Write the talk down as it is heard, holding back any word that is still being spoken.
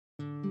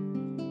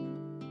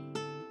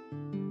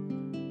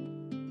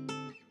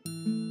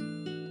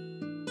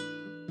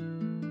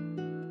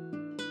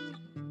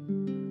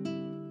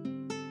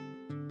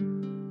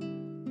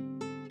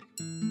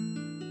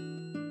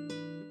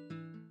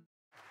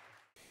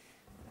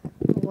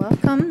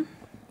Welcome,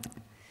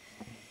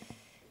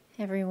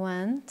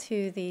 everyone,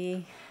 to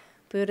the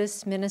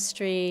Buddhist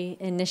Ministry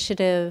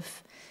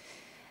Initiative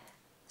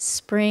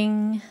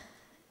Spring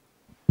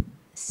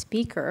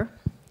Speaker.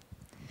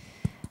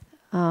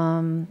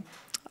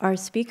 Our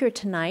speaker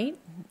tonight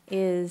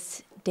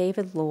is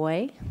David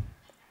Loy.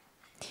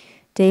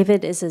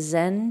 David is a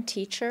Zen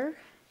teacher,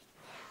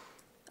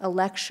 a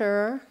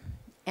lecturer,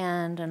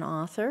 and an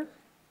author.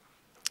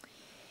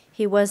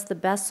 He was the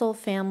Bessel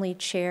Family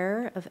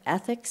Chair of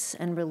Ethics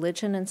and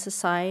Religion and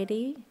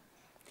Society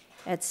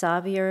at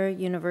Xavier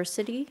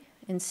University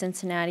in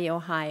Cincinnati,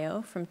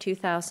 Ohio, from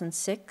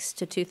 2006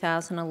 to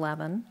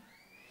 2011.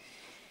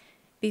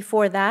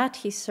 Before that,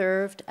 he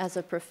served as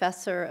a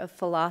professor of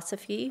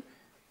philosophy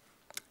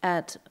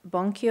at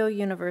Bunkyo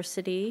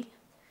University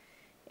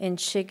in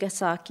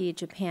Shigasaki,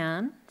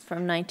 Japan,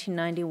 from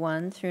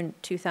 1991 through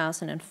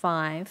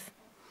 2005.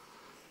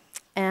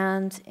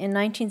 And in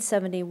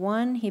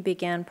 1971, he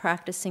began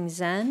practicing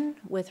Zen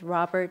with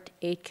Robert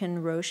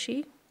Aitken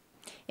Roshi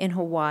in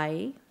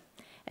Hawaii,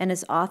 and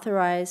is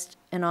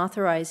an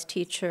authorized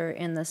teacher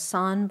in the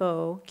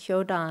Sanbo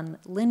Kyodan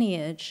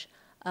lineage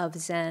of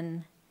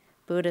Zen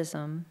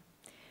Buddhism,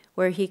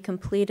 where he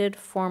completed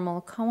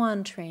formal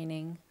koan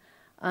training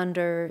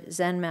under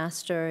Zen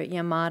master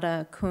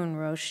Yamada Kun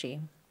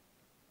Roshi.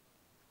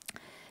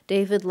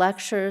 David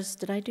lectures,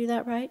 did I do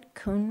that right?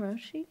 Kun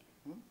Roshi?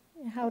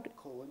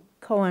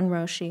 Koan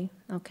Roshi,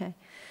 okay.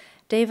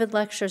 David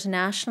lectures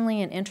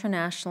nationally and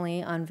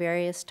internationally on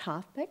various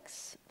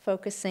topics,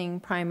 focusing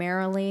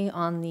primarily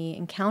on the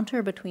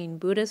encounter between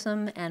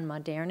Buddhism and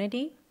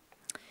modernity,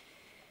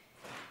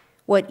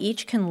 what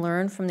each can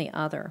learn from the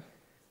other.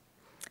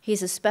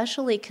 He's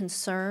especially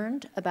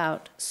concerned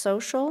about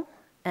social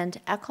and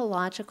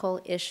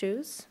ecological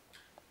issues.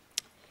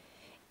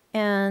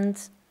 And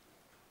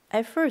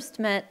I first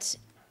met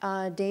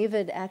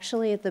David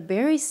actually at the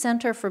Berry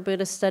Center for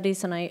Buddhist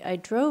Studies, and I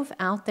drove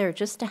out there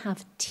just to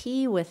have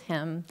tea with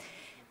him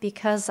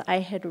because I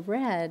had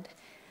read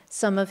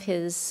some of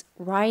his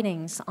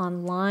writings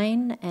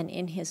online and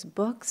in his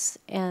books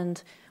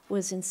and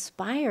was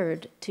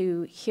inspired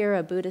to hear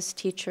a Buddhist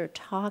teacher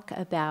talk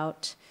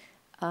about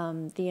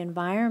the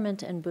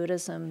environment and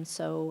Buddhism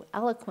so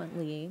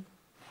eloquently.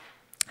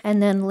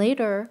 And then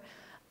later,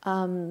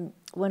 when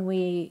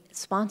we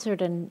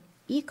sponsored an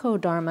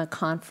Eco-Dharma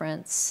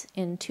conference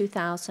in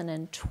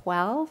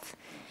 2012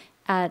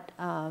 at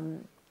a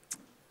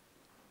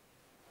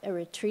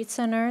retreat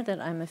center that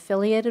I'm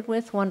affiliated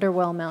with,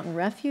 Wonderwell Mountain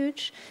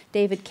Refuge,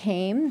 David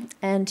came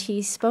and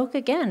he spoke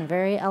again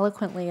very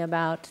eloquently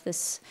about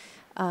this,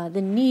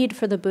 the need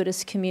for the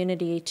Buddhist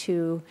community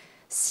to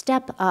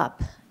step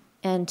up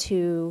and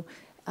to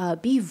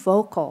be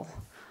vocal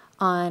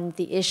on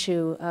the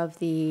issue of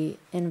the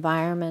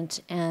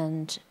environment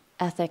and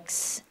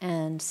ethics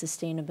and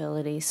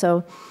sustainability.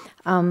 So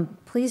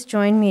please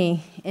join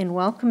me in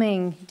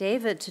welcoming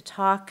David to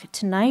talk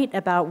tonight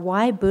about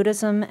why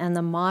Buddhism and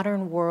the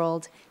modern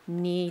world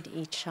need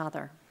each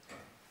other.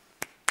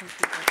 Thank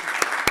you.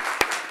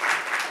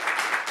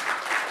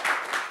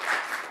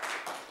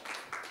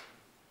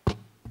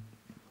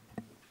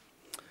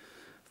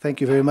 Thank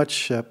you very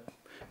much,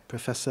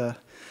 Professor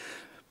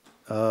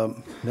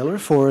Miller,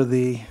 for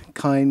the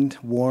kind,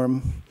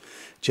 warm,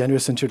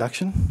 generous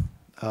introduction.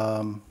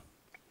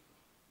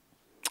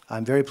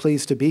 I'm very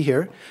pleased to be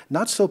here.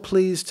 Not so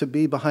pleased to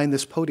be behind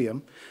this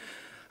podium.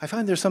 I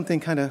find there's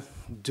something kind of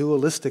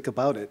dualistic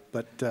about it,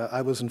 but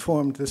I was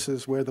informed this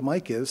is where the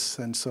mic is,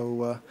 and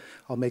so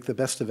I'll make the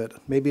best of it.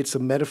 Maybe it's a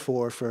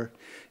metaphor for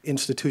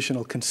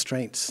institutional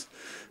constraints,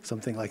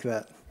 something like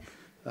that.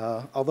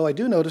 Although I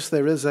do notice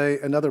there is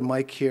another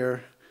mic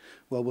here.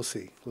 Well, we'll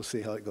see. We'll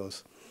see how it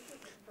goes.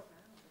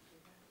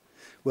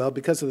 Well,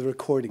 because of the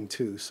recording,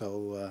 too,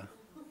 so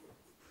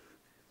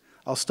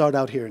I'll start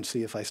out here and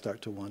see if I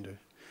start to wander.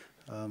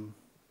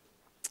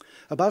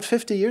 About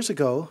 50 years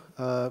ago,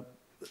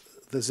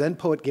 the Zen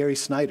poet Gary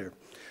Snyder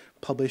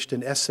published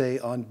an essay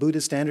on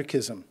Buddhist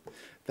anarchism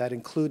that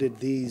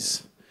included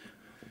these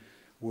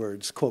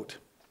words, quote,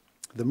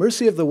 "The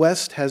mercy of the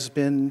West has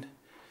been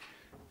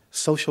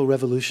social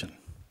revolution.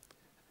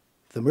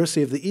 The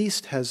mercy of the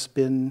East has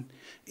been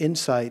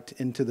insight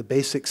into the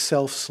basic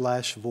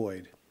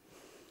self/void.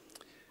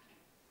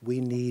 We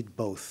need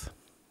both,"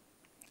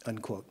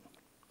 unquote.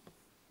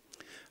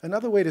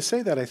 Another way to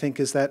say that, I think,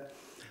 is that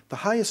the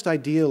highest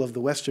ideal of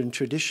the Western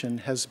tradition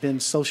has been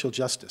social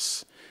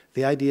justice,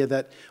 the idea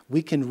that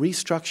we can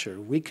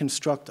restructure,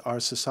 reconstruct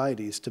our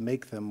societies to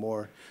make them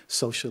more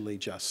socially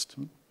just,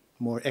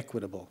 more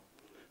equitable.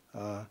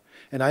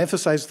 And I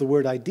emphasize the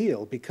word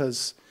ideal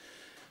because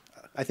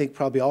I think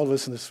probably all of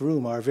us in this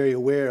room are very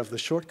aware of the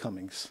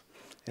shortcomings.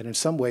 And in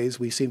some ways,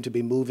 we seem to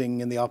be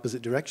moving in the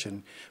opposite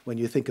direction when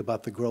you think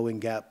about the growing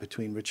gap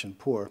between rich and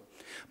poor.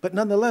 But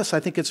nonetheless, I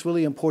think it's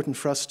really important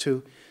for us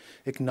to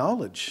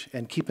acknowledge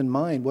and keep in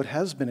mind what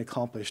has been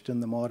accomplished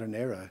in the modern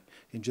era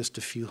in just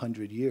a few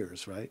hundred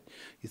years, right?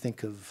 You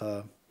think of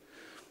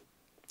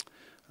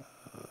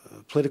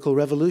political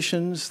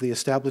revolutions, the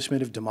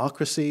establishment of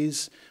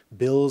democracies,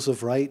 bills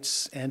of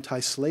rights,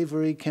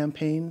 anti-slavery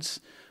campaigns,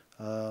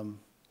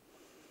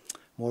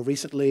 more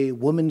recently,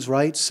 women's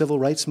rights, civil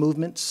rights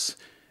movements,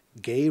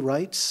 gay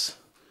rights,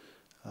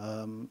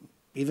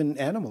 even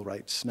animal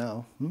rights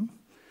now.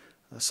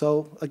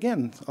 So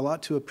again, a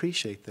lot to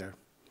appreciate there.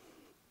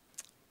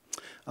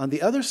 On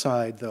the other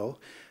side, though,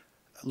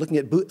 looking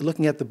at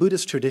the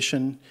Buddhist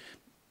tradition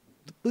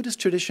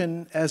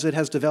as it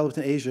has developed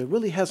in Asia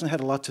really hasn't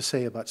had a lot to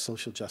say about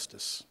social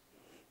justice.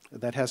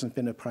 That hasn't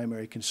been a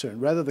primary concern.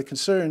 Rather, the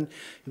concern,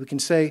 we can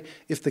say,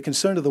 if the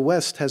concern of the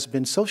West has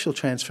been social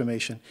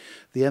transformation,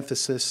 the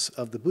emphasis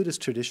of the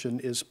Buddhist tradition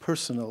is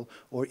personal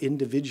or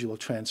individual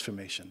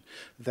transformation,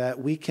 that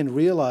we can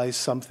realize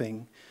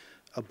something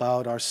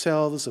about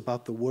ourselves,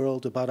 about the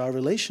world, about our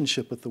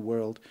relationship with the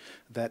world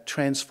that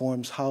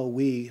transforms how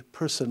we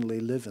personally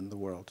live in the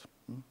world.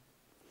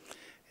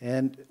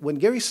 And when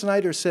Gary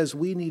Snyder says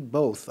we need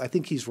both, I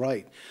think he's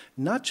right.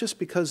 Not just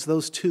because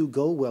those two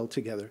go well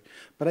together,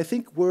 but I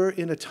think we're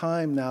in a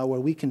time now where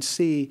we can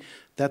see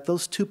that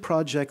those two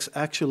projects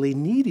actually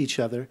need each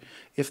other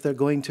if they're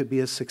going to be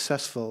as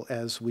successful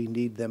as we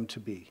need them to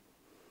be.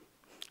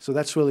 So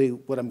that's really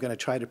what I'm going to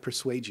try to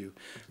persuade you,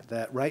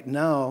 that right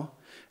now,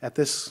 at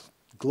this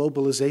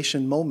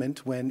globalization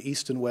moment when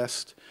East and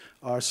West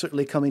are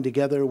certainly coming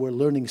together, we're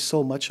learning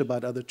so much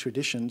about other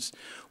traditions.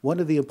 One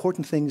of the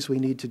important things we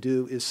need to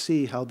do is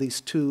see how these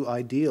two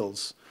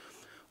ideals,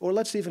 or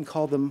let's even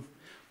call them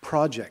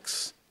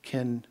projects,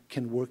 can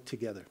work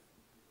together.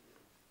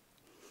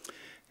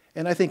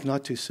 And I think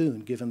not too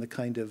soon, given the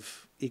kind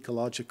of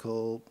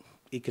ecological,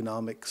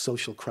 economic,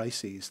 social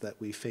crises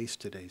that we face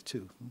today,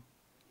 too.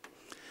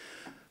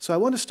 So I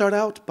want to start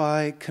out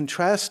by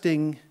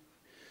contrasting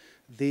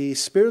the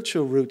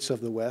spiritual roots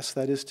of the West,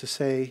 that is to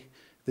say,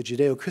 the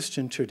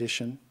Judeo-Christian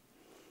tradition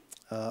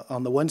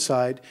on the one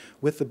side,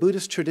 with the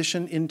Buddhist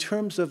tradition in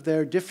terms of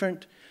their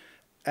different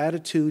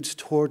attitudes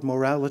toward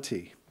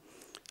morality.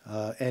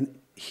 And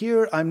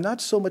here I'm not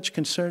so much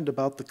concerned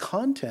about the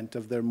content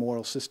of their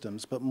moral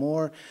systems, but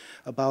more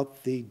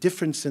about the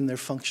difference in their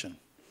function.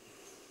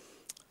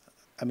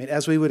 I mean,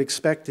 as we would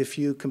expect if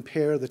you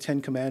compare the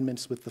Ten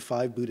Commandments with the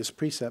 5 Buddhist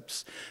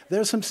precepts, there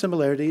are some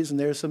similarities and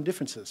there are some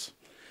differences.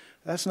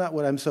 That's not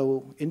what I'm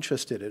so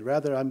interested in.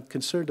 Rather, I'm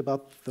concerned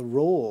about the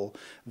role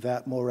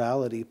that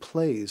morality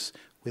plays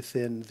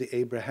within the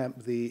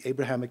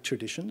Abrahamic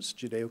traditions,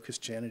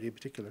 Judeo-Christianity in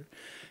particular,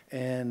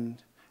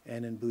 and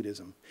in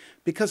Buddhism.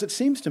 Because it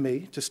seems to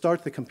me, to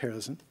start the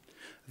comparison,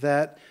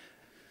 that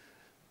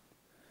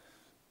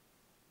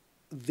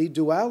the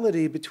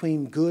duality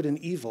between good and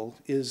evil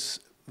is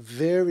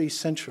very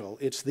central.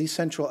 It's the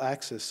central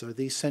axis or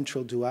the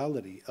central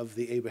duality of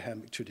the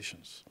Abrahamic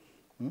traditions.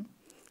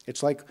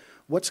 It's like,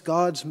 what's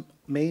God's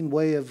main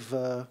way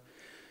of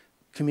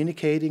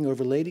communicating or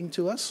relating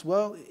to us?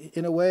 Well,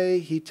 in a way,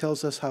 he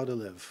tells us how to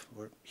live,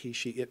 or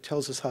it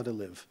tells us how to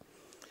live.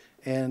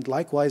 And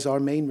likewise, our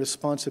main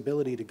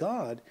responsibility to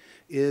God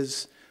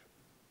is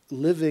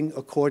living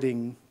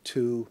according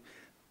to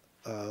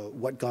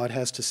what God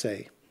has to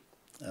say,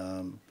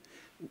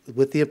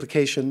 with the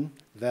implication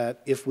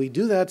that if we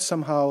do that,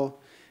 somehow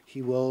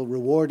he will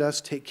reward us,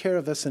 take care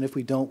of us, and if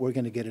we don't, we're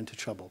going to get into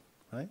trouble,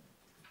 right?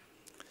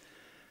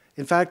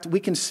 In fact, we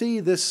can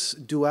see this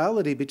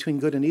duality between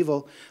good and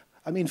evil.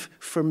 I mean,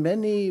 for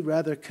many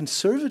rather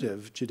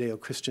conservative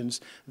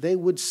Judeo-Christians, they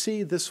would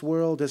see this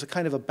world as a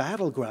kind of a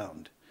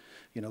battleground,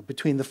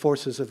 between the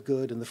forces of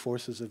good and the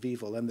forces of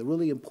evil. And the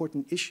really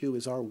important issue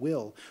is our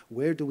will.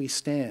 Where do we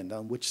stand?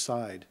 On which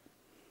side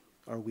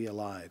are we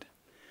allied?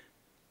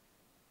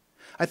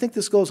 I think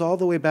this goes all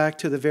the way back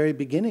to the very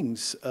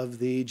beginnings of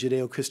the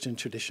Judeo-Christian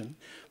tradition,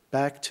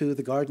 back to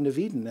the Garden of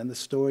Eden and the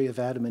story of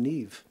Adam and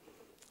Eve.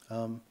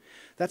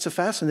 That's a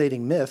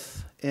fascinating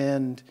myth,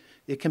 and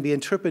it can be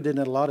interpreted in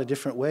a lot of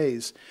different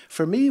ways.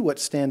 For me, what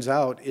stands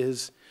out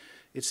is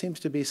it seems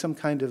to be some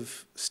kind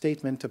of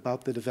statement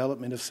about the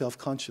development of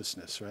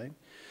self-consciousness, right?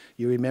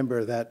 You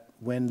remember that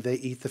when they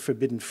eat the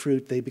forbidden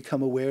fruit, they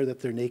become aware that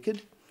they're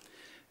naked,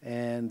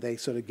 and they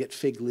sort of get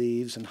fig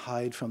leaves and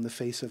hide from the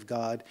face of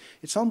God.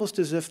 It's almost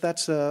as if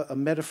that's a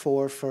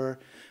metaphor for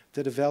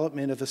the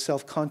development of a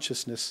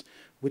self-consciousness,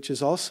 which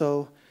is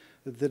also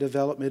the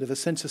development of a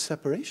sense of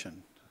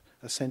separation,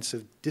 a sense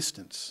of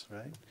distance,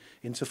 right?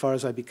 Insofar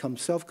as I become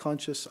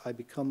self-conscious, I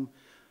become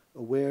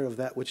aware of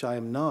that which I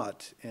am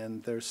not,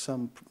 and there's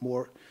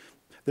more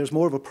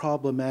of a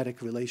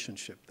problematic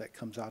relationship that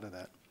comes out of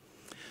that.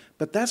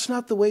 But that's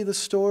not the way the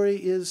story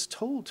is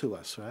told to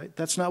us, right?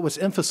 That's not what's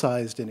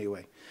emphasized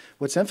anyway.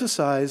 What's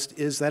emphasized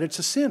is that it's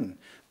a sin,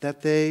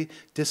 that they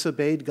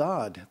disobeyed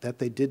God, that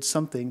they did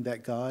something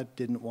that God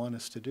didn't want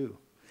us to do.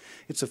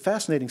 It's a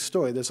fascinating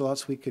story. There's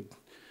lots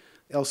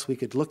else we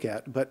could look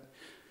at, but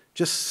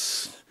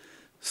just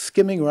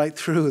skimming right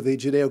through the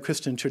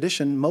Judeo-Christian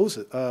tradition, Noah's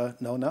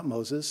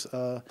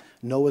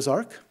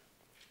Ark.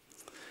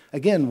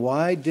 Again,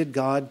 why did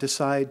God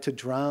decide to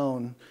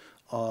drown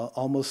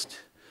almost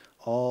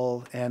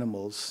all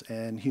animals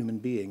and human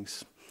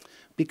beings?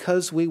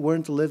 because we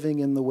weren't living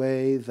in the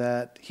way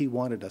that he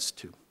wanted us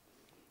to.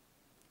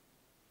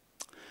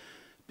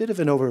 Bit of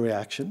an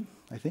overreaction,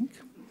 I think.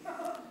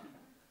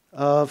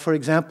 For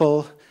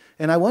example,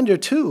 and I wonder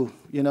too,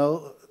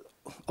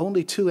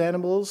 only two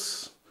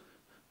animals,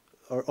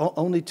 or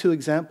only two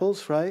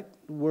examples, right?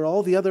 Were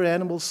all the other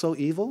animals so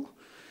evil?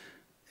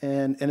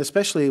 And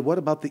especially, what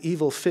about the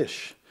evil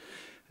fish?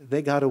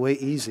 They got away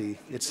easy,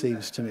 it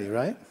seems to me,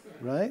 right?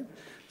 Right?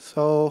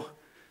 So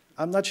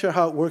I'm not sure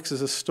how it works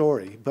as a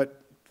story,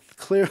 but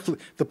clearly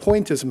the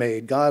point is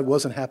made. God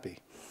wasn't happy.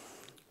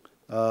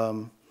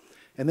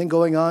 And then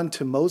going on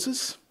to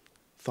Moses,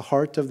 the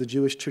heart of the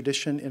Jewish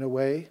tradition in a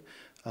way.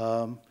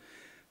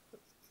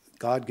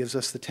 God gives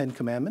us the Ten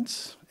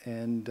Commandments,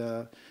 and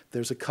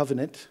there's a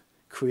covenant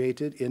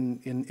created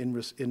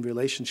in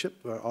relationship,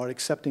 or our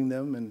accepting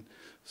them and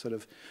sort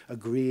of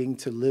agreeing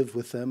to live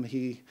with them.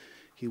 He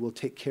will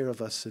take care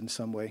of us in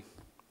some way.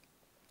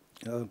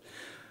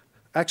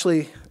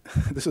 Actually,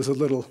 this is a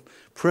little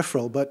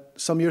peripheral, but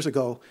some years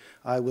ago,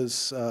 I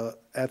was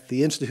at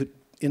the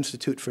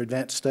Institute for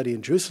Advanced Study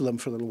in Jerusalem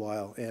for a little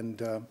while,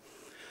 and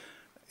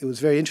it was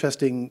very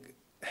interesting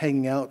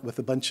hanging out with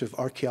a bunch of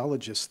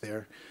archaeologists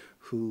there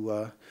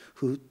who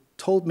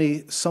told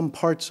me some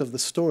parts of the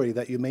story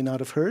that you may not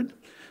have heard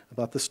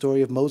about the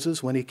story of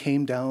Moses when he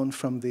came down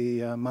from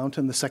the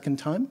mountain the second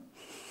time.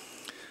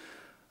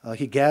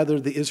 He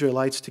gathered the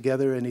Israelites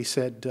together and he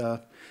said,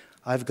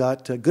 I've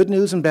got good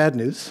news and bad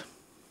news.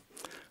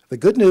 The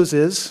good news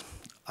is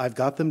I've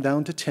got them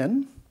down to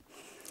 10.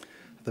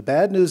 The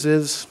bad news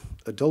is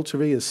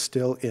adultery is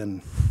still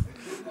in.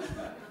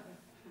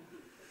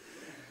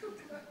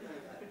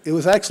 It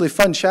was actually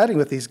fun chatting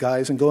with these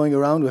guys and going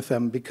around with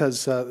them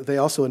because they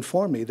also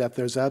informed me that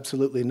there's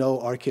absolutely no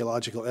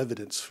archaeological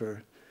evidence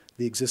for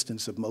the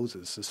existence of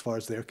Moses. As far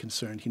as they're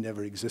concerned, he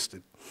never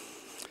existed.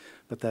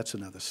 But that's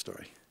another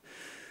story.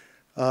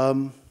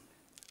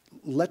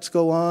 Let's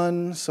go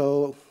on.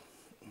 So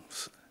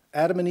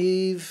Adam and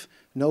Eve,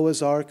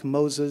 Noah's Ark,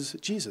 Moses,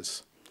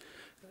 Jesus.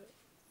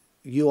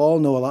 You all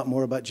know a lot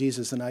more about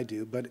Jesus than I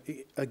do, but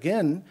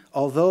again,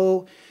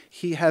 although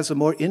he has a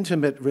more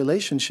intimate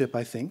relationship,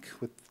 I think,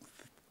 with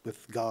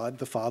God,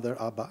 the Father,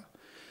 Abba,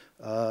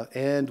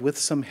 and with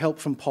some help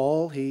from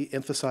Paul, he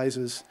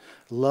emphasizes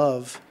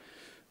love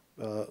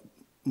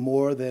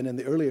more than in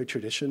the earlier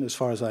tradition, as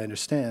far as I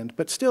understand.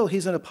 But still,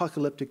 he's an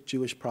apocalyptic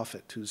Jewish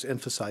prophet who's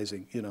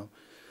emphasizing,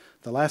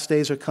 the last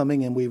days are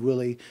coming and we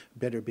really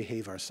better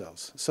behave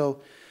ourselves.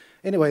 So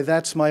anyway,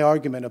 that's my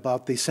argument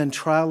about the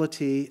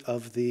centrality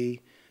of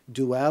the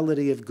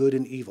duality of good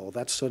and evil.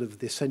 That's sort of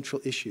the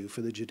central issue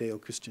for the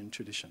Judeo-Christian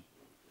tradition.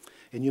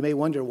 And you may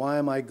wonder, why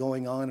am I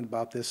going on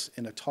about this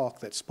in a talk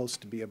that's supposed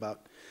to be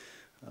about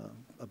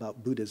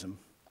Buddhism?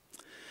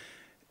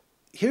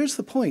 Here's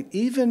the point.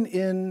 Even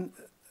in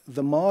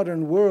the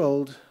modern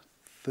world,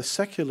 the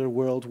secular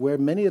world, where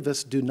many of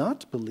us do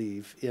not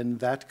believe in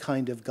that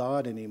kind of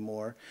God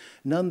anymore,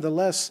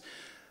 nonetheless,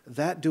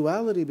 that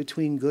duality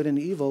between good and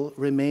evil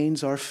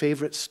remains our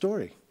favorite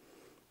story.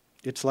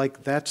 It's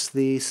like that's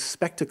the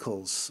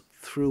spectacles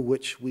through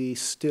which we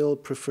still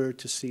prefer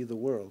to see the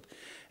world.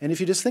 And if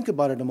you just think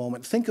about it a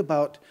moment, think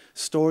about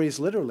stories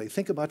literally,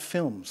 think about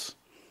films.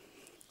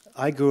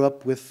 I grew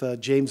up with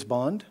James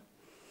Bond.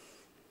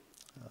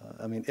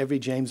 Every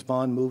James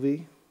Bond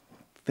movie,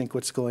 think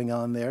what's going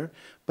on there.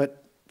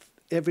 But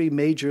every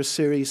major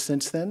series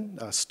since then,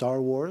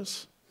 Star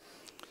Wars,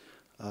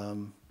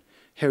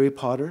 Harry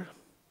Potter,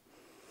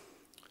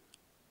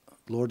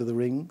 Lord of the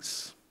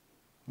Rings.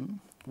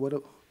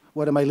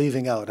 What am I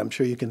leaving out? I'm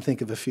sure you can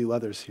think of a few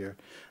others here.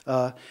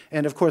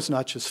 And of course,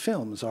 not just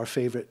films, our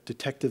favorite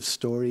detective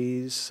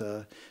stories,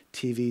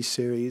 TV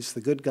series,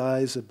 the good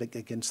guys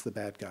against the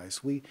bad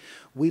guys. We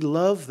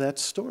love that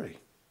story.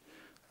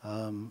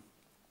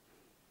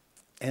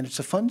 And it's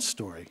a fun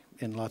story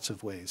in lots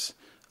of ways.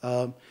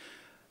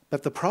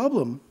 But the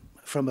problem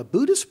from a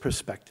Buddhist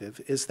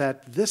perspective is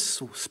that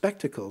this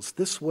spectacles,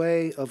 this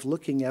way of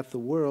looking at the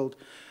world,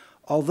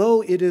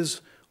 although it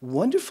is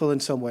wonderful in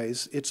some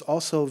ways, it's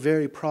also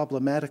very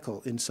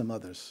problematical in some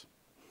others.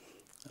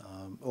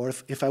 Or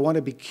if I want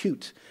to be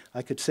cute,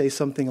 I could say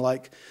something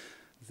like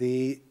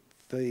the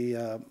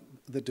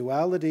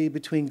duality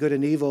between good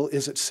and evil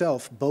is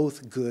itself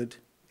both good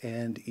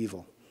and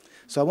evil.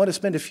 So I want to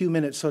spend a few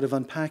minutes sort of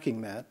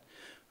unpacking that,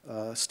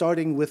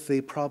 starting with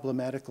the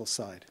problematical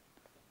side.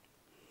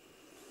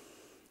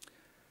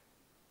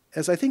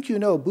 As I think you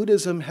know,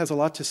 Buddhism has a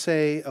lot to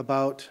say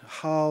about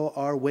how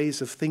our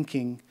ways of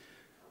thinking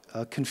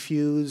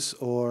confuse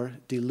or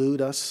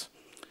delude us.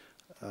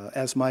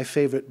 As my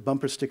favorite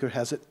bumper sticker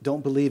has it,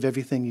 don't believe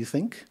everything you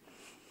think.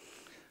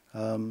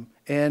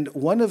 And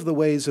one of the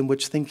ways in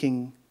which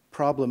thinking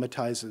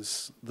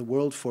problematizes the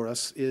world for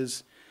us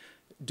is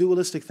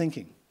dualistic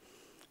thinking.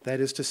 That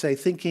is to say,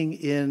 thinking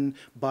in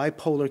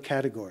bipolar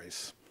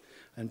categories.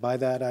 And by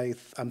that,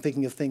 I'm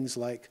thinking of things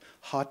like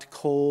hot,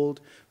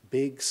 cold,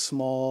 big,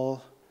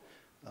 small,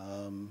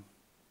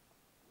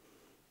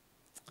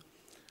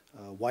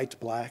 white,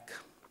 black,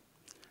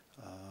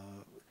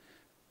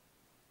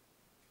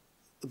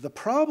 the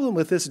problem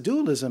with this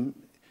dualism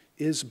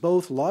is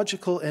both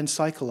logical and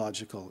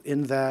psychological,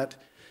 in that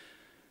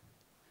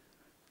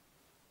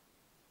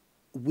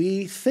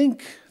we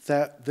think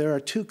that there are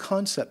two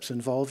concepts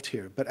involved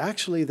here, but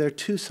actually they're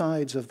two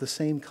sides of the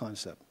same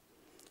concept.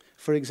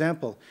 For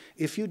example,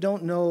 if you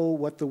don't know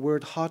what the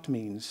word hot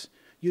means,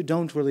 you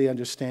don't really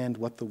understand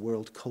what the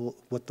word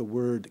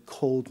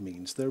cold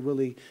means. They're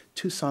really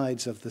two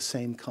sides of the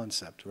same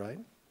concept, right?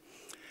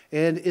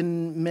 And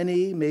in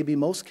many, maybe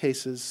most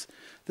cases,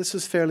 this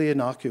is fairly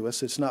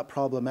innocuous, it's not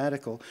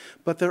problematical,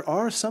 but there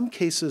are some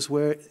cases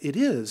where it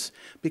is,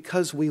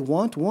 because we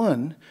want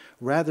one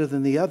rather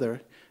than the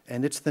other,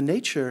 and it's the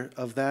nature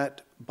of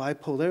that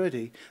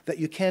bipolarity that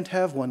you can't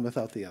have one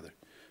without the other.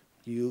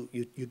 You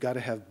got to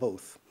have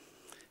both.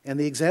 And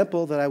the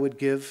example that I would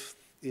give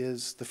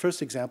is, the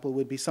first example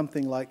would be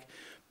something like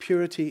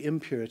purity,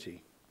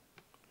 impurity.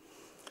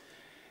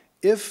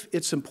 If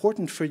it's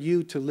important for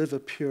you to live a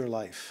pure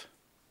life,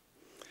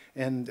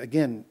 and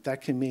again,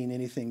 that can mean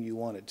anything you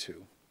want it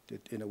to.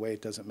 In a way,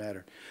 it doesn't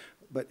matter.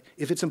 But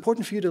if it's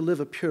important for you to live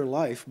a pure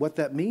life, what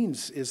that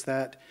means is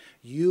that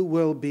you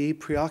will be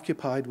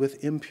preoccupied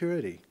with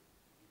impurity.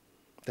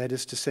 That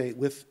is to say,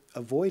 with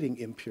avoiding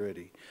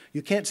impurity.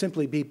 You can't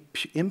simply be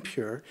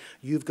impure.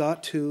 You've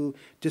got to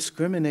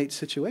discriminate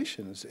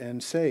situations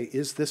and say,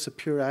 is this a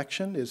pure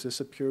action? Is this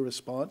a pure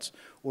response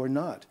or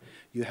not?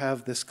 You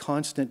have this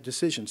constant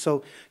decision.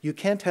 So you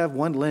can't have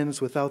one lens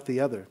without the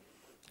other,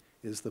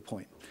 is the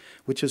point.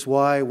 Which is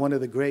why one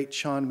of the great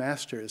Shan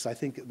masters, I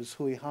think it was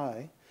Hui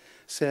Hai,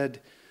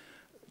 said,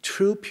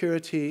 true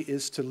purity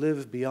is to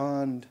live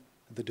beyond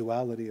the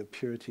duality of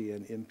purity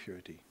and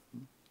impurity.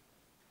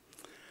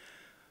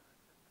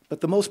 But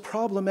the most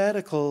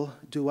problematical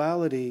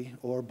duality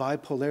or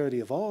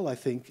bipolarity of all, I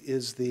think,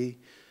 is the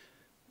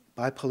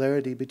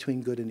bipolarity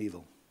between good and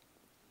evil.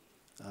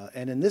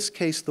 And in this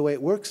case, the way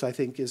it works, I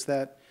think, is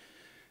that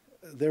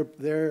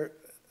their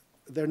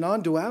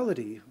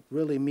non-duality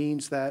really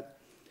means that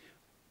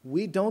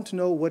we don't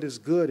know what is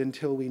good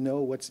until we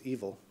know what's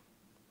evil.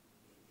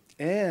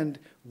 And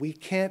we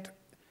can't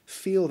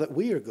feel that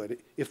we are good.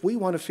 If we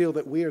want to feel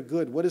that we are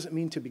good, what does it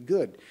mean to be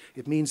good?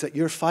 It means that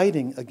you're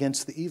fighting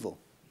against the evil.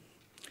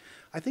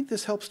 I think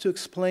this helps to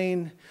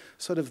explain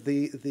sort of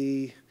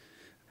the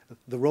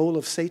role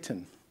of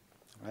Satan,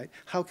 right?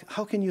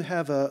 How can you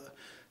have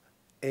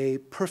a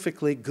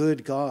perfectly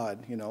good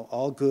God, you know,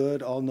 all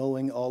good, all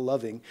knowing, all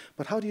loving,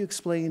 but how do you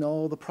explain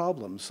all the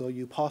problems? So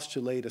you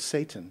postulate a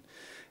Satan,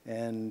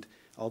 and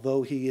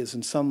although he is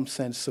in some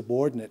sense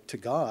subordinate to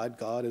God,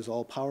 God is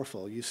all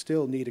powerful, you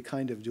still need a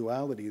kind of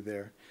duality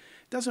there.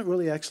 It doesn't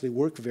really actually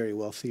work very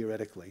well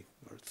theoretically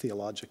or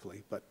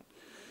theologically, but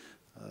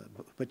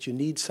you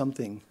need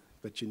something.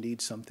 But you need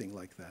something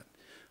like that.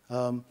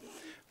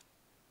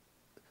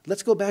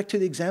 Let's go back to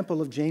the example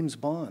of James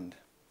Bond.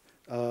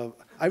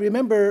 I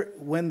remember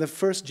when the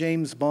first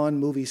James Bond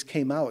movies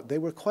came out, they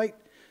were quite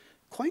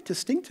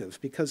distinctive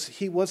because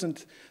he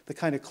wasn't the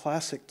kind of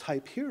classic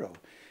type hero.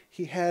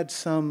 He had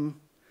some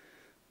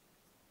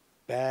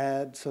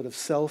bad, sort of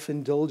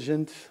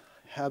self-indulgent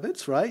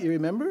habits, right? You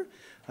remember?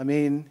 I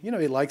mean, you know,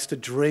 he likes to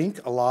drink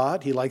a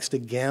lot. He likes to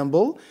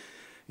gamble.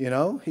 You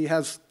know, he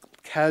has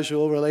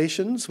casual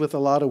relations with a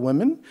lot of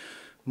women,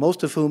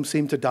 most of whom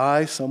seem to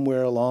die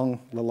somewhere along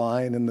the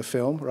line in the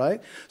film,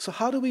 right? So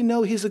how do we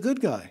know he's a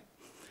good guy?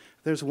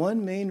 There's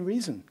one main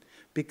reason.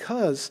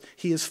 Because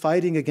he is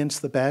fighting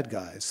against the bad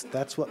guys.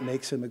 That's what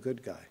makes him a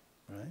good guy,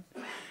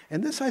 right?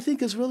 And this, I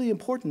think, is really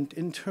important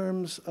in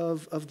terms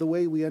of the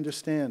way we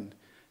understand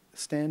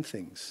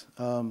things.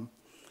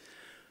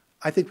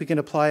 I think we can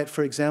apply it,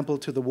 for example,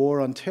 to the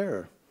war on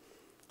terror.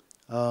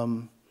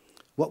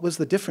 What was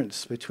the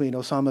difference between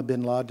Osama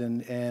bin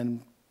Laden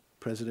and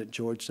President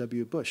George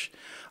W. Bush?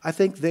 I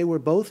think they were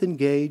both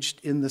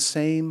engaged in the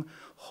same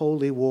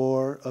holy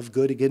war of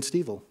good against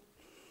evil.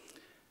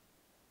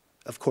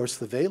 Of course,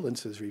 the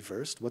valence is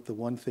reversed. What the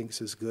one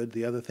thinks is good,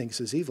 the other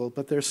thinks is evil,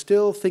 but they're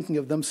still thinking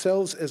of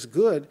themselves as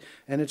good,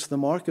 and it's the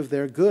mark of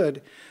their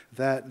good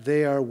that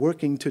they are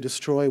working to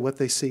destroy what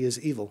they see as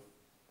evil.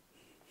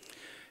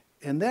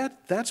 And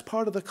that's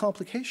part of the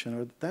complication,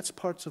 or that's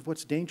parts of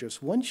what's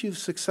dangerous. Once you've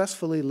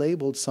successfully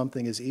labeled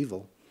something as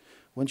evil,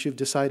 once you've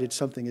decided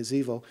something is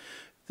evil,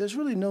 there's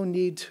really no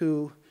need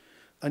to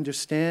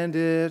understand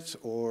it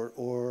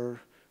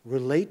or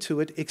relate to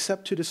it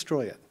except to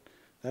destroy it.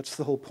 That's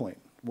the whole point.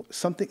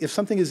 If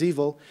something is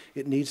evil,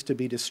 it needs to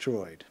be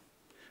destroyed.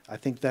 I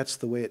think that's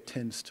the way it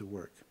tends to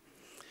work.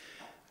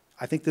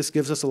 I think this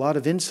gives us a lot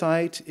of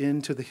insight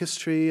into the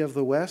history of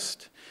the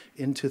West,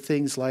 into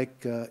things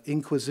like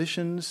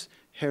inquisitions,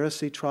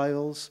 heresy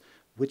trials,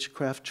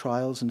 witchcraft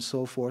trials, and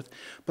so forth.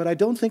 But I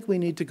don't think we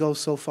need to go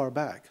so far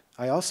back.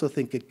 I also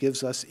think it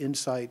gives us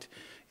insight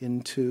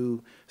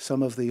into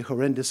some of the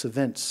horrendous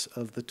events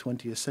of the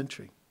 20th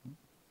century.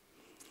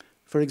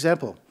 For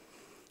example,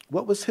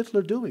 what was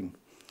Hitler doing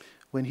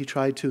when he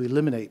tried to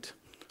eliminate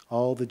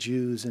all the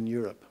Jews in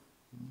Europe?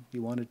 He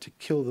wanted to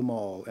kill them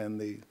all, and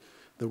the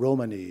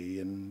Romani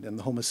and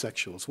the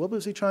homosexuals. What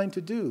was he trying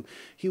to do?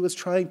 He was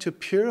trying to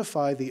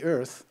purify the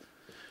earth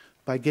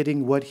by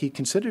getting what he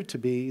considered to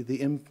be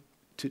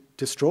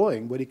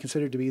destroying what he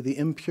considered to be the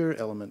impure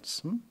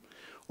elements.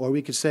 Or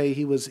we could say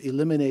he was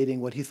eliminating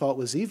what he thought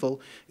was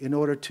evil in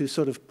order to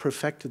sort of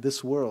perfect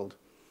this world.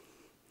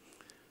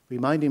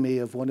 Reminding me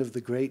of one of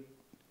the great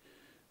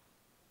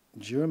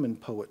German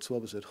poets,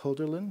 what was it,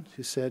 Hölderlin,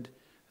 who said,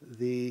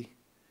 the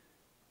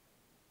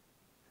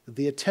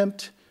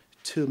attempt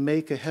to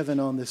make a heaven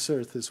on this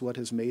earth is what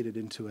has made it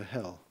into a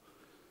hell.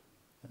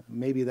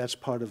 Maybe that's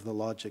part of the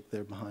logic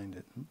there behind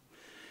it.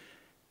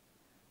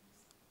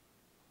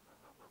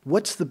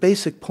 What's the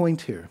basic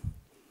point here?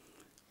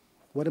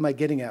 What am I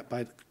getting at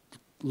by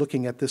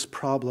looking at this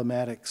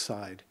problematic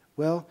side?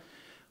 Well,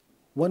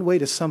 one way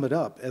to sum it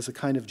up as a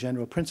kind of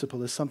general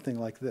principle is something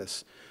like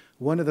this.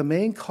 One of the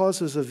main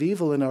causes of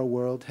evil in our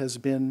world has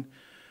been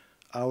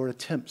our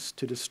attempts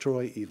to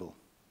destroy evil,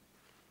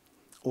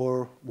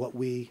 or what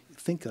we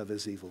think of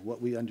as evil,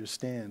 what we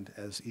understand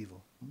as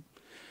evil.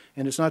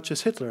 And it's not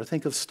just Hitler.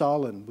 Think of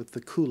Stalin with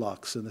the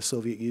kulaks in the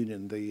Soviet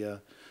Union,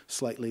 the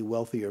slightly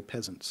wealthier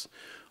peasants,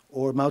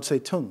 or Mao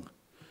Zedong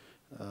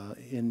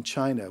in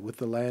China with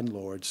the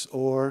landlords,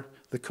 or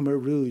the Khmer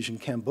Rouge in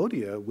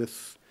Cambodia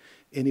with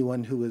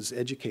anyone who was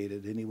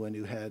educated, anyone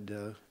who had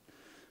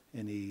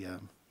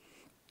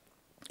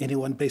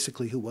anyone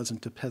basically who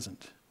wasn't a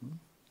peasant.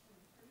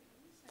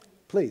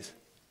 Please.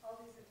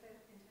 All these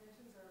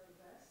intentions are the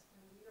best,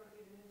 and we don't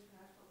need an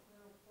international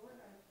criminal court.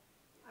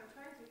 I'm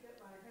trying to get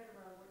my head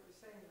around what you're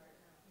saying right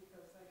now,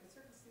 because I can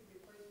certainly see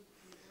the equation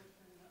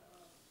between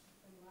Bush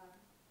and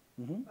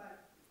Latin.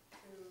 But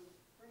to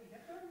bring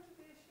Hitler into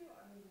the issue,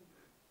 I mean,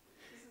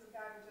 this is a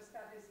guy who just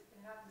happens to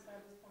have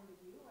this point of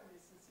view and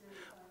is sincerely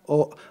trying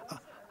to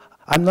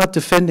I'm not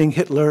defending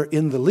Hitler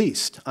in the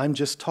least. I'm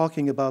just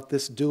talking about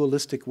this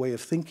dualistic way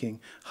of thinking,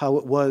 how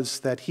it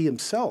was that he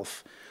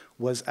himself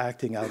was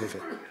acting out of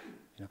it.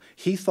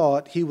 He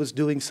thought he was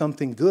doing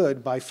something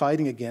good by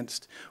fighting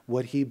against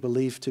what he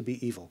believed to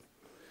be evil.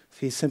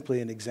 He's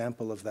simply an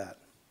example of that.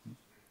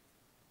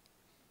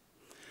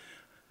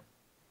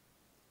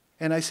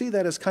 And I see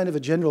that as kind of a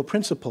general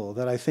principle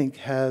that I think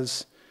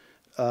has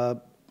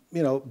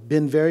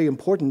been very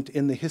important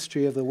in the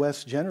history of the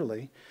West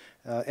generally,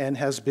 and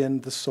has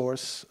been the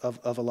source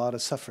of a lot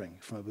of suffering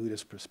from a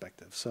Buddhist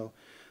perspective. So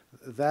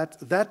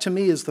that to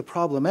me is the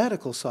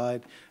problematical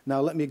side.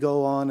 Now let me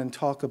go on and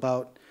talk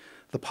about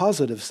the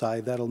positive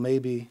side that'll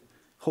maybe,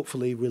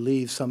 hopefully,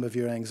 relieve some of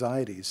your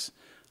anxieties.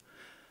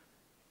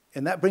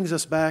 And that brings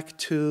us back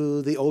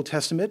to the Old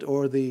Testament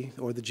or the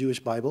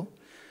Jewish Bible,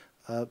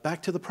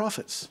 back to the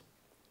prophets.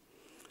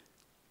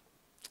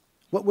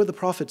 What were the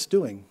prophets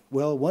doing?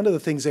 Well, one of the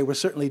things they were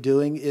certainly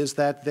doing is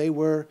that they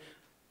were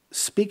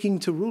speaking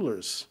to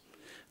rulers.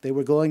 They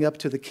were going up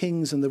to the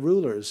kings and the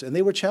rulers, and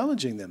they were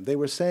challenging them. They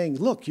were saying,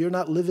 look, you're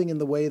not living in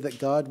the way that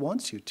God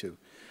wants you to.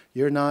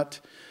 You're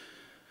not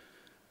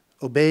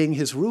obeying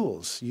his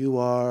rules. You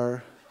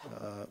are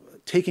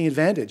taking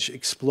advantage,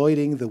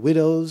 exploiting the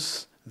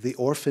widows, the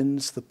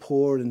orphans, the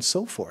poor, and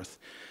so forth.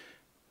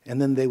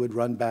 And then they would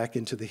run back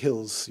into the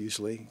hills,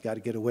 usually. Got to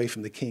get away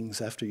from the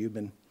kings after you've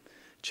been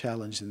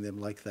challenging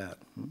them like that.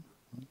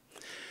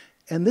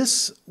 And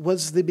this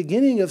was the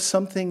beginning of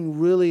something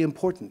really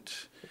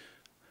important.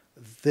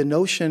 The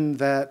notion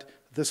that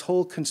this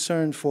whole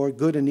concern for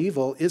good and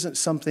evil isn't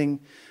something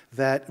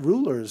that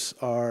rulers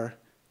are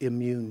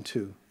immune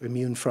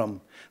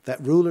from.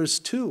 That rulers,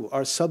 too,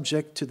 are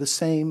subject to the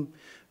same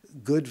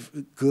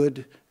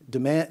good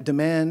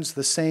demands,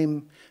 the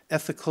same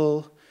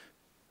ethical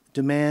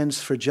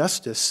demands for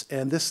justice.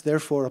 And this,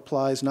 therefore,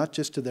 applies not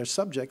just to their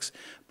subjects,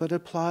 but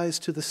applies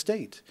to the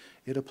state.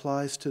 It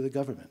applies to the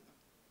government.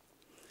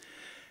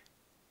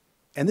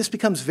 And this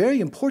becomes very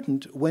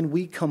important when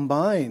we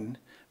combine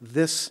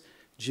this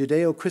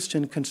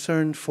Judeo-Christian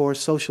concern for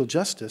social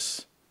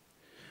justice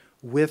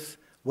with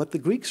what the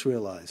Greeks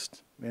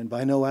realized. And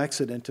by no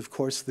accident, of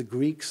course, the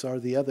Greeks are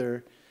the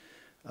other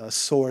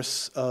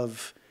source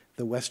of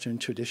the Western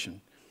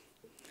tradition.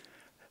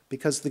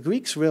 Because the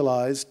Greeks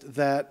realized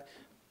that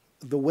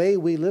the way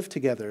we live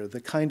together,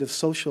 the kind of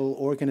social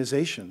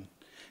organization,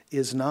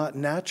 is not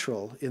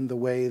natural in the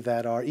way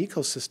that our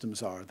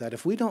ecosystems are. That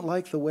if we don't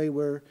like the way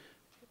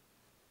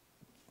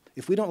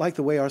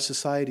our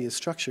society is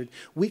structured,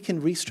 we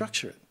can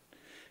restructure it.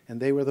 And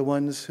they were the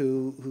ones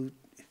who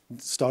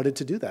started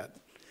to do that.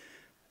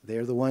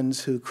 They're the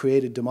ones who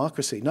created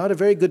democracy. Not a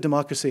very good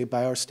democracy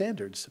by our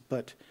standards,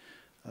 but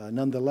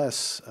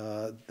nonetheless,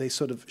 they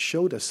sort of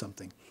showed us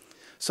something.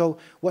 So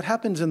what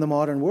happens in the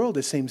modern world,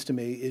 it seems to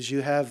me, is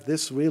you have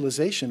this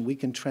realization we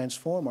can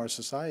transform our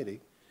society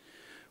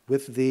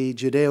with the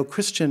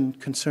Judeo-Christian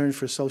concern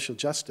for social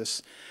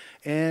justice,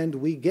 and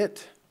we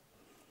get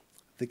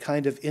the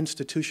kind of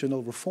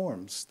institutional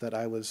reforms that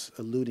I was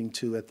alluding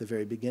to at the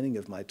very beginning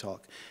of my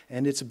talk.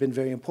 And it's been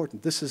very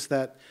important. This is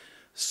that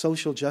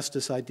social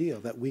justice ideal,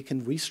 that we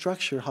can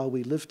restructure how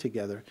we live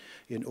together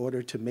in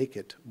order to make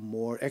it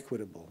more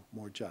equitable,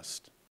 more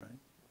just. Right?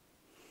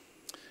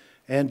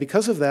 And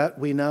because of that,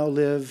 we now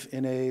live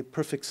in a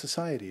perfect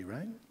society,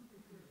 right?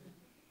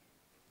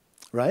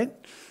 Right?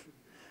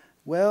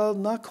 Well,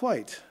 not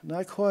quite,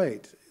 not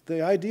quite.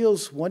 The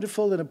ideal's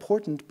wonderful and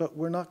important, but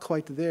we're not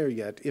quite there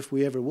yet, if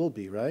we ever will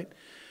be, right?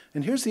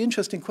 And here's the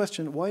interesting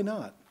question, why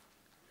not?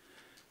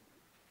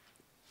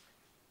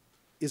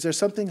 Is there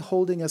something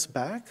holding us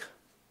back?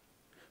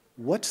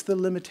 What's the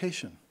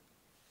limitation?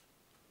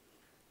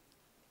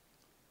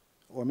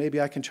 Or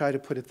maybe I can try to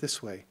put it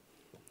this way.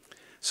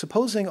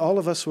 Supposing all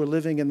of us were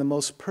living in the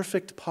most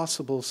perfect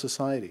possible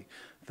society,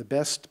 the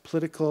best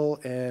political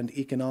and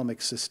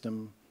economic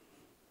system,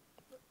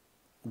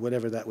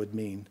 whatever that would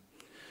mean.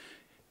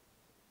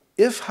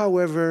 If,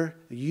 however,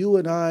 you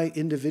and I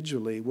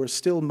individually were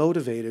still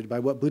motivated by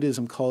what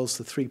Buddhism calls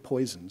the three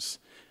poisons,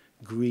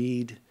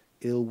 greed,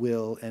 ill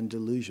will, and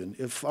delusion,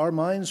 if our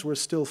minds were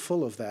still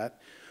full of that,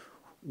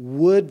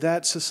 would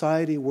that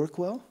society work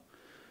well?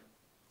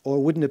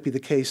 Or wouldn't it be the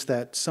case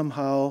that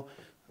somehow,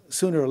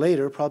 sooner or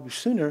later, probably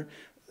sooner,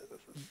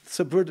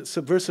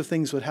 subversive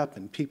things would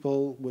happen?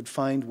 People would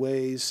find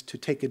ways to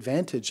take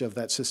advantage of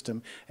that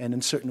system, and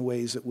in certain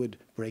ways it would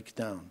break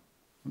down.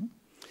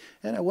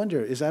 And I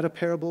wonder, is that a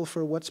parable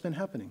for what's been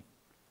happening?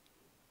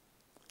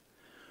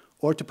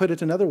 Or to put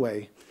it another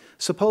way,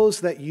 suppose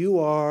that you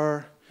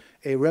are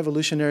a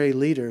revolutionary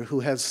leader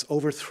who has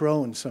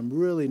overthrown some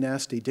really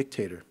nasty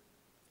dictator.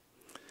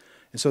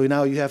 And so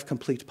now you have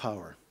complete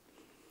power.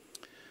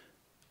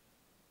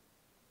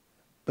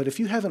 But if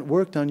you haven't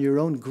worked on your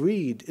own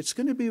greed, it's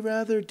going to be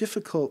rather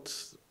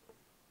difficult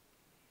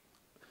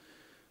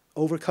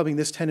overcoming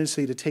this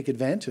tendency to take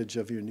advantage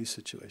of your new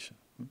situation.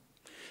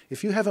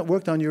 If you haven't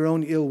worked on your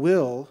own ill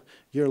will,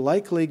 you're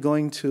likely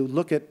going to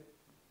look at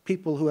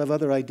people who have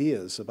other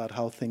ideas about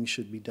how things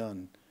should be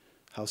done,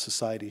 how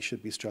society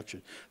should be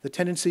structured. The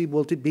tendency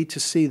will be to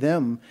see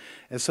them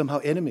as somehow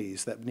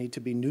enemies that need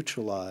to be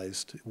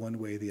neutralized one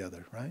way or the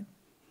other, right?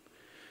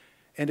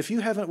 And if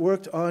you haven't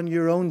worked on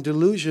your own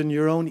delusion,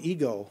 your own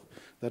ego,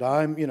 that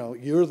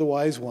you're the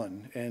wise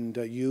one, and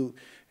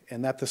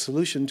that the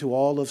solution to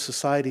all of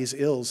society's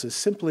ills is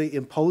simply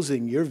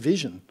imposing your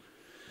vision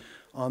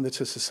on the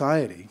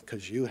society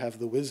because you have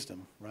the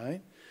wisdom, right?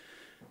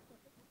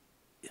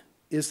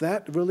 Is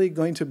that really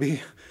going to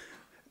be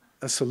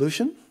a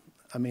solution?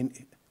 I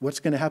mean, what's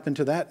going to happen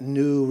to that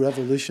new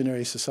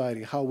revolutionary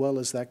society? How well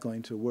is that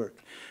going to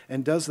work?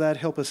 And does that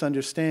help us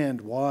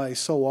understand why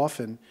so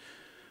often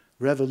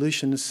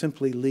revolutions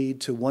simply lead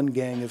to one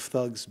gang of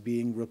thugs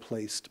being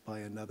replaced by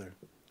another?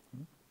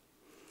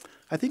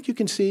 I think you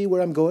can see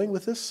where I'm going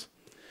with this.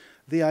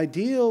 The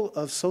ideal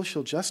of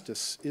social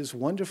justice is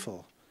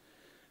wonderful.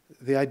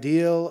 The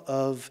ideal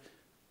of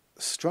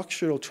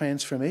structural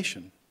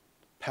transformation,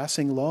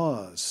 passing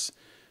laws,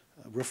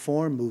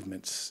 reform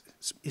movements,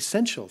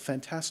 essential,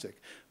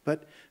 fantastic.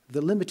 But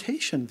the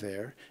limitation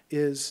there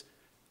is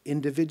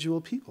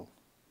individual people.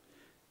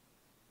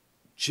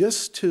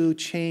 Just to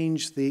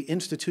change the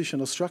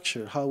institutional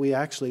structure, how we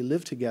actually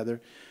live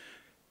together,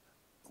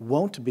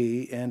 won't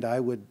be, and I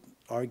would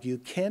argue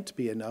can't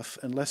be enough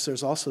unless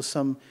there's also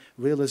some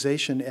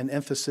realization and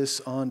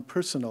emphasis on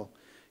personal,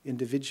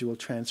 individual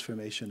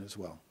transformation as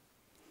well.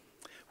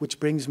 Which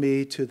brings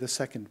me to the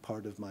second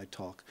part of my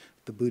talk,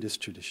 the Buddhist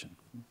tradition.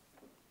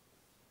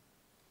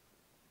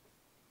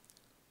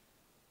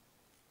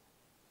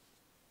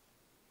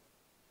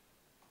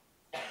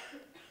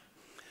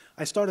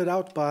 I started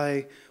out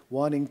by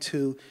wanting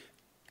to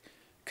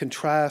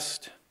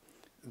contrast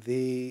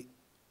the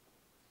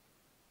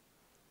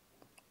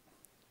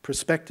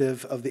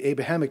perspective of the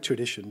Abrahamic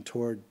tradition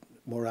toward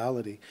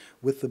morality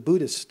with the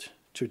Buddhist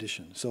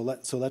tradition. So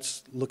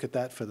let's look at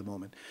that for the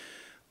moment.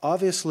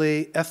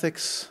 Obviously,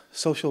 ethics,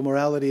 social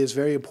morality is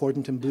very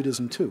important in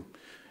Buddhism too,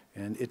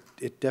 and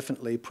it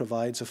definitely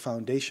provides a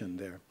foundation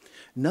there.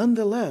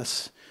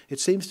 Nonetheless, it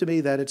seems to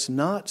me that it's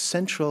not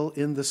central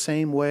in the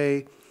same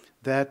way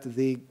that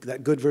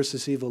good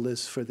versus evil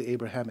is for the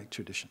Abrahamic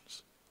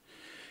traditions.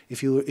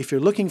 If you're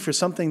looking for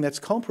something that's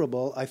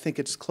comparable, I think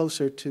it's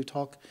closer to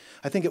talk.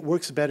 I think it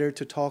works better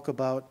to talk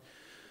about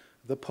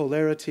the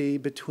polarity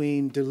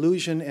between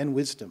delusion and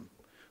wisdom,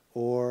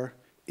 or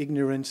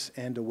ignorance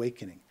and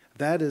awakening.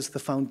 That is the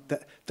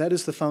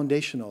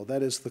foundational,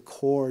 that is the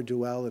core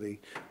duality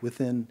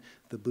within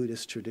the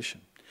Buddhist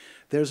tradition.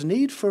 There's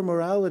need for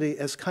morality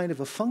as kind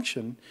of a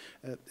function,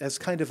 as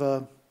kind of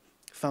a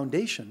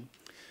foundation,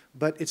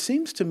 but it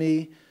seems to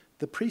me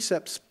the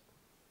precepts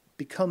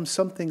become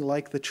something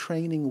like the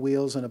training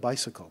wheels on a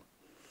bicycle.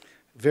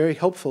 Very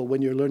helpful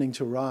when you're learning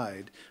to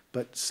ride,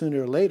 but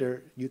sooner or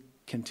later you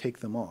can take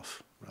them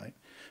off, right?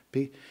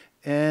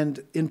 And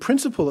in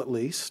principle at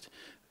least,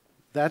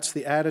 that's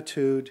the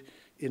attitude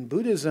in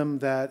Buddhism,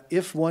 that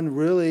if one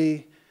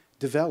really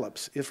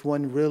develops, if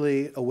one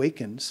really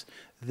awakens,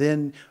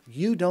 then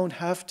you don't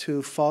have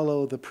to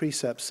follow the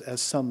precepts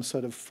as some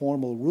sort of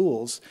formal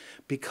rules,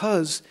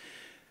 because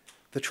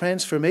the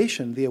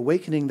transformation, the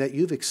awakening that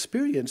you've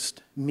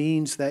experienced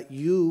means that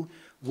you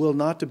will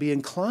not be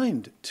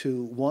inclined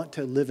to want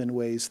to live in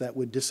ways that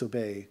would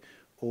disobey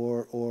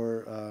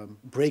or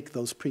break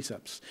those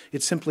precepts.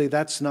 It's simply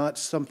that's not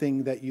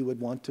something that you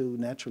would want to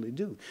naturally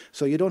do.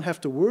 So you don't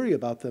have to worry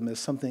about them as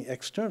something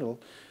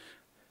external.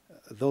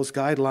 those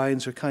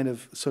guidelines are kind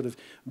of sort of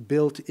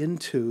built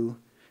into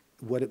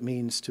what it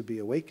means to be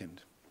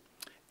awakened.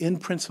 In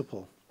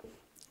principle,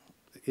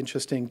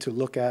 interesting to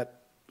look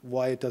at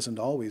why it doesn't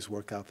always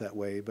work out that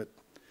way, but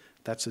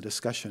that's a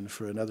discussion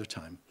for another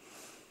time.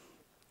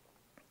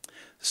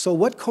 So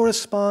what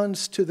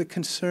corresponds to the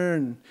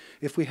concern,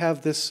 if we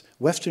have this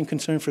Western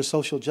concern for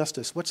social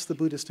justice, what's the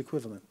Buddhist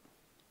equivalent?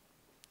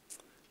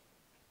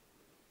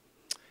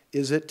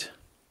 Is it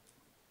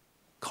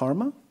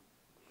karma?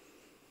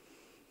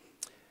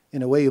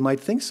 In a way you might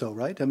think so,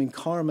 right? I mean,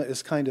 karma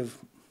is kind of,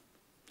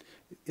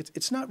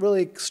 it's not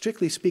really,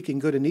 strictly speaking,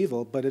 good and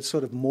evil, but it's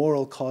sort of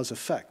moral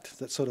cause-effect.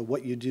 That's sort of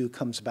what you do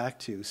comes back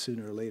to you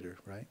sooner or later,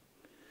 right?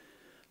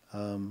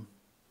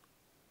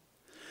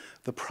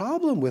 The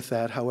problem with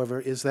that,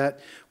 however, is that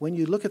when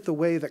you look at the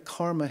way that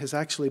karma has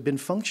actually been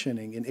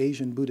functioning in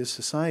Asian Buddhist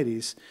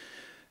societies,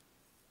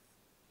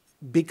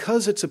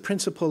 because it's a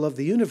principle of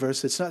the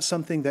universe, it's not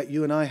something that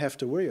you and I have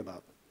to worry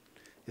about.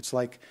 It's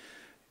like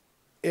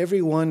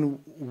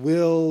everyone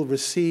will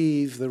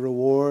receive the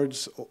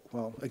rewards.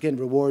 Well, again,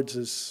 rewards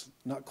is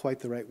not quite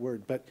the right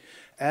word, but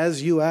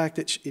as you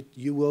act,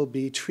 you will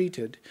be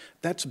treated.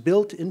 That's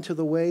built into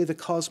the way the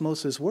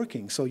cosmos is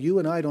working, so you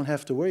and I don't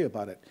have to worry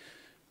about it.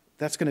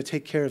 That's going to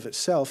take care of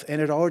itself,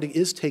 and it already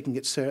is taking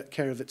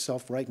care of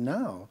itself right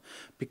now,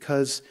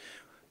 because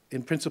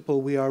in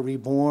principle we are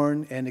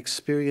reborn and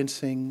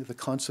experiencing the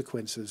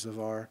consequences of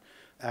our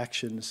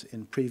actions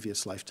in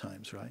previous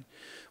lifetimes, right?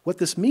 What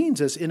this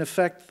means is, in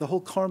effect, the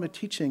whole karma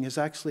teaching has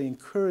actually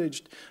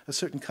encouraged a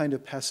certain kind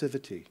of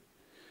passivity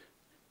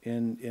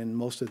in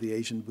most of the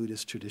Asian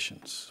Buddhist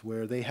traditions,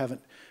 where they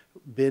haven't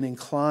been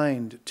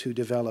inclined to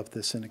develop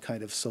this in a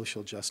kind of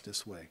social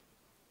justice way.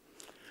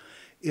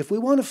 If we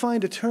want to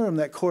find a term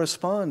that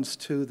corresponds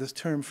to this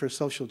term for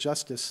social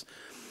justice,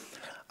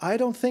 I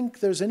don't think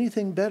there's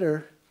anything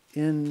better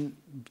in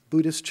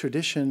Buddhist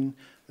tradition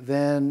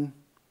than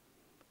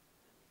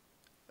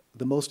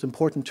the most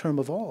important term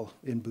of all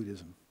in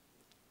Buddhism.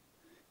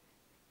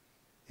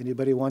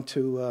 Anybody want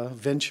to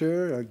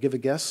venture or give a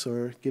guess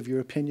or give your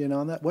opinion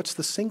on that? What's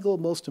the single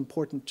most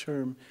important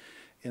term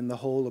in the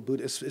whole of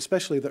Buddhism,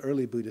 especially the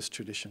early Buddhist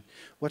tradition?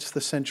 What's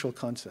the central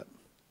concept?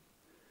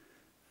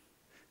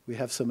 We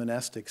have some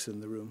monastics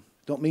in the room.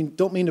 Don't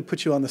mean to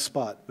put you on the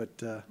spot,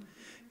 but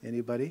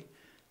anybody?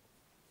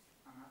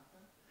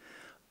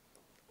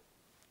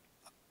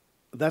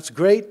 That's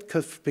great,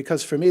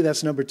 because for me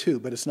that's number 2,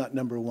 but it's not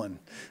number 1.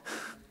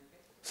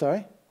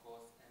 Sorry?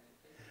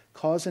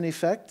 Cause and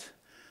effect.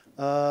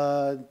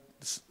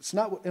 It's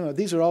not.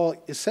 These are all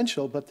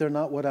essential, but they're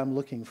not what I'm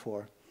looking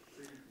for.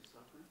 Freedom from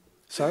suffering.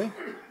 Sorry?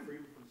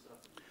 Freedom from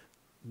suffering.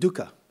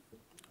 Dukkha,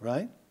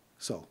 right?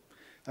 So,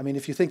 I mean,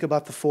 if you think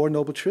about the 4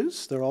 Noble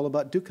Truths, they're all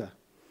about dukkha.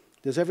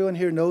 Does everyone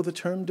here know the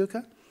term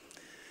dukkha?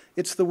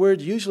 It's the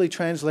word usually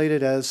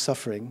translated as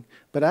suffering,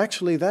 but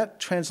actually that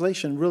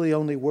translation really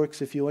only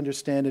works if you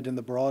understand it in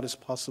the broadest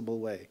possible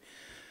way.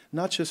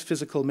 Not just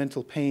physical,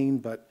 mental pain,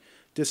 but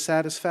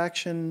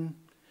dissatisfaction,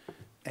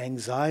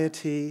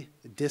 anxiety,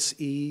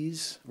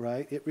 dis-ease,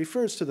 right? It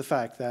refers to the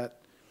fact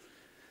that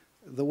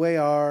the way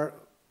our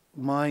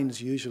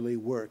minds usually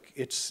work,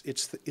 it's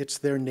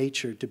their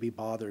nature to be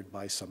bothered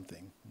by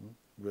something,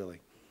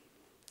 really.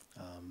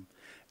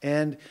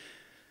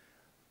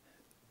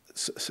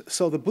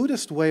 So the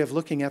Buddhist way of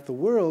looking at the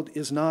world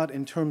is not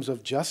in terms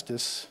of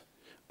justice,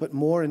 but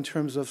more in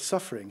terms of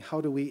suffering. How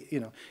do we,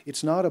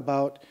 it's not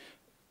about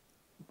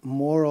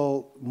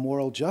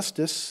moral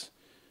justice,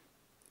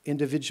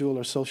 individual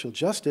or social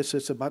justice.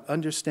 It's about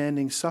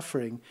understanding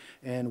suffering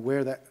and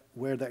where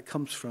that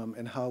comes from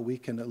and how we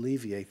can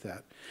alleviate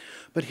that.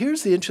 But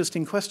here's the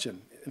interesting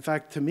question. In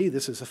fact, to me,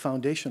 this is a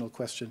foundational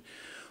question.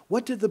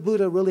 What did the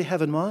Buddha really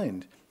have in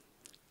mind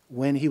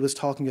when he was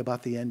talking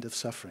about the end of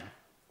suffering?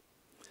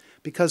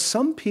 Because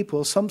some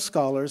people, some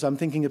scholars, I'm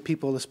thinking of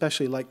people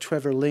especially like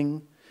Trevor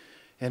Ling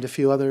and a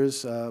few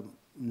others,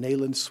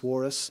 Nayland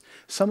Swaris,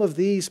 some of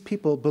these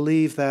people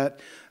believe that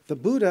the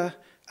Buddha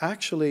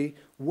actually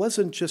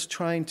wasn't just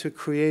trying to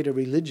create a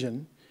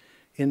religion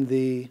in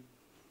the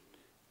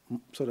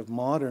sort of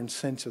modern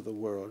sense of the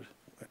word,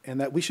 and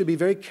that we should be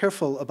very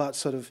careful about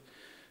sort of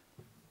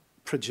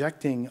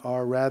projecting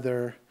our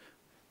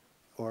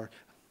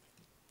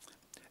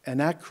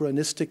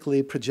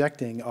anachronistically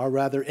projecting our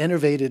rather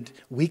enervated,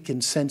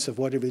 weakened sense of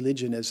what a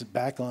religion is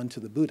back onto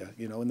the Buddha.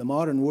 In the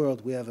modern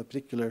world, we have a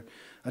particular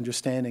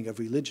understanding of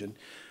religion.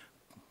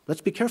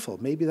 Let's be careful.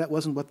 Maybe that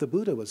wasn't what the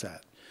Buddha was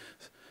at.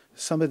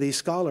 Some of these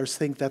scholars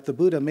think that the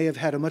Buddha may have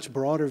had a much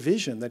broader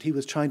vision, that he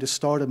was trying to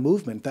start a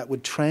movement that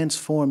would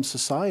transform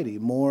society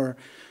more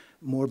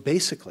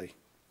basically.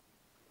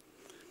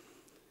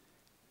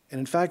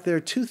 And in fact, there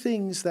are 2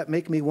 things that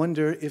make me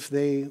wonder if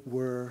they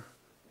are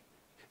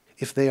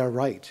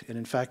right, and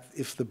in fact,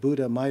 if the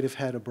Buddha might have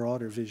had a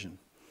broader vision.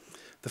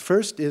 The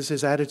first is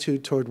his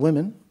attitude toward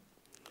women,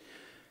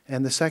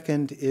 and the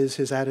second is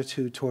his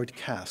attitude toward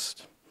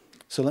caste.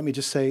 So let me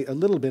just say a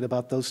little bit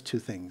about those 2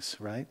 things,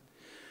 right?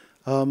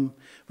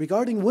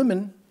 Regarding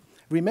women,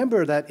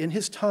 remember that in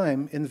his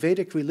time, in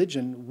Vedic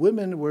religion,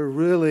 women were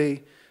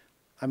really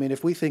I mean,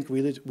 if we think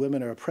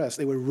women are oppressed,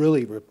 they were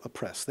really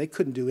oppressed. They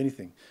couldn't do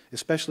anything,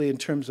 especially in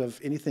terms of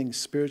anything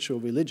spiritual,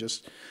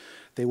 religious.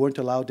 They weren't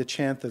allowed to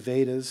chant the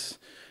Vedas.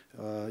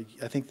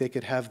 I think they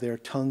could have their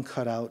tongue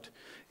cut out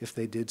if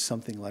they did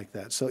something like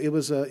that. So it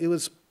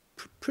was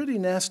pretty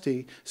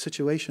nasty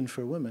situation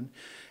for women.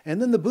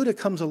 And then the Buddha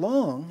comes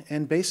along,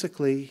 and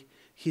basically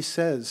he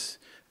says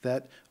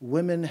that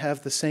women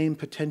have the same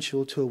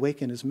potential to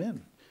awaken as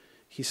men.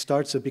 He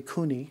starts a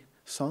bhikkhuni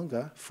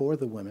sangha for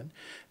the women,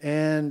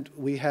 and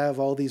we have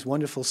all these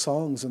wonderful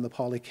songs in the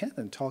Pali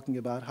Canon talking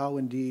about how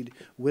indeed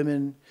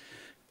women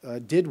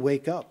did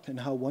wake up and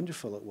how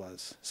wonderful it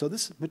was. So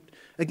this,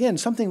 again,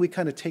 something we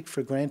kind of take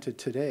for granted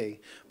today,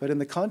 but in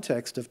the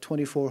context of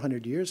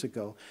 2,400 years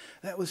ago,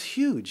 that was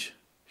huge,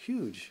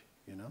 huge,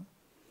 you know.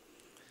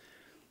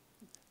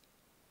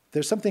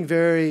 There's something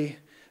very,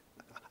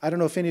 I don't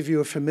know if any of you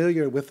are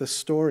familiar with the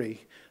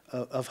story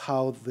of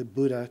how the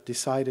Buddha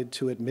decided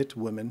to admit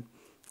women.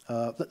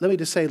 Let me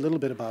just say a little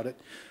bit about it.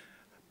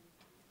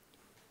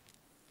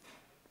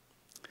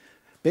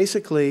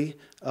 Basically,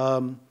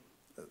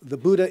 the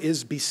Buddha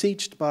is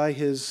beseeched by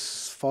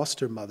his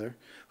foster mother,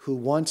 who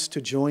wants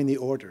to join the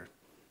order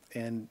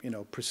and, you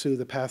know, pursue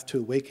the path to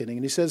awakening.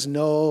 And he says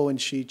no,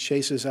 and she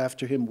chases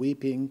after him,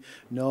 weeping,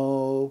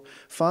 no.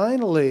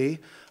 Finally,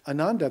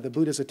 Ananda, the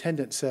Buddha's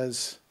attendant,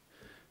 says,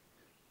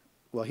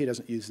 well, he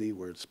doesn't use the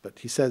words, but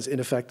he says, in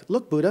effect,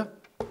 look, Buddha,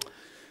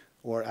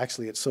 or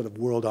actually it's sort of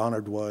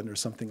world-honored one or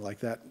something like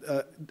that.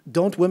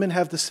 Don't women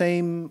have the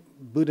same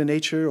Buddha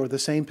nature or the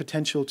same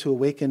potential to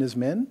awaken as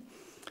men?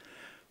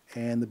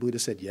 And the Buddha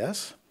said,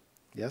 yes.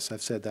 Yes,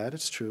 I've said that.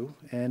 It's true.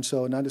 And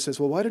so Ananda says,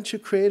 well, why don't you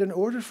create an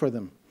order for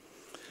them?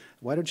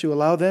 Why don't you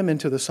allow them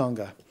into the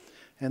Sangha?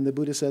 And the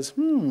Buddha says,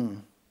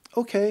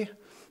 okay.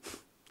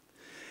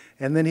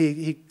 And then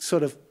he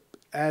sort of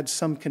adds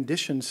some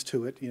conditions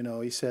to it. You know,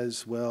 he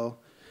says, well,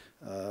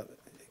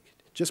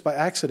 just by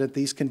accident,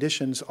 these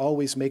conditions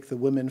always make the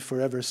women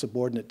forever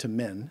subordinate to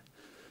men.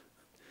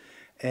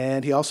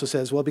 And he also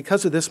says, well,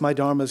 because of this, my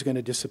Dharma is going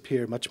to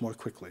disappear much more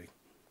quickly.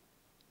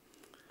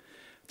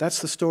 That's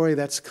the story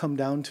that's come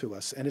down to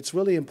us. And it's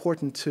really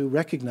important to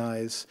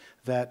recognize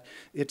that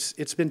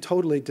it's been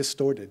totally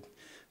distorted.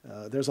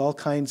 There's all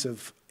kinds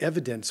of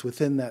evidence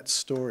within that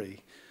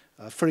story.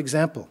 For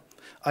example,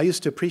 I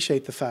used to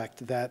appreciate the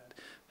fact that,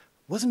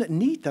 wasn't it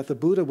neat that the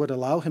Buddha would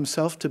allow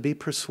himself to be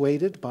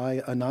persuaded by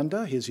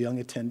Ananda, his young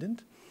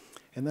attendant?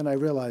 And then I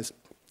realized,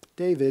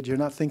 David, you're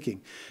not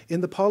thinking.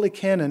 In the Pali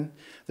Canon,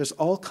 there's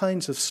all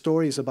kinds of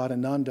stories about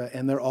Ananda,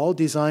 and they're all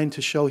designed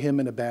to show him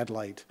in a bad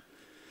light.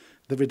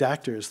 The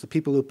redactors, the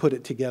people who put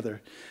it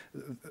together,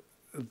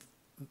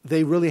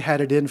 they really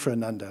had it in for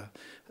Ananda.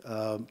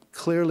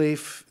 Clearly,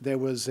 there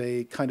was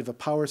a kind of a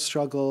power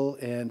struggle,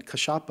 and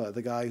Kashyapa,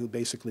 the guy who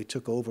basically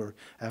took over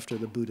after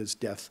the Buddha's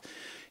death,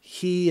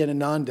 he and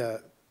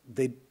Ananda,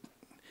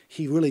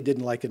 he really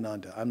didn't like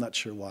Ananda. I'm not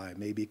sure why.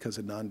 Maybe because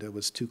Ananda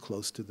was too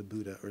close to the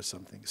Buddha or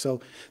something.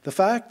 So the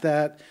fact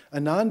that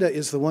Ananda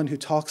is the one who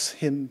talks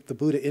the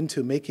Buddha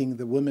into making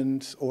the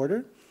women's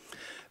order,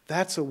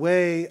 that's a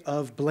way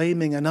of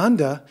blaming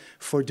Ananda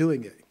for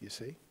doing it, you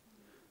see.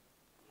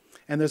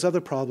 And there's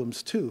other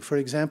problems too. For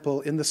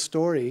example, in the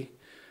story,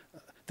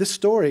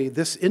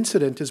 this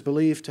incident is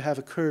believed to have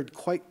occurred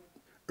quite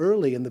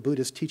early in the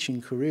Buddha's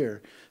teaching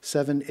career,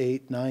 7,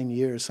 8, 9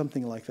 years,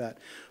 something like that.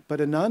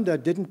 But Ananda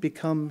didn't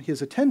become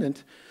his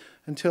attendant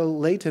until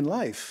late in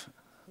life.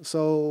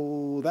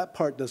 So that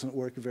part doesn't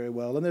work very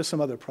well. And there's some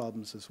other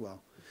problems as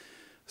well.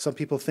 Some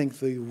people think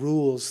the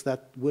rules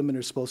that women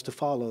are supposed to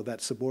follow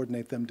that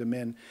subordinate them to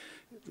men,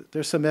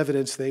 there's some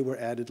evidence they were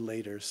added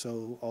later,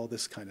 so all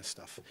this kind of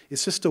stuff.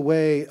 It's just a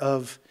way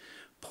of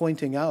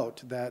pointing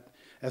out that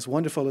as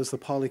wonderful as the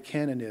Pali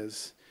Canon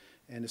is,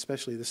 and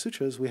especially the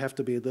sutras, we have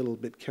to be a little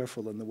bit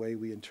careful in the way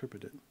we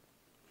interpret it.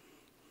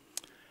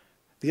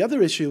 The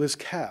other issue is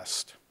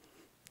caste,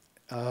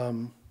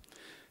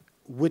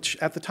 which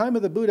at the time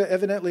of the Buddha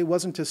evidently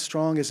wasn't as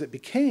strong as it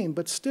became,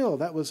 but still,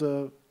 that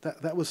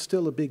was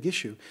still a big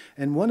issue.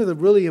 And one of the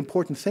really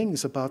important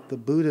things about the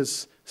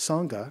Buddha's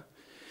Sangha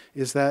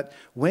is that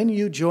when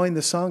you joined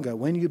the Sangha,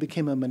 when you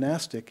became a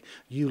monastic,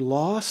 you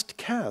lost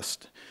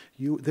caste.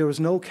 There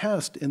was no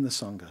caste in the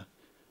Sangha.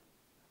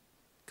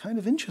 Kind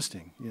of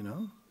interesting, you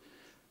know.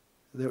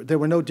 There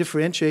were no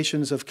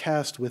differentiations of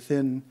caste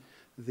within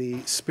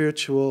the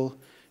spiritual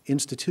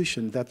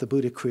institution that the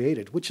Buddha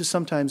created, which has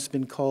sometimes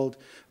been called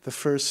the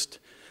first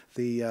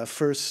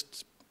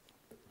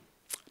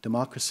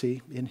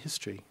democracy in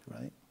history,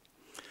 right?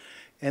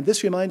 And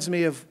this reminds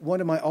me of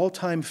one of my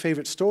all-time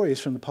favorite stories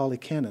from the Pali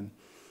Canon,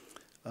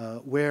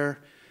 where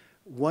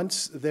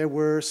once there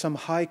were some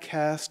high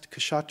caste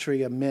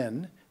Kshatriya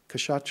men.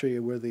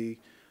 Kshatriya were the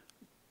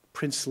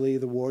princely,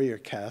 the warrior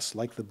caste,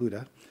 like the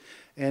Buddha,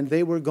 and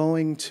they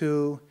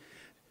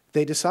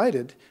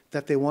decided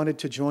that they wanted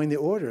to join the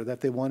order,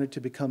 that they wanted to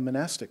become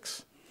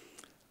monastics.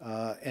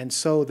 And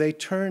so they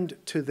turned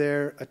to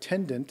their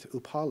attendant,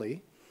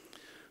 Upali,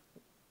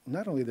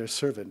 not only their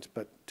servant,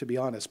 but to be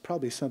honest,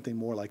 probably something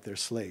more like their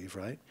slave,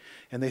 right?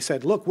 And they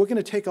said, look, we're going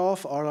to take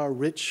off our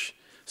rich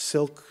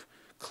silk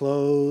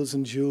clothes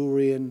and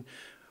jewelry, and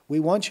we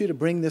want you to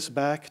bring this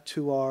back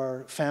to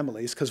our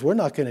families because we're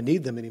not going to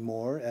need them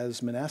anymore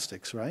as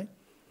monastics, right?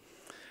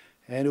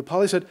 And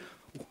Upali said,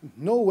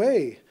 no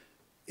way.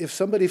 If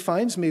somebody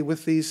finds me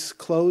with these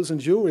clothes and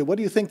jewelry, what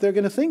do you think they're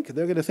going to think?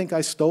 They're going to think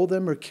I stole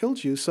them or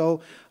killed you,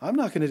 so I'm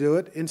not going to do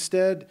it.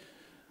 Instead,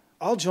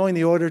 I'll join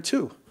the order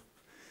too.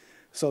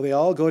 So they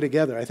all go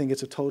together. I think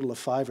it's a total of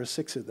 5 or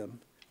 6 of them.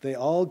 They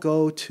all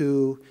go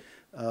to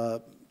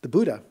the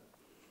Buddha.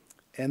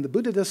 And the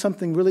Buddha does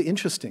something really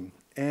interesting.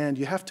 And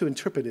you have to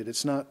interpret it.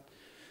 It's not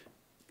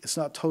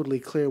totally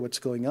clear what's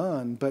going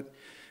on. But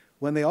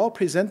when they all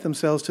present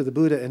themselves to the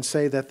Buddha and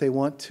say that they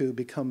want to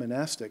become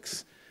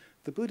monastics,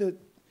 the Buddha,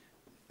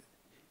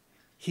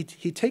 he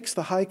takes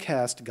the high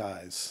caste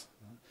guys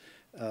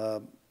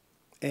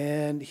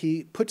and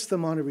he puts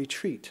them on a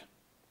retreat.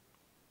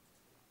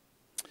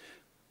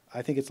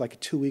 I think it's like a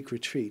 2-week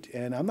retreat.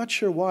 And I'm not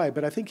sure why,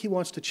 but I think he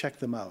wants to check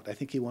them out. I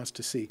think he wants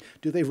to see,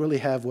 do they really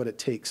have what it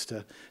takes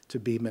to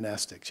be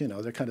monastics? You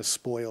know, they're kind of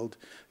spoiled,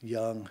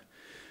 young,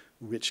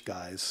 rich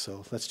guys,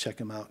 so let's check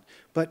them out.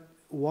 But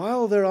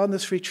while they're on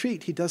this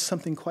retreat, he does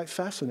something quite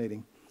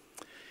fascinating.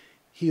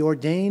 He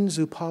ordains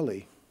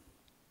Upali.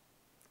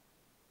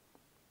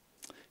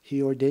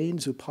 He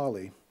ordains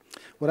Upali.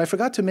 What I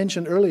forgot to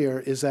mention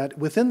earlier is that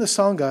within the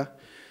Sangha,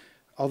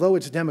 although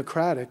it's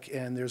democratic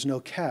and there's no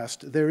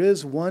caste, there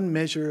is one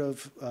measure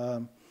of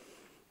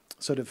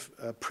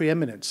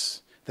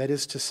preeminence. That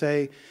is to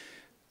say,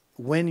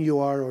 when you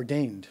are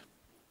ordained.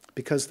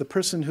 Because the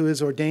person who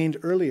is ordained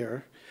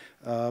earlier,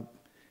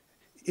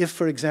 if,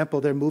 for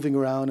example, they're moving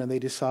around and they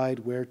decide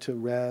where to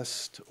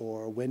rest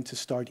or when to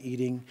start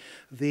eating,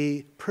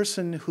 the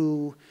person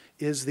who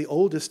is the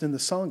oldest in the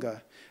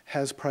Sangha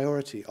has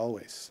priority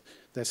always.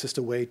 That's just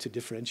a way to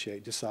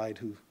differentiate, decide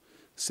who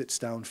sits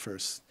down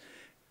first.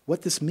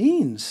 What this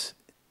means,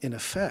 in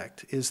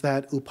effect, is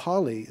that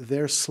Upali,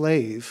 their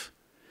slave,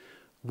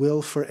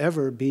 will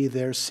forever be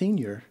their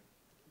senior,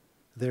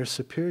 their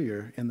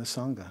superior in the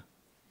Sangha.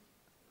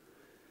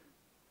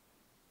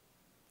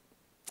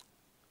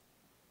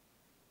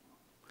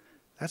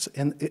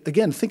 And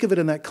again, think of it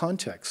in that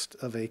context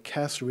of a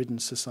caste-ridden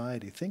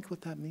society. Think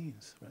what that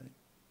means, right?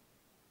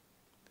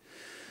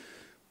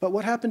 But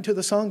what happened to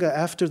the Sangha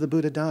after the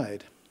Buddha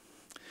died?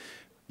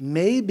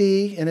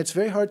 Maybe, and it's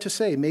very hard to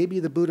say, maybe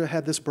the Buddha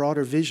had this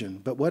broader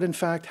vision, but what in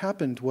fact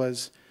happened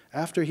was,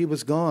 after he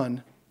was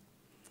gone,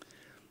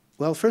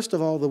 well, first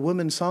of all, the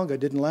women's Sangha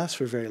didn't last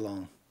for very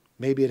long.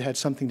 Maybe it had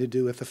something to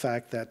do with the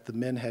fact that the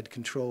men had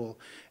control.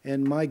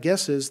 And my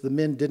guess is the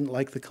men didn't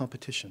like the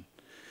competition.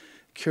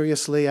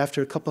 Curiously,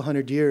 after a couple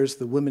hundred years,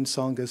 the women's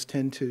Sanghas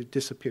tend to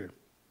disappear.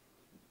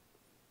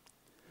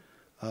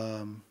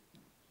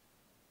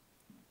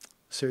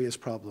 Serious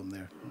problem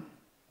there.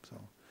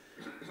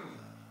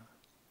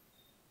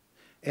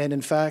 And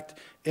in fact,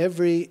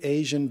 every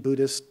Asian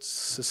Buddhist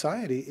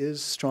society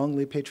is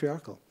strongly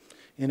patriarchal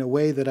in a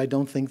way that I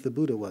don't think the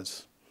Buddha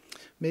was.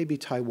 Maybe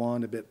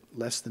Taiwan a bit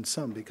less than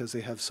some because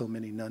they have so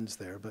many nuns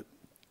there, but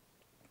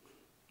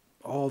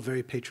all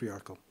very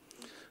patriarchal.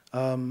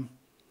 And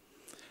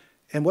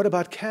what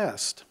about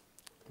caste?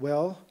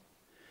 Well,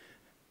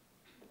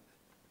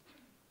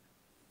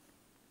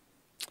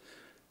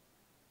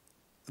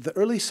 the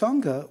early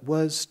Sangha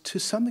was to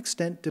some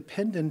extent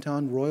dependent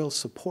on royal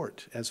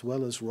support as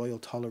well as royal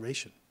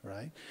toleration,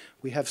 right?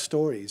 We have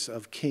stories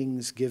of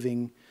kings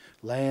giving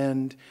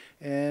land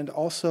and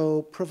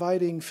also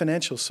providing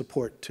financial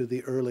support to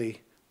the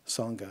early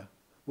Sangha,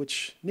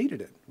 which needed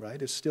it, right?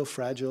 It's still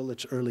fragile,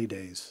 it's early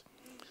days.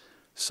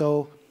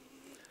 So,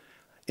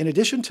 in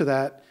addition to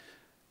that,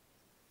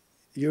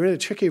 you're in a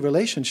tricky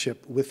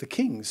relationship with the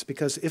kings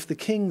because if the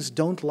kings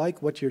don't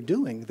like what you're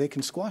doing, they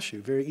can squash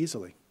you very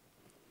easily.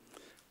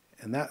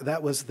 And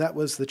that was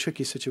the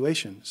tricky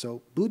situation.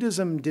 So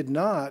Buddhism did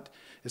not,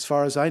 as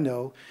far as I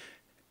know,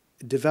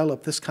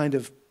 develop this kind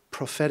of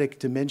prophetic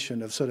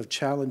dimension of sort of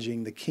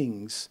challenging the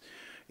kings.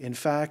 In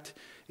fact,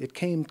 it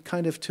came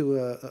kind of to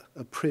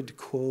a quid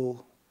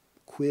pro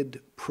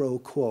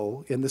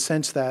quo in the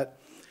sense that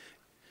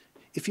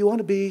if you want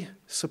to be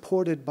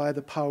supported by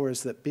the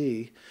powers that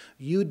be,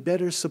 you'd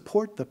better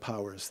support the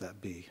powers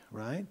that be,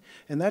 right?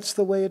 And that's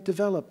the way it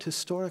developed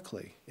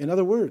historically. In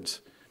other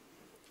words,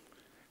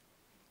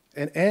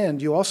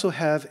 and you also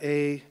have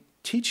a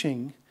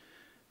teaching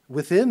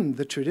within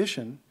the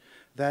tradition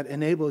that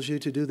enables you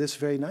to do this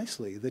very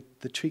nicely,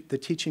 the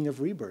teaching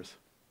of rebirth,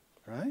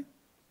 right?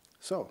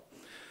 So,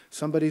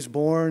 somebody's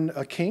born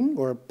a king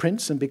or a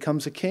prince and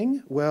becomes a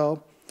king,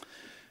 well,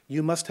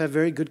 you must have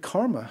very good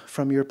karma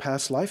from your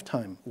past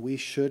lifetime. We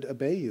should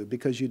obey you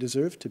because you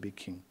deserve to be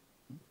king.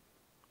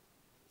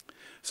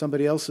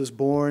 Somebody else is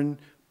born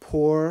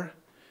poor,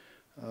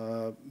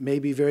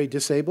 maybe very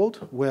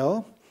disabled,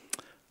 well,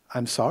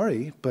 I'm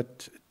sorry,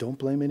 but don't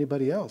blame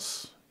anybody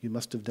else. You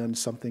must have done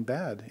something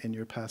bad in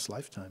your past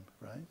lifetime,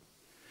 right?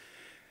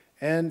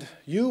 And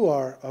you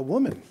are a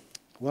woman.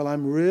 Well,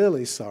 I'm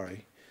really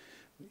sorry.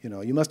 You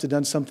know, you must have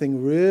done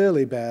something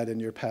really bad in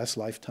your past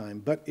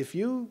lifetime. But if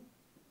you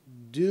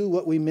do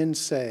what we men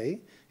say,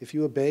 if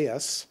you obey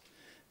us,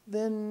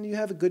 then you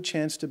have a good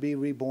chance to be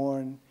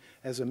reborn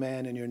as a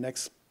man in your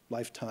next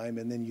lifetime,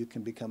 and then you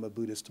can become a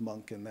Buddhist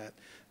monk and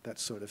that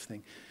sort of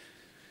thing.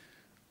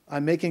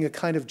 I'm making a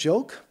kind of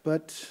joke,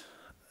 but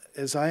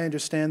as I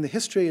understand the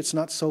history, it's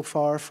not so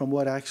far from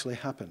what actually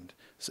happened.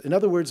 So in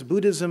other words,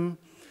 Buddhism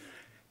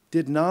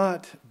did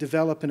not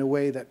develop in a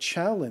way that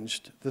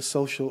challenged the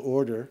social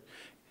order.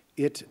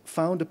 It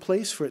found a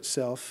place for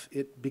itself.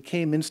 It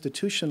became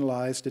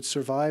institutionalized. It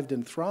survived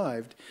and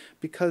thrived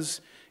because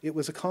it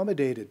was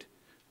accommodated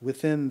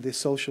within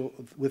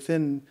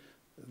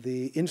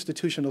the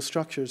institutional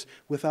structures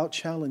without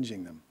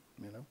challenging them,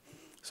 you know.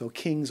 So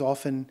kings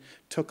often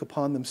took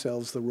upon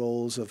themselves the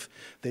roles of,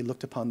 they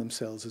looked upon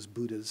themselves as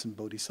Buddhas and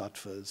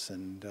Bodhisattvas,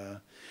 and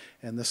the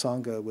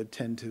Sangha would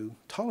tend to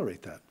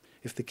tolerate that.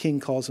 If the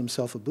king calls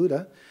himself a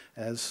Buddha,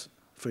 as,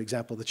 for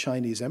example, the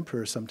Chinese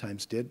emperor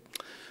sometimes did,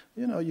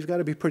 you know, you've got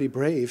to be pretty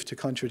brave to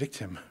contradict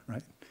him,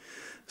 right?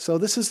 So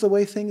this is the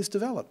way things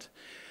developed.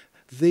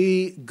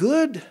 The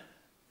good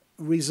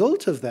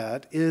result of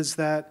that is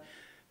that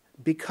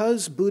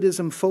because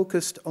Buddhism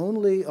focused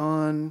only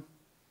on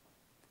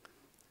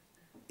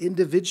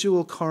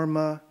individual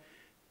karma,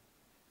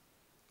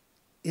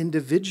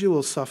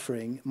 individual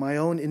suffering, my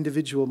own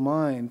individual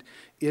mind,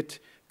 it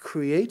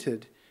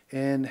created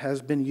and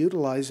has been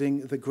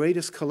utilizing the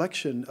greatest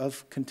collection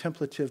of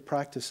contemplative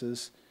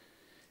practices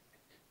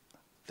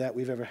that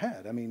we've ever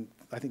had. I mean,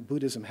 I think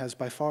Buddhism has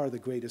by far the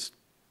greatest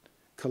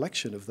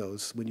collection of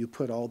those when you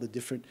put all the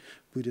different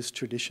Buddhist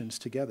traditions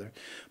together.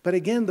 But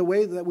again, the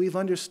way that we've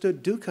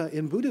understood dukkha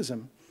in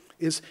Buddhism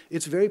is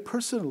it's very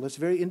personal, it's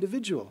very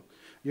individual.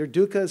 Your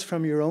dukkha is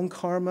from your own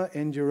karma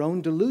and your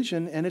own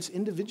delusion, and it's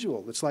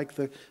individual. It's like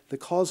the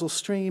causal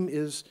stream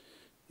is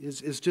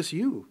just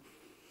you.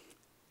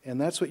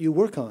 And that's what you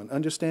work on,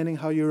 understanding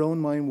how your own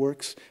mind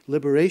works.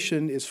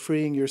 Liberation is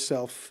freeing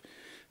yourself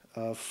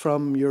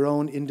from your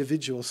own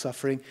individual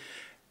suffering.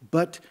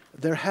 But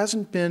there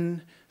hasn't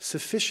been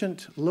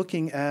sufficient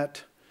looking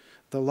at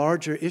the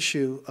larger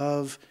issue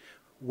of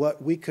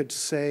what we could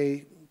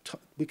say,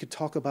 we could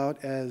talk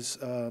about as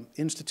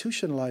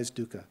institutionalized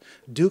dukkha.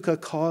 Dukkha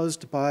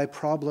caused by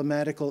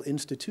problematical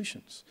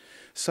institutions,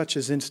 such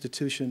as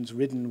institutions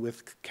ridden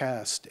with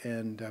caste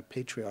and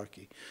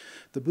patriarchy.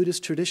 The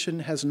Buddhist tradition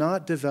has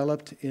not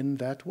developed in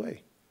that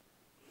way,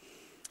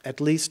 at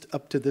least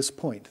up to this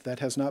point. That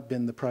has not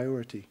been the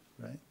priority,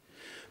 right?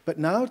 But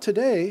now,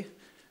 today,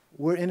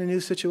 we're in a new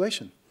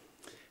situation.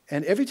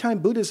 And every time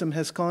Buddhism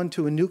has gone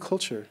to a new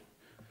culture,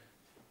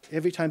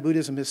 every time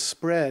Buddhism has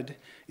spread,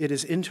 it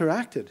has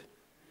interacted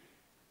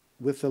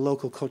with the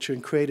local culture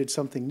and created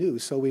something new.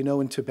 So we know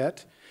in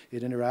Tibet,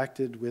 it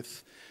interacted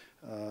with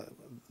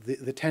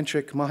the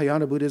Tantric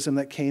Mahayana Buddhism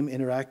that came,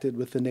 interacted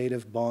with the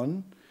native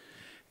Bon,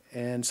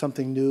 and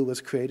something new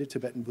was created,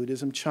 Tibetan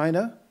Buddhism.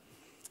 China,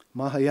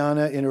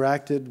 Mahayana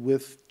interacted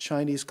with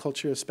Chinese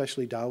culture,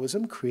 especially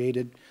Taoism,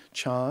 created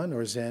Chan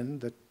or Zen,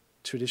 the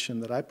tradition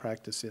that I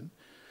practice in.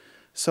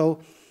 So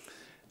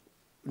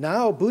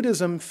now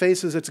Buddhism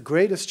faces its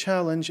greatest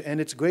challenge and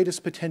its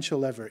greatest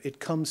potential ever. It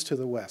comes to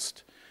the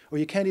West. Or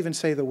you can't even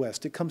say the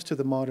West. It comes to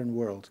the modern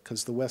world,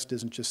 because the West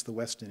isn't just the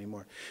West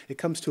anymore. It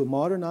comes to a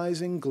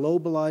modernizing,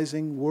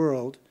 globalizing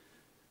world,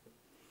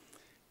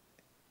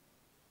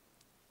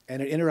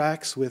 and it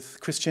interacts with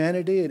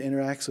Christianity, it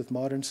interacts with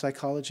modern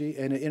psychology,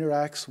 and it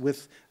interacts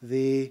with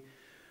the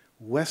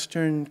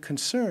Western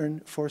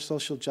concern for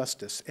social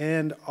justice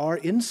and our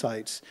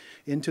insights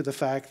into the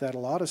fact that a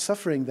lot of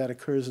suffering that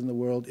occurs in the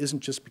world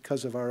isn't just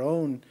because of our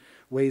own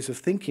ways of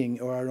thinking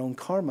or our own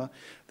karma.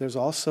 There's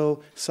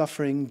also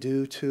suffering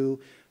due to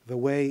the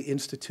way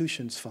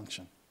institutions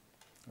function,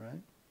 right?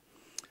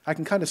 I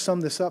can kind of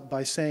sum this up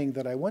by saying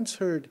that I once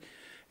heard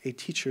a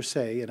teacher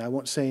say, and I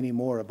won't say any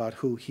more about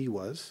who he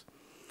was,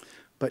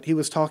 but he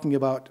was talking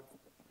about,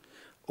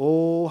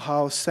 oh,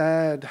 how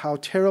sad, how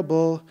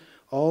terrible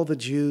all the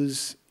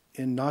Jews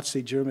in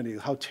Nazi Germany,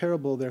 how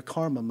terrible their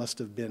karma must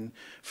have been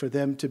for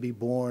them to be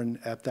born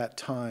at that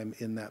time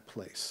in that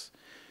place.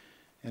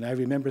 And I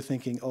remember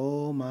thinking,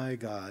 oh my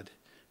God,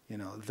 you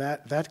know,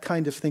 that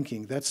kind of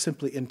thinking, that's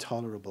simply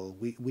intolerable.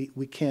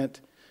 We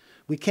can't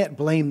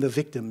blame the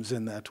victims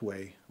in that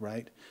way,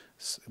 right?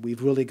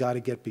 We've really got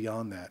to get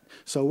beyond that.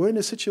 So we're in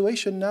a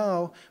situation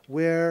now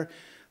where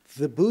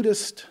the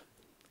Buddhist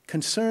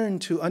concern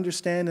to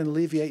understand and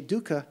alleviate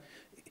dukkha,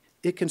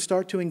 it can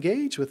start to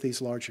engage with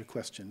these larger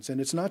questions. And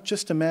it's not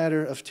just a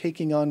matter of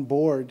taking on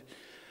board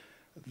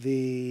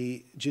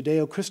the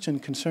Judeo-Christian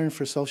concern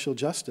for social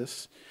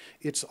justice.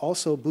 It's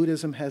also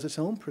Buddhism has its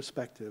own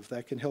perspective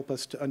that can help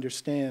us to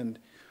understand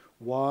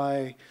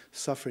why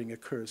suffering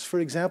occurs. For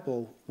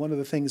example, one of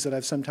the things that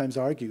I've sometimes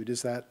argued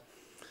is that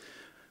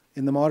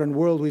in the modern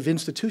world, we've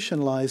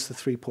institutionalized the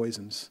three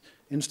poisons.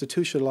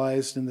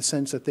 Institutionalized in the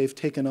sense that they've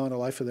taken on a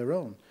life of their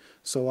own.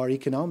 So our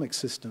economic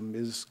system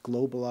is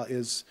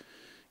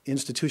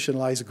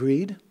institutionalized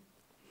greed.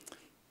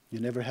 You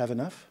never have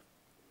enough.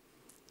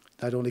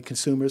 Not only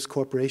consumers,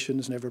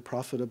 corporations never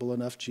profitable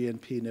enough,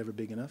 GNP never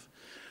big enough.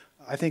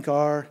 I think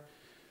our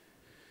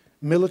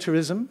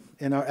Militarism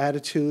and our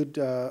attitude,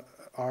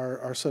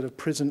 our sort of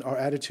prison, our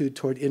attitude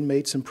toward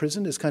inmates in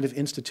prison is kind of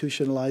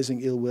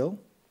institutionalizing ill will.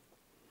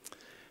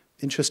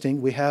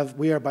 Interesting, we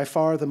are by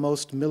far the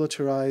most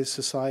militarized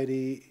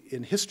society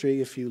in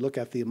history if you look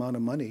at the amount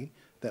of money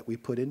that we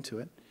put into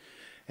it.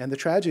 And the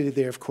tragedy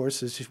there, of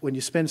course, is when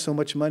you spend so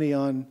much money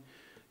on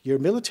your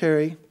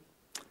military,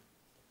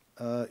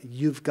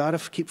 you've got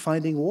to keep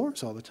finding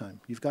wars all the time.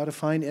 You've got to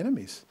find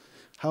enemies.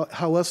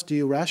 How else do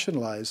you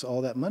rationalize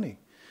all that money?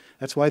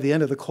 That's why the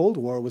end of the Cold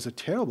War was a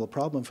terrible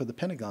problem for the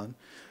Pentagon.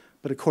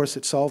 But of course,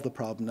 it solved the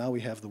problem. Now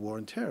we have the war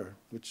on terror,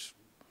 which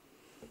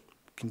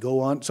can go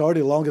on. It's already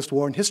the longest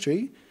war in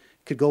history.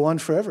 It could go on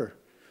forever.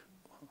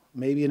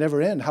 Maybe it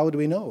never end. How would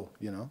we know,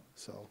 you know?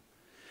 So,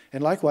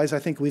 and likewise, I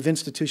think we've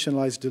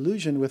institutionalized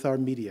delusion with our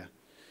media,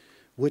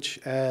 which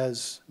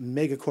as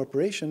mega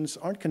corporations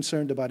aren't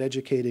concerned about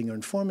educating or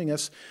informing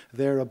us.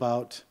 They're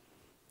about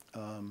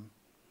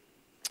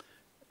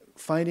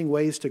finding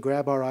ways to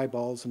grab our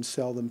eyeballs and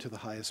sell them to the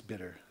highest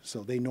bidder.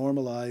 So they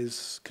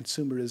normalize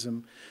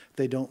consumerism.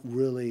 They don't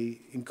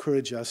really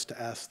encourage us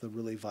to ask the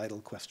really vital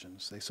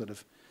questions. They sort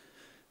of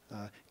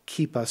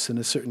keep us in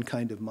a certain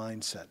kind of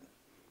mindset.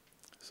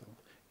 So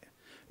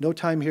no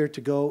time here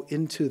to go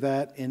into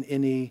that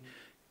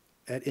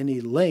at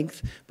any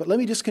length, but let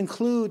me just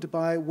conclude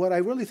by what I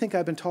really think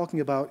I've been talking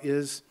about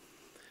is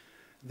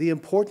the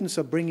importance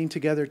of bringing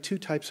together two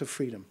types of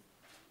freedom.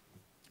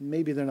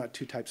 Maybe they're not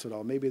two types at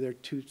all. Maybe they're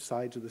two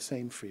sides of the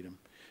same freedom.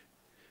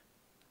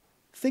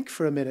 Think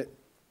for a minute.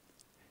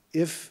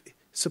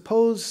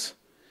 Suppose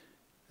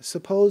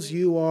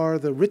you are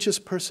the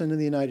richest person in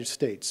the United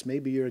States.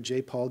 Maybe you're a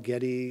J. Paul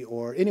Getty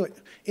or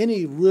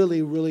any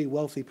really, really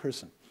wealthy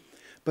person.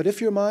 But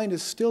if your mind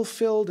is still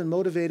filled and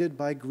motivated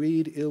by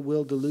greed, ill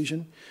will,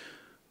 delusion,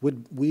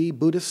 would we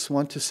Buddhists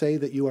want to say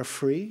that you are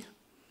free?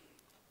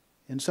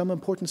 In some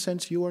important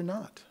sense, you are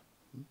not.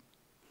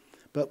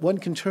 But one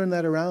can turn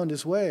that around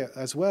as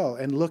well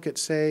and look at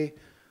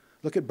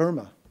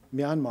Burma,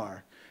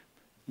 Myanmar,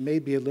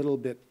 maybe a little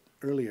bit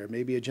earlier,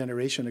 maybe a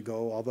generation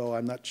ago, although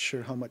I'm not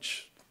sure how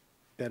much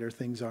better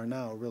things are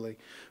now, really.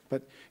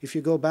 But if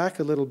you go back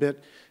a little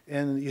bit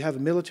and you have a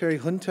military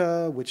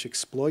junta which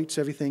exploits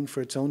everything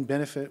for its own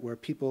benefit, where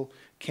people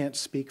can't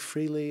speak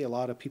freely, a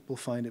lot of people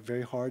find it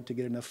very hard to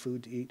get enough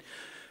food to eat.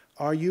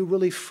 Are you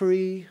really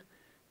free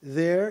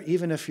there,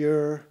 even if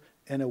you're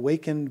an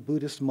awakened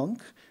Buddhist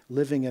monk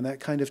living in that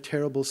kind of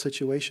terrible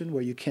situation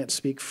where you can't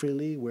speak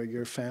freely, where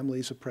your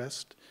family's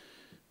oppressed,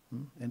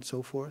 and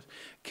so forth?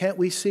 Can't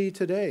we see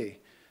today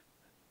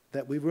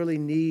that we really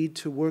need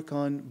to work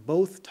on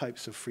both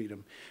types of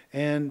freedom?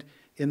 And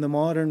in the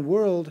modern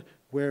world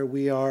where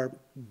where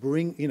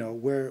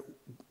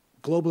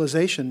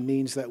globalization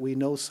means that we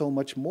know so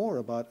much more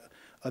about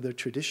other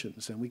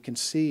traditions and we can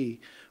see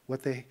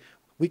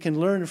we can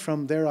learn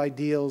from their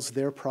ideals,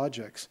 their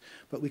projects,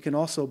 but we can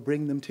also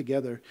bring them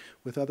together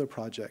with other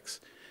projects.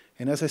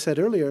 And as I said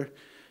earlier,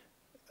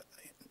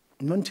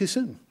 none too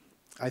soon.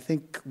 I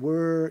think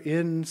we're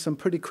in some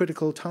pretty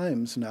critical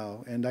times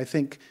now, and I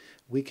think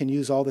we can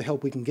use all the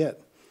help we can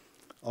get,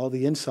 all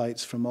the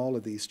insights from all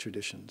of these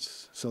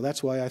traditions. So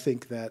that's why I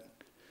think that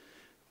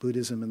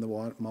Buddhism and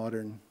the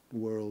modern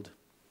world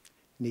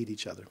need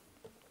each other.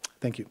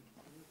 Thank you.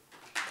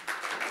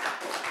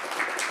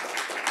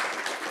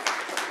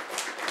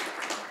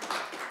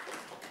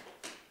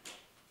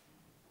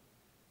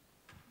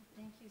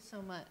 Thank you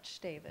so much,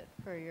 David,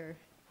 for your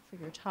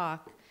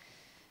talk.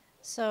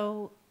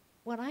 So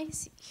what I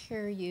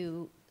hear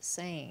you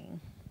saying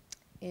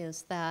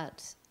is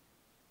that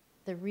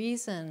the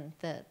reason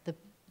that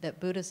that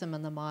Buddhism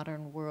and the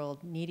modern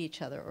world need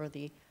each other, or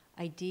the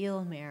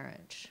ideal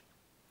marriage,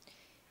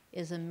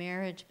 is a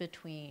marriage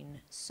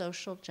between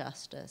social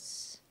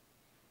justice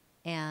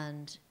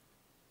and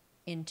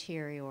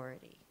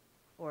interiority,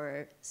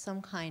 or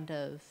some kind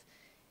of,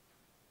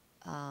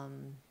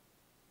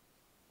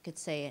 could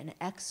say, an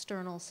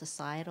external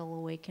societal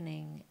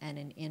awakening and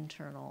an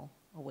internal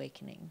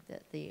awakening.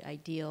 That the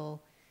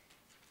ideal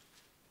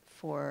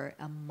for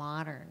a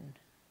modern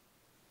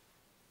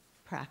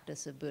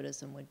practice of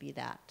Buddhism would be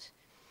that.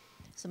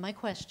 So my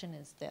question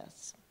is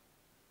this.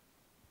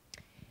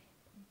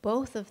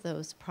 Both of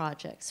those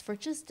projects, for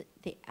just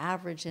the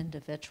average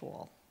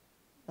individual,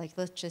 like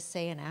let's just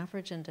say an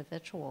average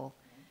individual,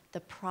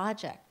 the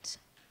project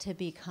to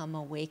become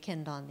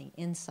awakened on the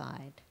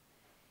inside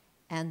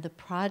and the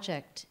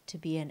project to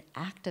be an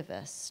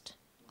activist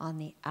on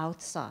the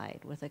outside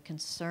with a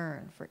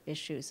concern for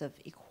issues of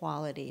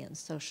equality and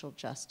social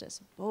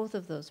justice, both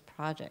of those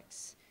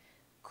projects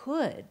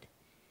could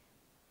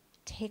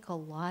take a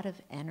lot of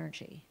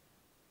energy.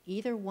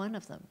 Either one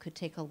of them could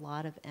take a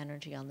lot of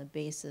energy on the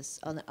basis,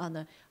 on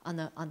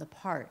the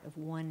part of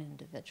one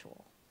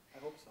individual. I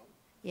hope so.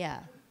 Yeah.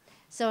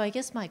 So I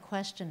guess my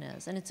question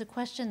is, and it's a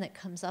question that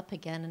comes up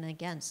again and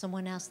again.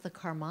 Someone asked the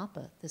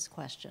Karmapa this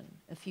question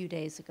a few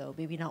days ago,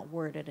 maybe not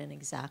worded in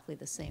exactly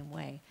the same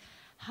way.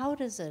 How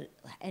does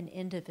an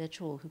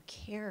individual who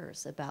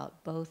cares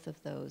about both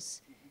of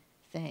those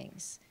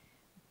things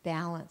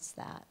balance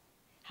that?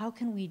 How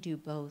can we do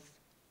both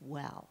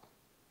well?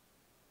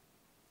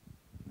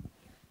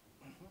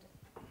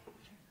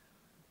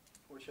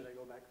 Or should I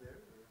go back there?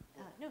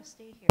 No,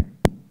 stay here.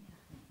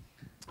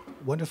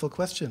 Wonderful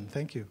question.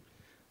 Thank you.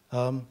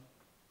 The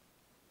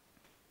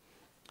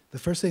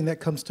first thing that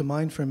comes to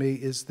mind for me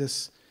is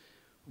this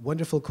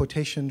wonderful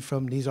quotation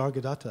from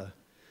Nisargadatta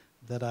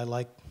that I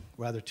like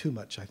rather too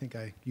much. I think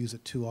I use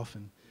it too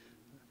often.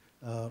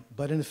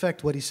 But in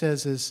effect, what he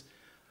says is,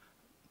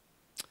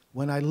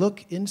 when I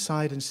look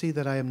inside and see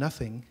that I am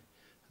nothing,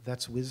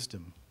 that's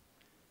wisdom.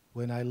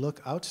 When I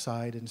look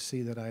outside and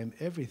see that I am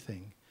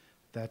everything,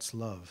 that's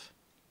love.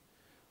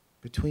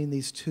 Between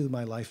these two,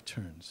 my life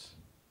turns.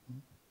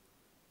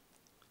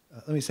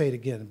 Let me say it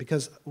again,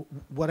 because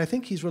what I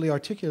think he's really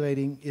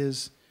articulating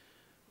is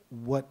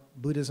what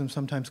Buddhism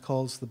sometimes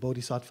calls the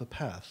Bodhisattva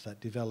path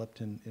that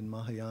developed in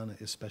Mahayana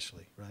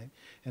especially, right?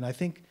 And I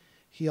think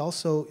he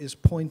also is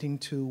pointing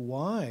to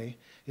why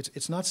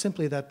it's not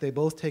simply that they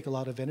both take a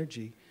lot of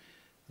energy.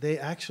 They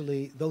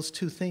actually, those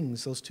two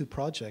things, those two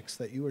projects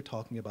that you were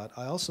talking about,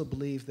 I also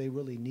believe they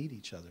really need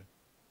each other.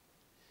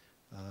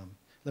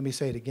 Let me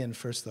say it again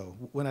first, though.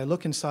 When I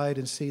look inside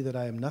and see that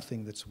I am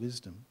nothing, that's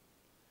wisdom.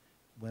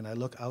 When I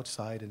look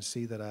outside and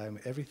see that I am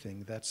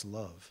everything, that's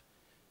love.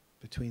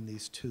 Between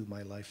these two,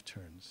 my life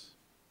turns.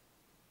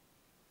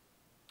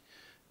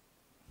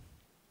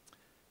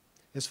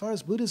 As far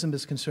as Buddhism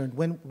is concerned,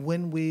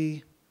 when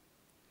we,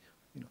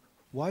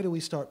 why do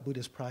we start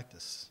Buddhist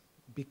practice?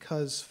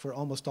 Because for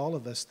almost all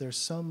of us, there's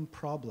some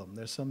problem,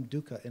 there's some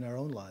dukkha in our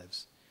own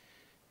lives.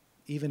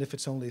 Even if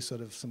it's only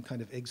sort of some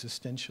kind of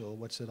existential,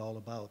 what's it all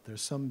about?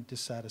 There's some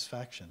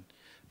dissatisfaction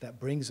that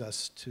brings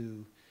us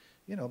to,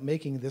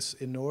 making this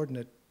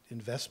inordinate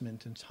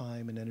investment in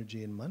time and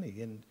energy and money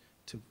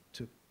to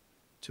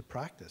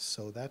practice.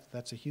 So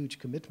that's a huge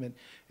commitment.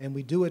 And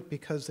we do it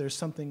because there's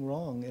something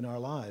wrong in our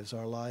lives.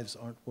 Our lives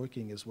aren't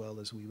working as well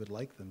as we would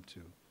like them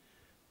to.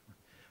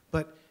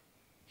 But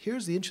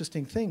here's the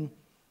interesting thing.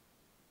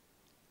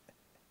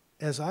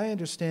 As I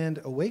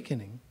understand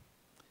awakening,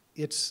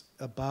 it's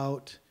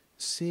about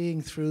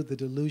seeing through the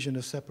delusion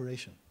of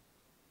separation.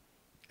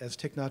 As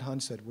Thich Nhat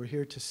Hanh said, we're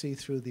here to see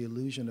through the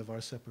illusion of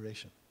our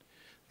separation.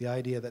 The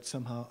idea that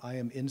somehow I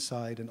am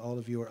inside and all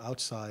of you are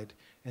outside,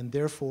 and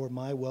therefore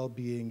my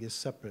well-being is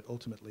separate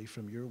ultimately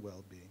from your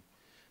well-being.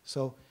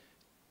 So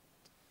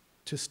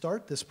to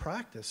start this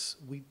practice,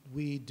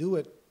 we do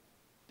it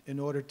in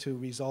order to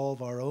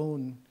resolve our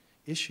own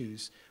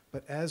issues,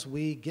 but as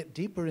we get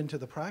deeper into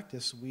the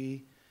practice,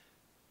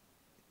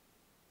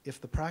 if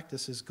the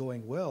practice is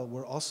going well,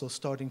 we're also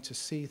starting to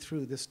see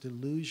through this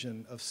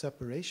delusion of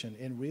separation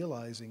and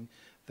realizing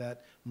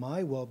that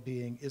my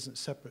well-being isn't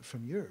separate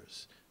from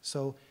yours.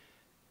 So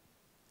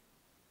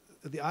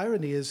the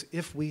irony is,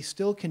 if we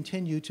still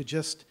continue to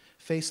just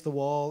face the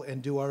wall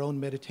and do our own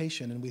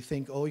meditation, and we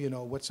think,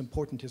 what's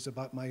important is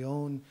about my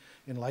own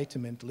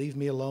enlightenment, leave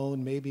me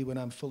alone, maybe when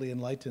I'm fully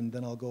enlightened,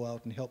 then I'll go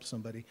out and help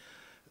somebody.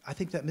 I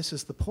think that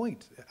misses the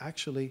point.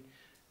 Actually,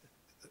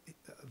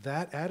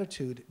 that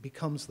attitude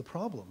becomes the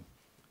problem,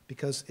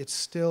 because it's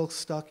still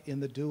stuck in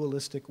the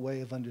dualistic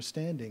way of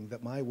understanding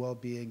that my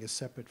well-being is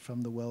separate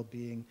from the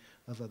well-being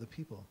of other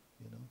people.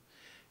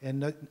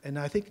 And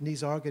I think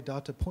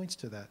Nisargadatta points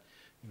to that.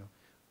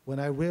 When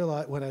I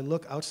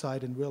look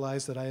outside and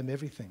realize that I am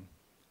everything.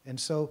 And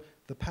so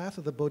the path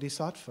of the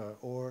Bodhisattva,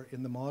 or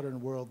in the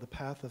modern world, the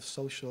path of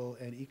social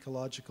and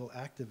ecological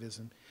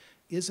activism,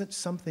 isn't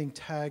something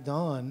tagged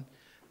on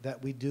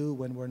that we do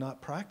when we're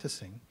not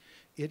practicing.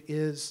 It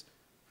is,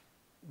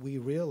 we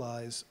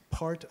realize,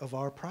 part of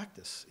our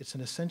practice. It's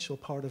an essential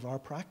part of our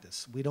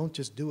practice. We don't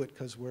just do it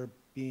because we're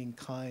being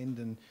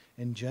kind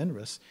and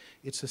generous.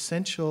 It's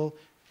essential.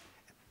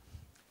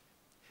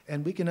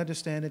 And we can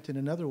understand it in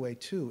another way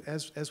too.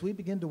 As we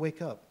begin to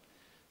wake up,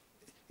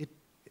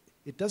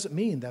 it doesn't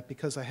mean that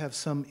because I have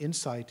some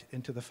insight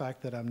into the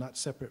fact that I'm not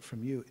separate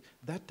from you,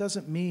 that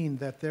doesn't mean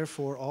that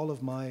therefore all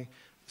of my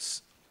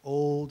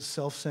old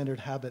self-centered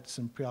habits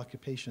and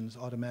preoccupations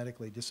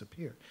automatically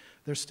disappear.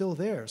 They're still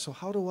there. So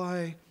how do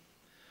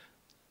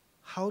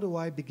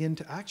I begin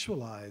to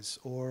actualize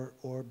or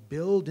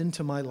build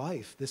into my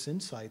life this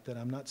insight that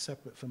I'm not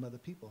separate from other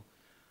people?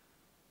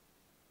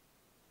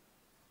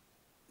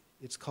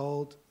 It's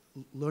called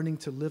learning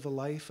to live a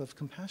life of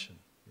compassion.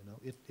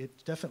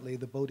 It's definitely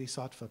the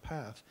Bodhisattva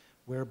path,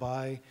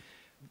 whereby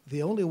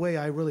the only way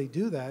I really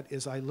do that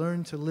is I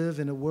learn to live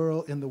in the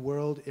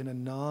world in a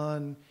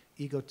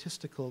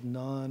non-egotistical,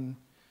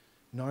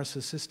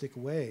 non-narcissistic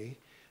way,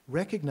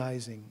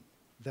 recognizing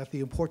that the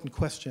important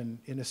question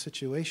in a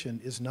situation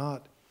is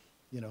not,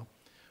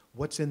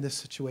 what's in this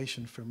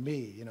situation for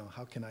me?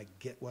 How can I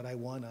get what I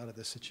want out of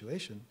this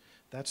situation?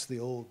 That's the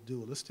old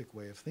dualistic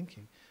way of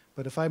thinking.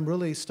 But if I'm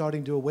really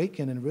starting to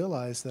awaken and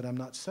realize that I'm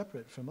not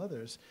separate from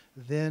others,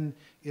 then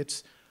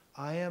it's,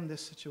 I am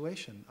this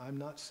situation. I'm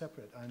not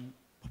separate. I'm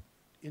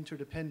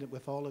interdependent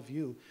with all of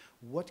you.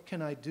 What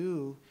can I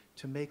do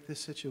to make this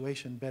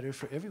situation better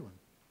for everyone?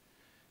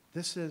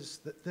 This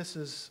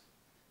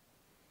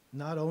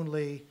not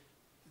only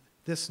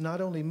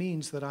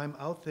means that I'm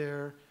out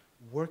there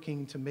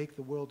working to make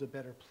the world a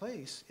better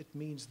place. It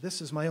means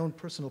this is my own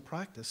personal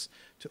practice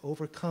to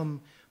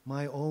overcome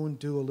my own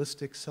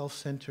dualistic,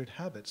 self-centered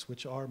habits,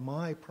 which are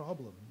my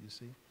problem, you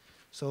see.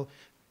 So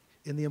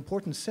in the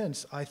important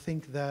sense, I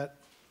think that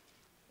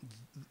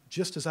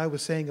just as I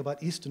was saying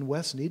about East and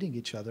West needing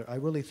each other, I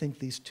really think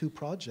these two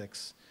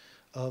projects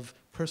of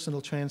personal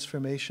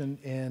transformation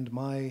and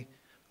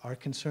our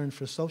concern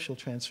for social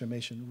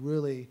transformation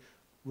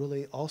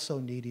really also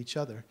need each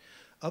other.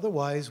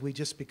 Otherwise, we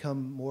just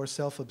become more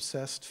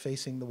self-obsessed,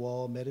 facing the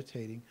wall,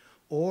 meditating,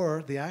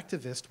 or the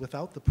activist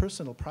without the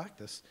personal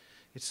practice.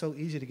 It's so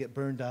easy to get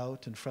burned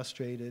out and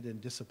frustrated and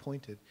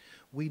disappointed.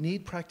 We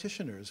need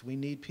practitioners. We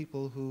need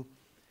people who,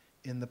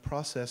 in the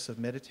process of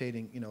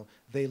meditating,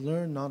 they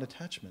learn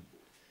non-attachment,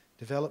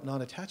 develop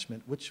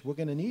non-attachment, which we're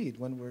going to need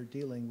when we're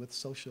dealing with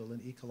social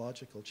and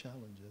ecological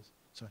challenges.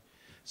 Sorry.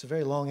 It's a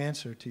very long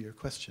answer to your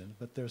question,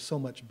 but there's so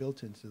much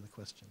built into the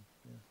question.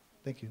 Yeah.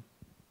 Thank you.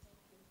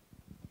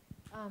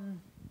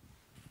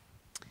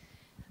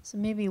 So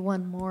maybe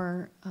one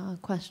more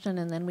question,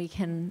 and then we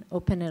can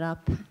open it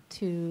up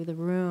to the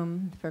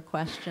room for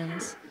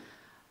questions.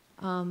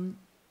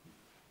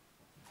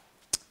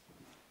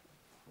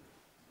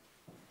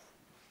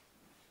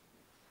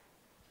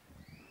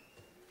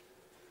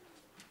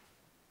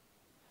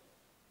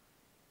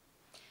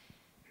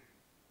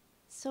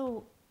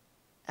 So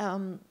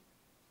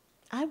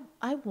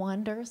I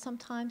wonder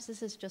sometimes,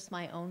 this is just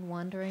my own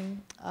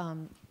wondering,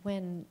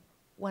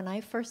 when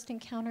I first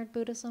encountered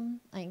Buddhism,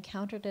 I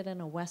encountered it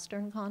in a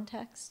Western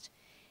context,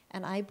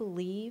 and I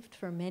believed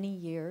for many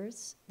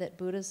years that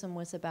Buddhism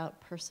was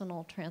about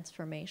personal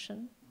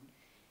transformation.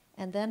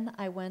 And then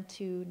I went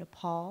to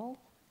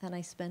Nepal, and I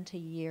spent a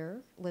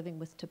year living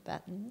with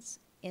Tibetans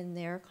in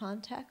their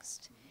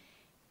context,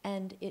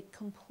 and it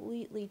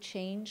completely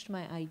changed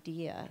my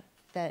idea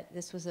that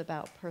this was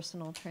about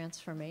personal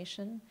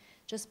transformation,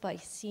 just by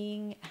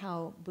seeing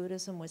how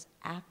Buddhism was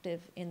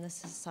active in the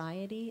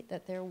society,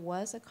 that there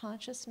was a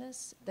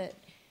consciousness, that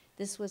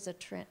this was a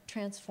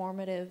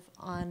transformative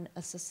on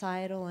a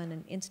societal and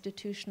an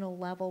institutional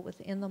level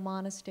within the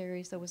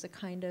monasteries. There was a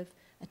kind of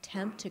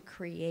attempt to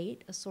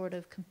create a sort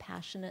of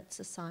compassionate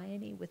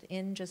society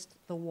within just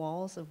the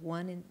walls of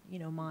one,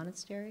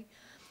 monastery.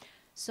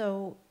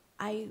 So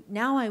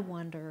now I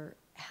wonder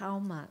how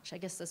much, I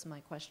guess this is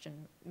my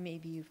question,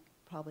 maybe you've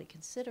probably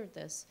considered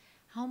this,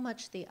 how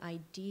much the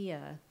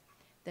idea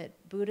that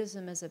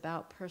Buddhism is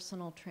about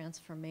personal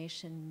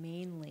transformation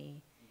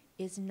mainly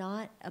is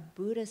not a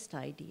Buddhist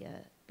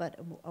idea, but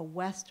a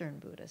Western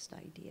Buddhist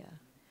idea.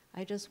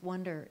 I just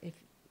wonder if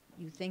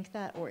you think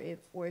that, or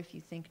if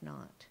you think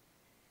not.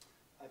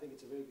 I think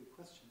it's a very good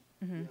question.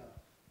 Mm-hmm.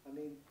 Yeah. I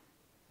mean,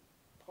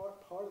 part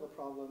of the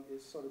problem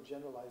is sort of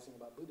generalizing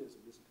about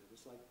Buddhism, isn't it?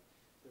 It's like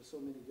there's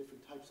so many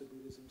different types of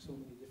Buddhism, so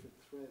many different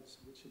threads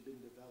which have been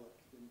developed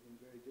in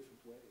very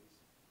different ways.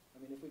 I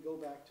mean, if we go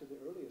back to the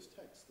earliest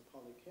text, the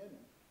Pali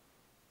Canon.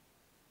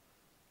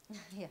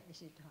 Yeah, we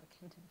should talk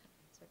into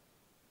that. Sorry.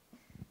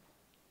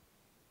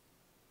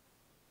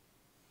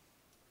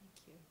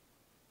 Thank you.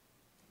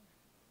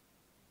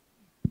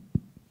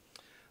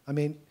 I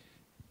mean,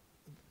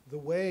 the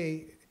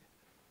way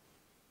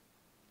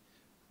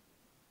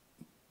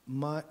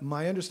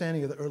my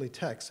understanding of the early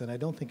texts, and I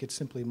don't think it's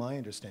simply my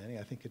understanding,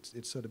 I think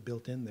it's sort of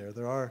built in there.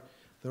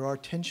 There are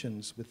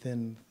tensions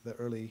within the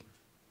early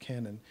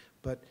canon,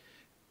 but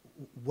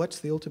what's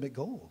the ultimate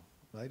goal,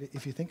 right?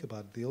 If you think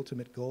about it, the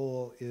ultimate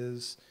goal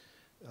is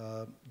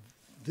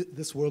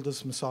this world of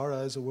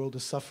samsara is a world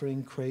of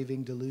suffering,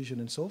 craving,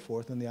 delusion, and so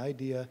forth, and the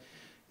idea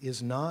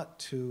is not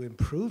to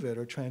improve it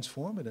or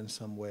transform it in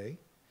some way.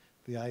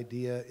 The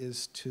idea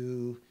is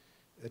to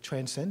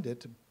transcend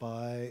it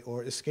by,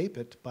 or escape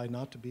it by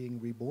not being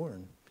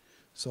reborn.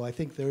 So I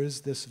think there is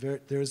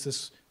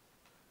this,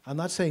 I'm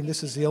not saying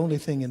this is the only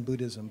thing in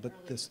Buddhism,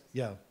 but this,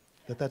 yeah,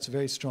 that's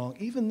very strong.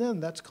 Even then,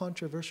 that's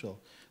controversial.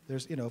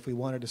 There's, if we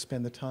wanted to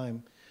spend the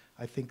time,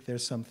 I think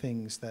there's some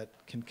things that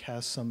can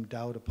cast some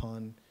doubt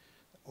upon,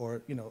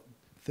 or,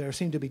 there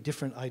seem to be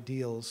different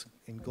ideals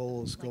and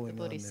goals going on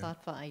there. The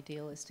bodhisattva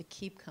ideal is to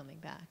keep coming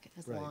back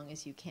as long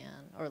as you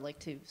can, or like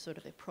to sort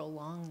of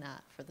prolong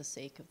that for the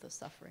sake of the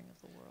suffering of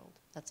the world.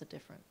 That's a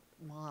different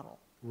model.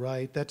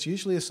 Right. That's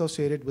usually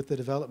associated with the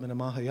development of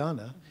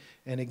Mahayana.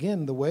 Mm-hmm. And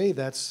again, the way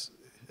that's,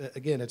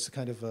 it's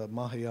kind of a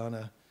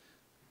Mahayana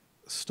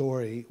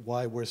story,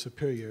 why we're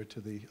superior to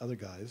the other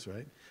guys,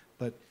 right?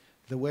 But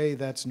the way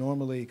that's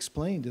normally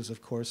explained is, of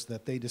course,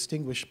 that they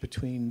distinguish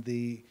between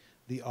the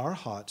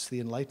arhats, the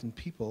enlightened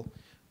people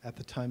at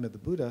the time of the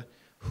Buddha,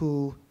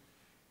 who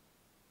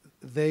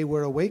they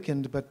were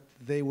awakened, but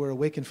they were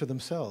awakened for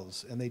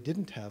themselves, and they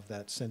didn't have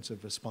that sense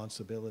of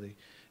responsibility.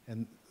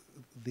 And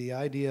the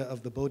idea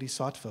of the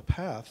bodhisattva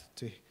path,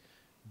 to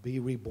be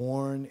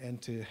reborn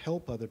and to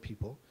help other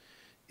people,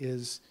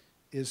 is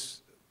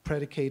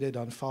predicated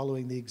on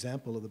following the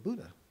example of the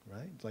Buddha,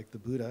 right? Like the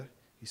Buddha,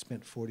 he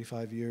spent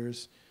 45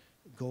 years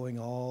going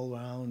all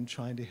around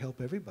trying to help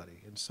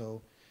everybody, and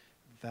so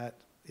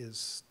that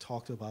is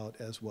talked about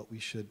as what we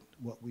should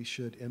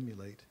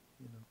emulate.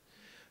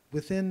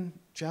 within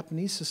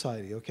Japanese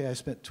society, okay, I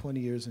spent 20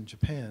 years in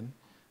Japan.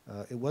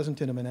 It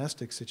wasn't in a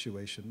monastic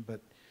situation, but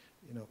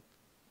you know,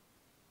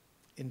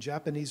 in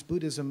Japanese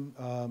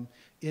Buddhism,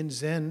 in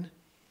Zen,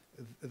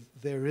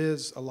 there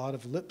is a lot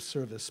of lip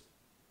service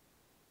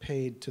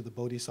paid to the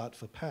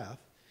Bodhisattva path.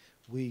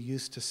 We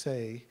used to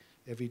say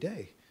every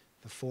day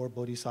the 4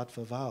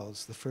 Bodhisattva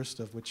vows, the first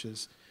of which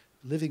is,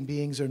 living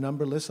beings are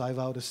numberless, I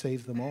vow to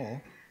save them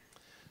all.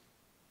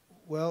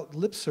 Well,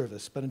 lip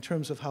service, but in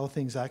terms of how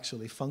things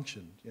actually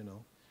function, you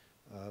know.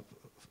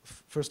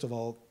 First of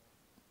all,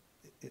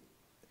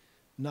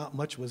 not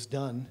much was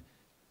done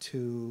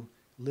to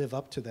live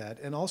up to that.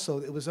 And also,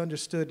 it was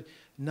understood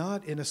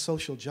not in a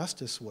social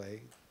justice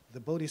way. The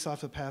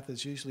Bodhisattva path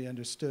is usually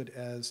understood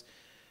as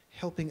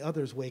helping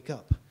others wake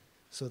up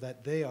so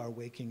that they are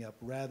waking up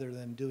rather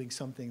than doing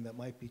something that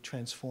might be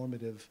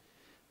transformative,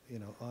 you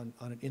know, on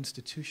an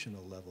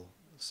institutional level.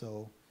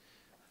 So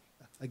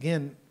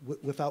again,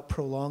 without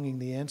prolonging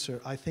the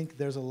answer, I think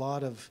there's a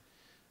lot of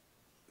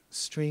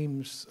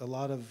streams, a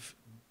lot of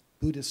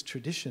Buddhist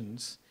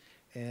traditions,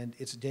 and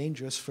it's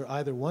dangerous for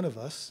either one of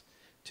us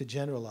to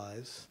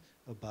generalize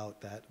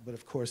about that. But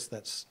of course,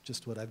 that's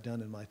just what I've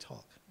done in my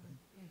talk.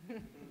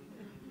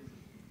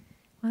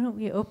 Why don't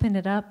we open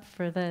it up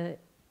for the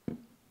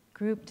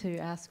group to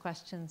ask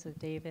questions of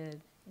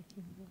David, if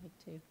you would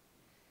like to.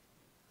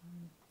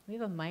 We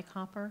have a mic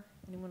hopper.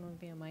 Anyone want to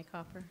be a mic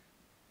hopper?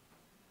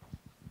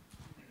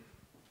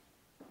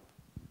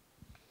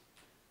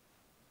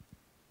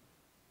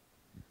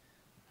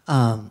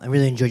 I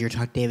really enjoyed your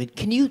talk, David.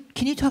 Can you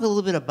talk a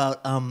little bit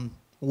about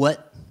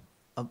what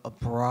a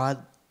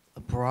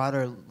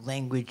broader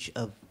language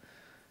of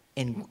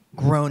and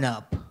grown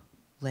up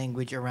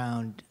language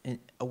around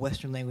a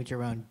Western language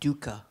around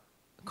dukkha,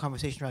 a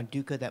conversation around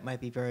dukkha that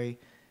might be very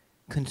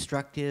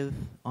constructive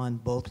on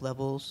both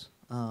levels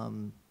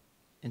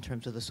in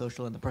terms of the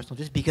social and the personal.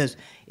 Just because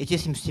it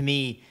just seems to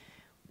me,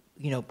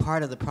 you know,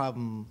 part of the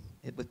problem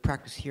with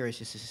practice here is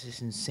just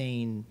this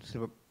insane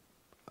sort of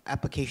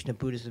application of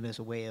Buddhism as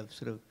a way of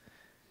sort of,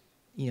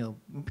 you know,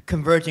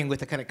 converging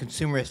with a kind of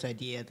consumerist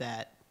idea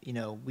that, you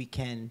know, we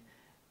can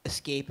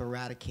escape,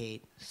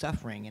 eradicate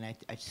suffering, and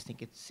I just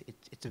think it's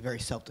a very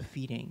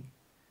self-defeating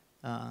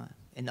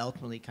and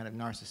ultimately kind of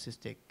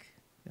narcissistic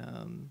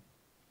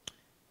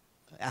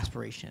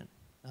aspiration.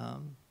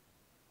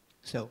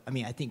 So, I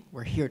mean, I think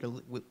we're here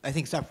to. I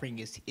think suffering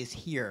is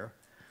here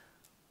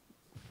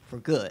for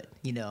good,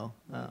 you know.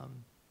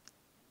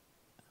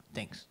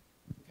 Thanks.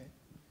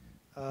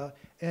 Okay.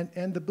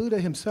 And the Buddha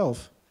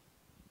himself.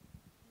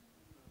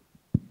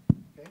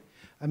 Okay.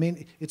 I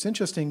mean, it's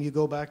interesting. You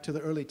go back to the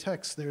early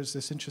texts. There's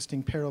this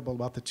interesting parable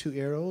about the 2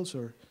 arrows,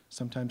 or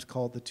sometimes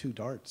called the 2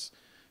 darts.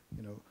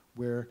 You know,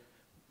 where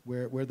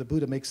the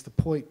Buddha makes the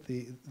point.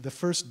 The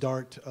first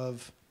dart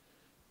of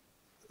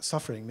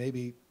suffering,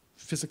 maybe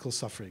physical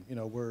suffering. You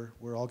know,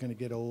 we're all going to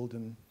get old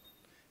and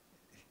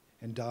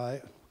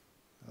die.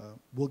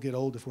 We'll get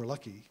old if we're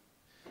lucky.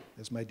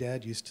 As my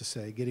dad used to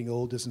say, getting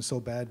old isn't so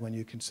bad when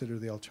you consider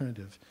the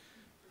alternative.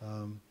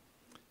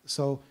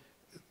 So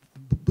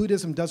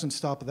Buddhism doesn't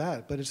stop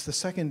that, but it's the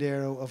second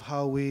arrow of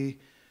how we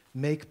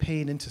make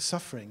pain into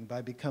suffering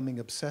by becoming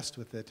obsessed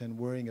with it and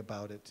worrying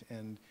about it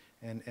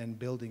and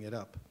building it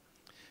up.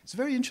 It's a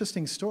very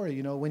interesting story.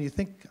 You know, when you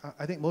think,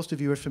 I think most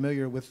of you are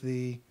familiar with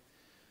the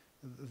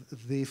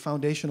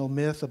foundational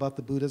myth about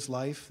the Buddha's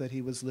life, that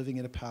he was living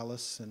in a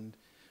palace and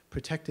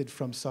protected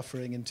from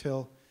suffering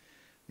until,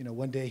 you know,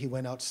 one day he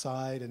went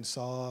outside and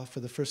saw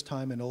for the first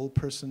time an old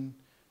person,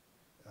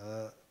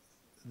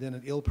 then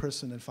an ill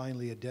person, and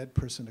finally a dead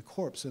person, a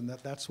corpse, and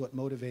that's what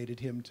motivated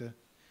him to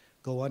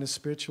go on a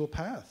spiritual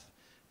path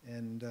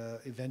and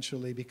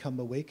eventually become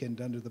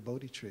awakened under the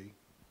Bodhi tree.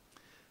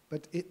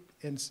 But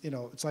you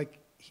know, it's like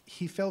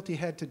he felt he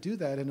had to do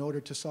that in order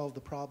to solve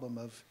the problem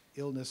of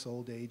illness,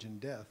 old age, and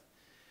death.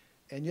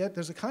 And yet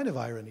there's a kind of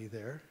irony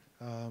there.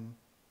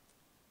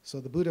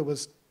 So the Buddha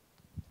was,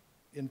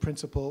 in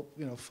principle,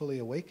 you know, fully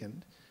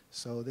awakened.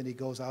 So then he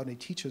goes out and he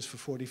teaches for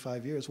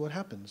 45 years. What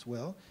happens?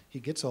 Well,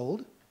 he gets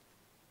old,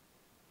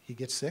 he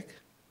gets sick,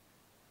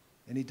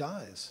 and he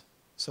dies.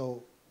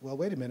 So, well,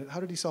 wait a minute,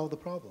 how did he solve the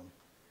problem?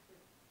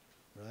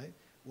 Right?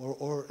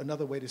 Or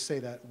another way to say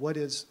that, what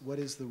is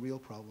the real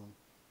problem?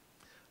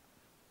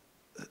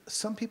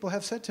 Some people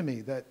have said to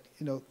me that,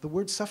 you know, the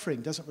word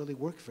suffering doesn't really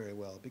work very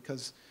well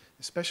because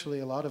especially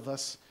a lot of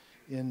us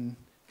in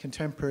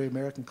contemporary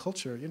American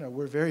culture, you know,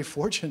 we're very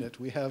fortunate.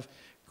 We have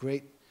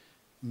great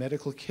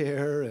medical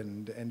care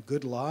and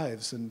good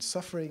lives, and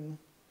suffering.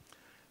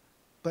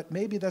 But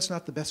maybe that's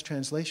not the best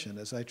translation,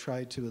 as I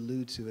tried to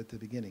allude to at the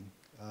beginning.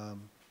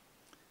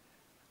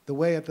 The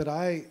way that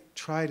I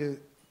try to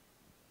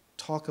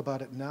talk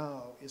about it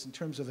now is in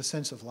terms of a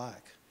sense of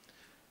lack.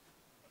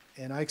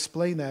 And I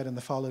explain that in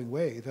the following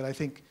way, that I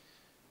think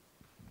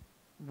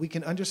we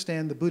can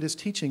understand the Buddhist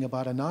teaching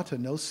about anatta,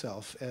 no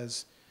self,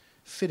 as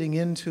fitting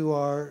into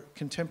our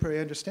contemporary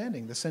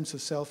understanding. The sense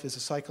of self is a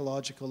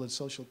psychological and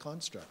social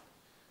construct,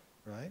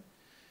 right?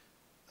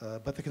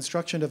 But the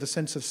construction of a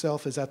sense of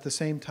self is at the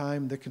same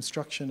time the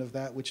construction of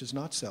that which is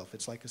not self.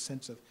 It's like a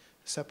sense of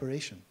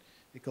separation.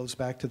 It goes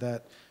back to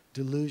that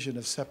delusion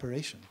of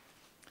separation.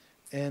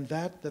 And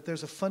that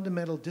there's a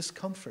fundamental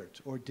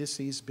discomfort or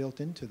dis-ease built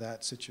into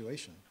that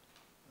situation.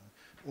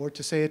 Or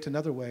to say it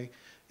another way,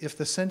 if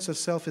the sense of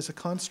self is a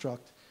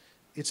construct,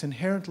 it's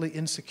inherently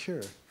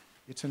insecure.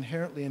 It's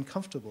inherently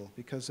uncomfortable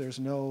because there's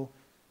no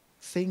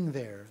thing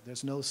there.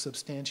 There's no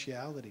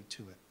substantiality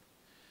to it.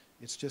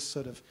 It's just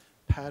sort of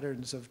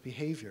patterns of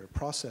behavior,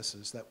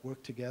 processes that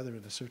work together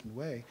in a certain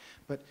way.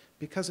 But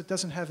because it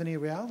doesn't have any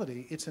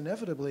reality, it's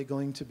inevitably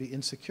going to be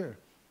insecure.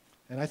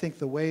 And I think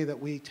the way that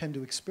we tend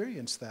to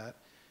experience that,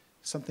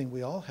 something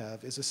we all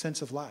have, is a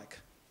sense of lack.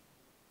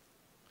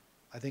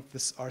 I think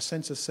our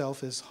sense of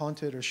self is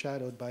haunted or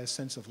shadowed by a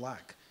sense of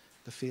lack,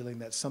 the feeling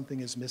that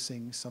something is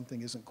missing,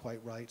 something isn't quite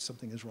right,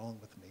 something is wrong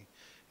with me.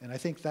 And I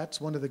think that's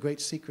one of the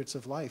great secrets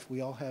of life.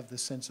 We all have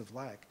this sense of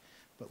lack,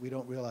 but we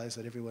don't realize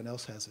that everyone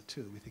else has it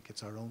too. We think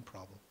it's our own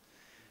problem.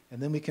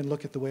 And then we can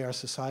look at the way our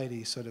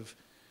society sort of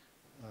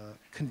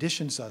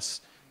conditions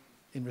us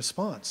in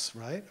response,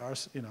 right?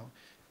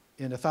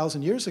 In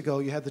 1,000 years ago,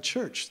 you had the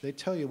church. They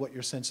tell you what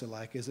your sense of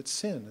lack is. It's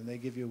sin, and they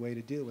give you a way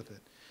to deal with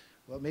it.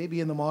 Well, maybe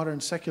in the modern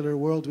secular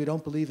world, we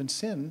don't believe in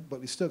sin, but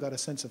we still got a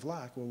sense of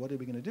lack. Well, what are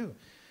we going to do?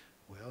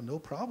 Well, no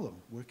problem.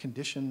 We're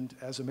conditioned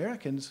as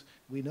Americans.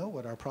 We know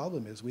what our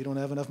problem is. We don't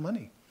have enough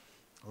money,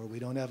 or we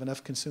don't have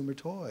enough consumer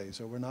toys,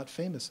 or we're not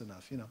famous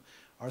enough.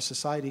 Our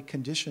society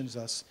conditions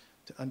us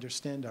to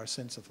understand our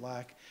sense of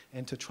lack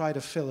and to try to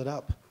fill it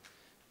up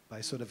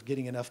by sort of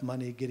getting enough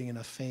money, getting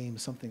enough fame,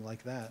 something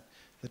like that.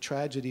 The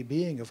tragedy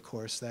being, of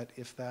course, that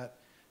if that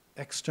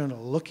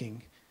external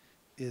looking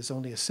is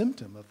only a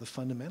symptom of the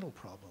fundamental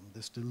problem,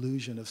 this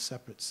delusion of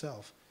separate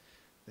self,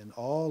 then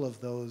all of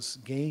those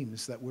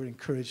games that we're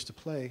encouraged to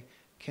play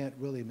can't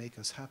really make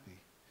us happy.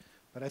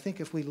 But I think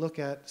if we look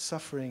at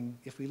suffering,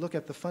 if we look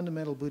at the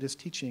fundamental Buddhist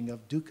teaching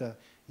of dukkha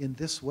in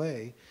this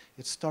way,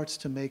 it starts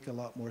to make a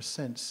lot more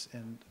sense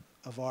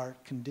of our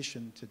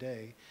condition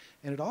today.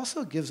 And it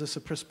also gives us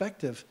a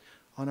perspective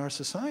on our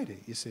society,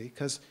 you see,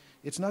 because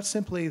it's not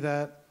simply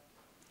that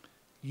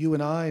you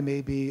and I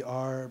maybe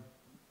are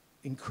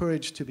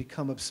encouraged to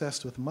become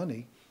obsessed with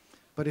money,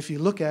 but if you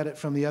look at it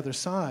from the other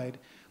side,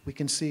 we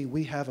can see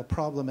we have a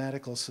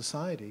problematical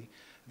society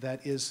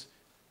that is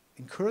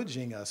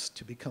encouraging us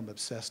to become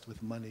obsessed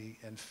with money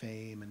and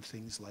fame and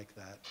things like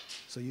that.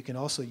 So you can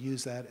also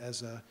use that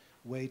as a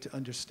way to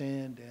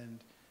understand and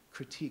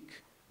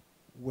critique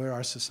where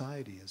our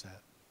society is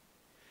at.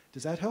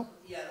 Does that help?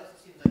 Yeah, it also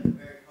seems like a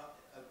very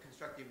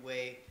constructive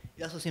way.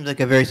 It also seems like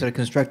a very sort of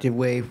constructive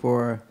way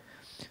for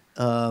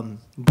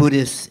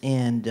Buddhists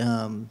and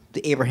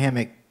the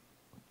Abrahamic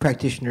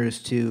practitioners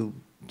to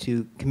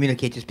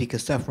communicate, just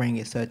because suffering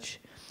is such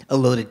a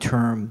loaded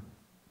term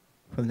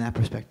from that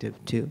perspective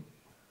too.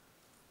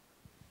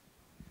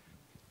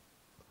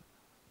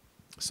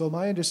 So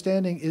my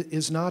understanding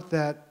is not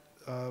that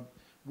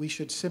we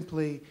should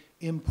simply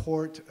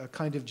import a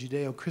kind of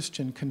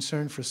Judeo-Christian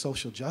concern for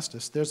social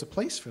justice. There's a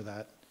place for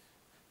that.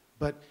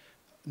 But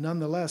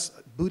nonetheless,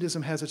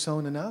 Buddhism has its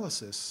own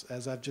analysis,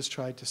 as I've just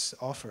tried to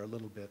offer a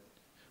little bit.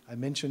 I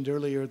mentioned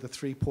earlier the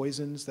 3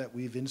 poisons that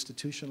we've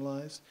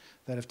institutionalized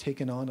that have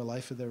taken on a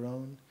life of their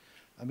own.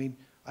 I mean,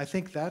 I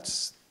think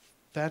that's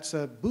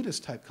a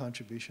Buddhist type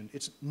contribution.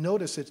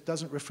 Notice it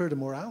doesn't refer to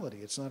morality.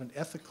 It's not an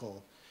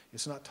ethical,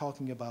 it's not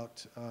talking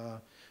about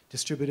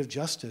distributive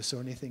justice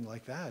or anything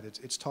like that.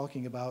 It's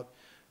talking about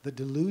the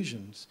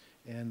delusions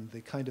and the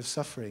kind of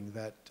suffering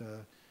that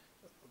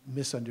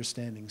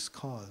misunderstandings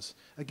cause.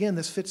 Again,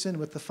 this fits in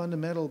with the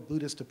fundamental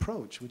Buddhist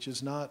approach, which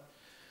is not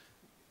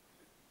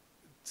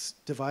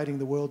dividing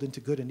the world into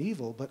good and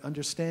evil, but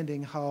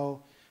understanding how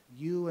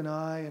you and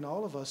I and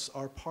all of us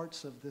are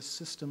parts of this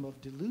system of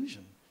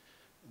delusion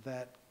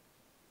that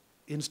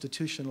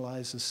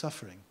institutionalizes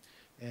suffering,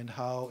 and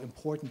how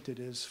important it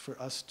is for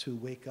us to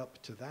wake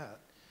up to that.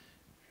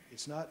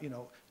 It's not,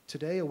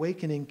 today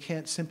awakening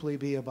can't simply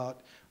be about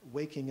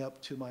waking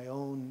up to my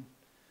own.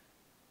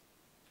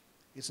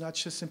 It's not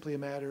just simply a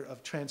matter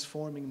of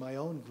transforming my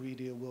own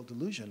greedy or will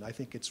delusion. I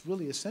think it's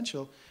really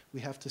essential.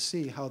 We have to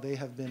see how they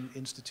have been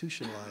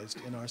institutionalized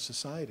in our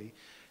society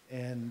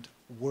and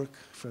work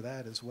for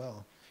that as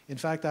well. In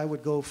fact, I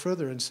would go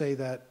further and say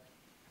that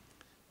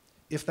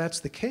if that's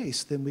the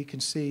case, then we can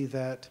see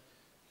that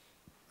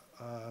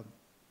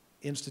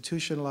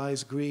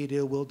institutionalized greed,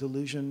 ill will,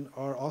 delusion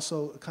are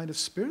also a kind of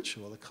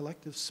spiritual, a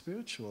collective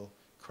spiritual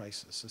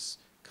crisis,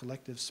 a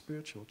collective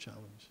spiritual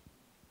challenge.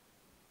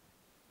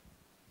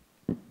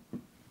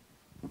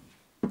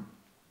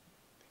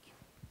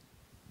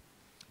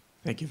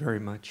 Thank you very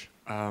much.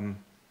 I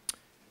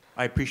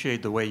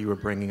appreciate the way you were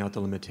bringing out the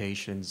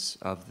limitations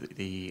of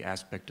the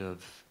aspect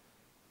of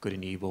good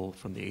and evil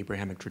from the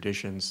Abrahamic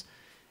traditions.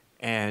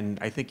 And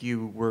I think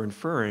you were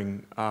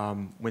inferring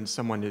when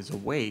someone is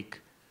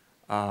awake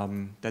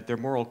that their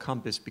moral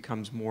compass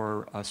becomes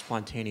more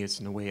spontaneous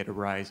in the way it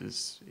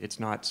arises.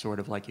 It's not sort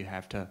of like you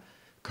have to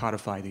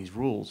codify these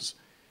rules.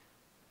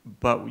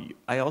 But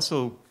I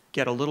also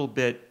get a little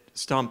bit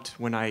stumped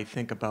when I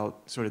think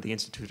about sort of the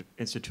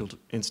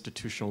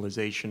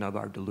institutionalization of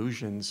our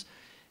delusions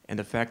and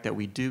the fact that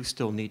we do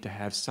still need to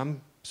have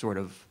some sort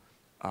of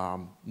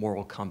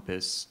moral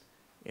compass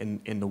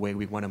in the way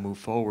we want to move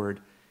forward.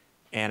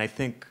 And I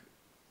think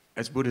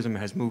as Buddhism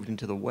has moved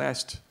into the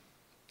West,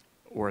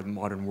 or the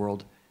modern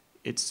world,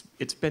 it's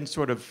been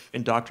sort of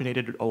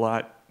indoctrinated a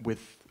lot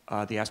with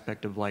the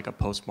aspect of like a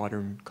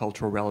postmodern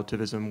cultural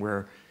relativism,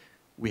 where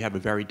we have a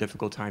very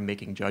difficult time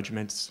making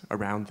judgments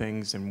around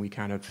things, and we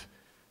kind of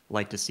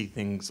like to see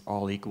things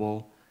all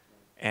equal.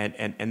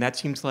 And that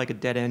seems like a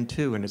dead end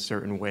too, in a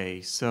certain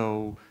way.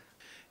 So,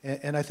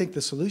 and I think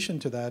the solution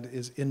to that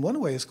is, in one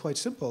way, is quite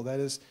simple. That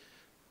is,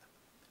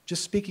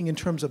 just speaking in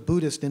terms of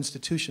Buddhist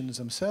institutions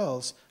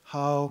themselves,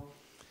 how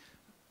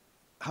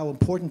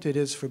important it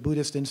is for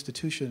Buddhist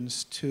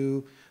institutions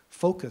to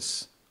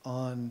focus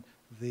on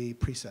the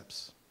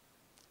precepts,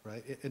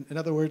 right? In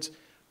other words,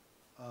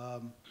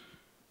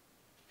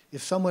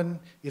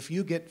 if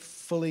you get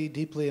fully,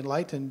 deeply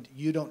enlightened,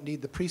 you don't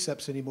need the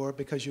precepts anymore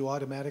because you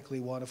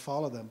automatically want to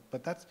follow them.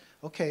 But that's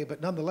okay,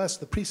 but nonetheless,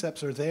 the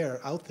precepts are there,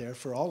 out there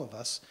for all of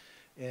us.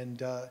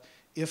 And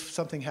if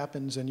something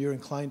happens and you're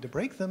inclined to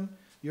break them,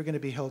 you're going to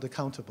be held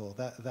accountable,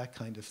 that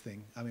kind of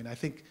thing. I mean, I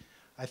think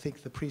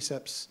the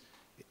precepts,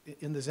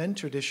 in the Zen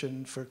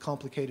tradition, for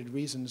complicated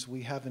reasons,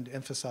 we haven't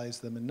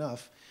emphasized them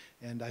enough,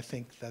 and I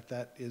think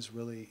that is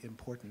really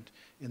important.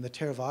 In the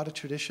Theravada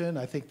tradition,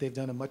 I think they've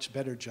done a much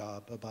better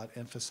job about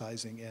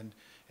emphasizing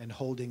and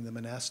holding the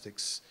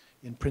monastics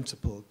in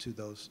principle to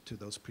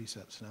those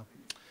precepts. Now,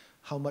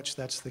 how much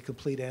that's the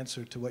complete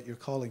answer to what you're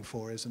calling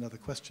for is another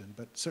question,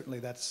 but certainly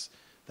that's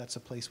a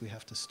place we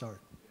have to start.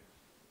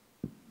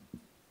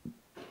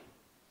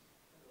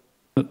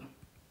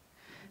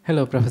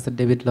 Hello, Professor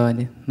David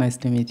Lloyd. Nice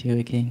to meet you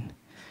again.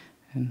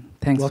 And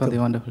thanks Welcome. for the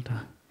wonderful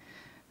talk.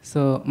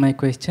 So my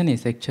question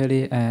is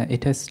actually,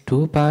 it has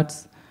two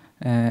parts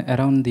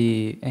around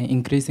the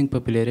increasing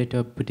popularity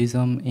of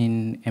Buddhism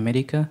in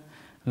America.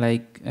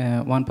 Like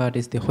one part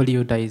is the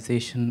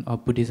Hollywoodization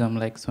of Buddhism,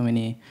 like so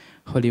many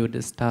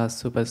Hollywood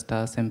stars,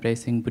 superstars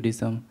embracing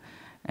Buddhism.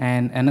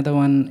 And another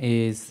one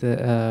is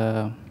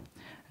the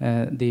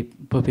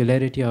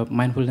popularity of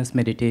mindfulness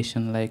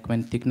meditation, like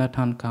when Thich Nhat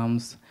Hanh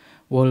comes,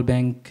 World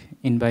Bank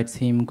invites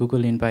him,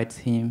 Google invites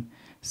him,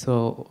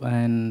 so,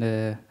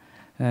 and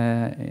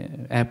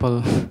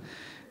Apple.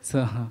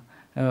 So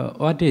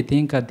what do you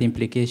think are the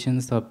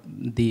implications of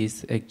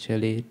these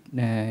actually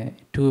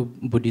to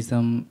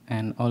Buddhism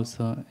and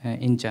also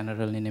in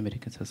general in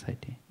American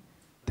society?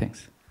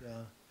 Thanks.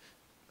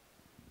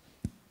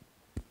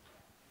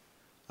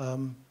 Yeah.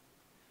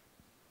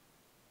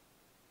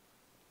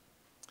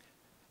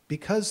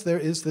 Because there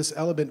is this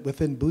element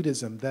within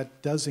Buddhism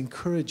that does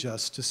encourage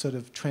us to sort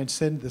of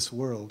transcend this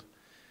world,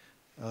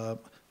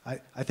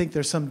 I think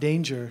there's some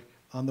danger,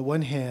 on the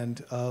one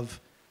hand, of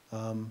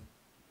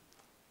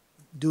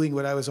doing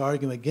what I was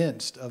arguing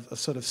against, of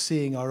sort of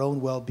seeing our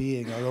own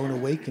well-being, our own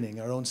awakening,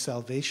 our own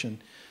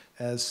salvation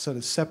as sort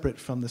of separate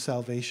from the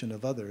salvation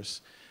of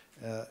others.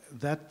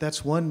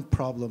 That's one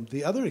problem.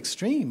 The other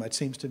extreme, it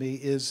seems to me,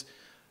 is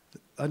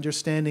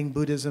understanding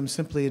Buddhism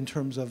simply in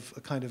terms of a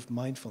kind of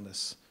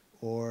mindfulness,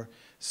 or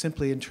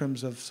simply in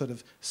terms of sort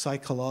of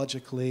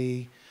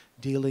psychologically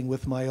dealing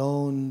with my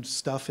own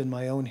stuff in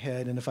my own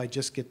head, and if I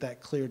just get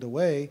that cleared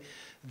away,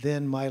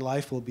 then my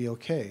life will be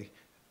okay.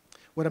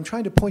 What I'm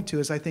trying to point to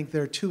is I think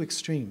there are two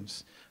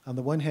extremes. On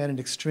the one hand, an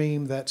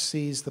extreme that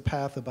sees the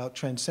path about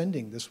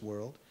transcending this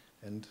world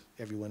and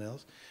everyone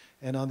else,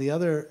 and on the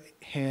other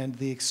hand,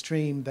 the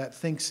extreme that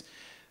thinks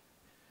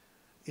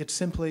it's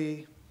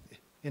simply,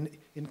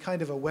 in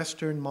kind of a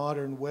Western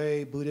modern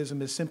way,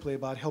 Buddhism is simply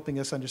about helping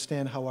us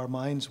understand how our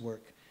minds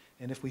work.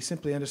 And if we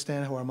simply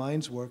understand how our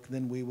minds work,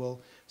 then we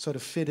will sort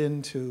of fit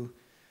into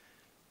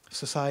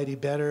society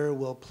better,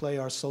 we'll play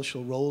our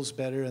social roles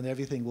better, and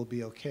everything will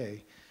be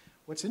okay.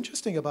 What's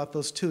interesting about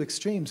those two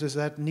extremes is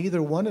that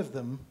neither one of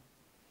them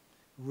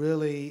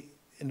really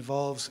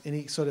involves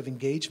any sort of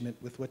engagement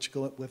with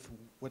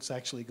what's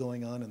actually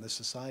going on in the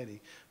society.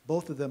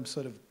 Both of them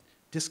sort of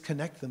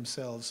disconnect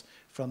themselves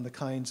from the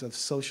kinds of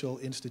social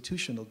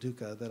institutional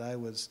dukkha that I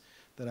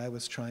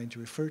was trying to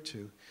refer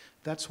to.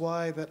 That's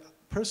why that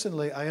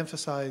personally I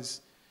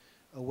emphasize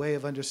a way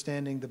of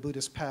understanding the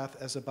Buddhist path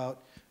as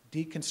about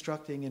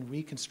deconstructing and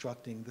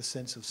reconstructing the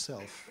sense of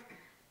self,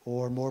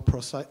 or more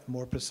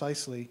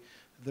precisely,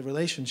 the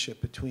relationship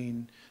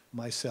between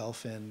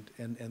myself and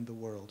the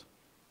world.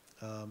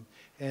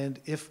 And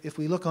if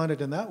we look on it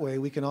in that way,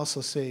 we can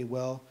also say,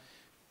 well,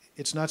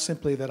 it's not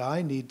simply that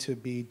I need to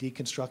be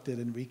deconstructed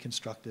and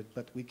reconstructed,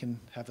 but we can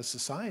have a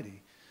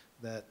society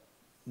that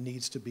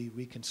needs to be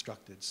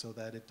reconstructed so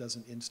that it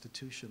doesn't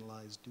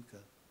institutionalize dukkha.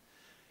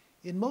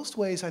 In most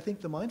ways, I think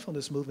the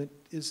mindfulness movement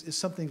is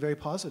something very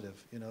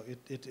positive. You know,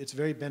 it's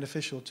very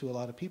beneficial to a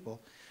lot of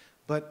people,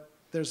 but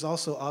there's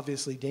also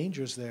obviously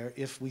dangers there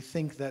if we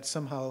think that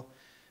somehow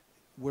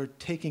we're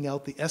taking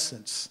out the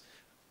essence,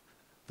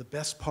 the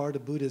best part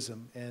of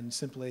Buddhism, and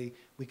simply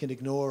we can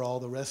ignore all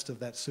the rest of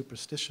that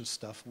superstitious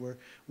stuff. We're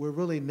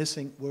really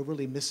missing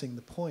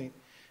the point.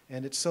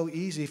 And it's so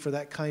easy for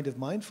that kind of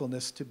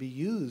mindfulness to be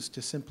used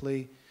to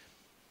simply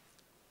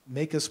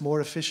make us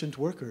more efficient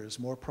workers,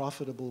 more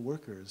profitable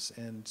workers,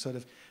 and sort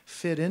of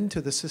fit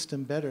into the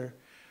system better,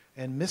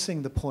 and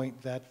missing the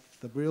point that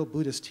the real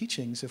Buddhist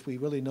teachings, if we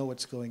really know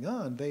what's going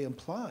on, they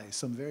imply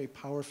some very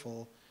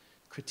powerful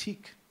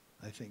critique,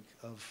 I think,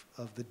 of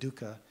the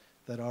dukkha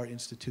that our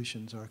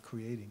institutions are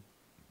creating.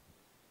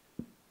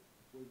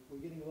 We're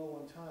getting low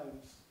on time.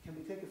 Can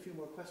we take a few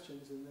more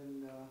questions, and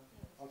then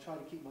I'll try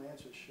to keep my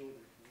answers shorter.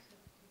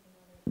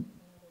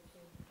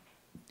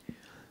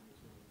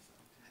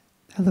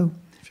 Hello.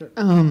 Sure.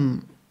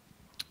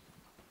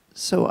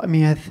 So, I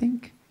mean, I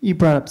think you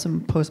brought up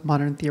some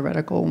postmodern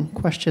theoretical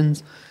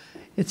questions.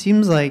 It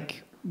seems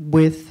like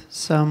with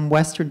some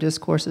Western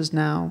discourses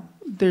now,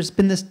 there's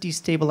been this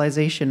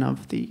destabilization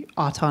of the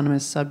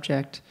autonomous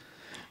subject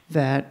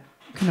that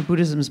kind of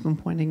Buddhism has been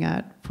pointing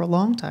at for a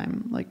long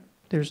time. Like,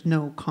 there's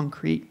no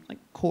concrete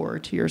core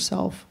to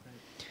yourself.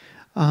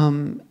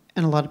 And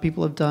a lot of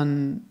people have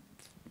done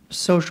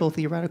social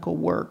theoretical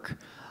work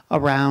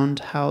around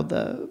how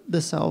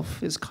the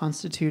self is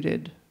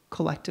constituted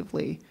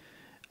collectively.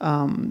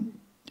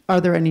 Are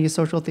there any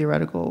social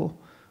theoretical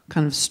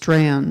kind of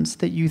strands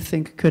that you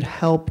think could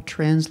help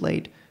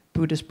translate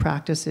Buddhist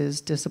practices,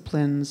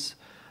 disciplines,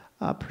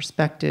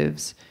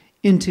 perspectives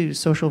into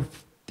social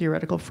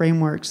theoretical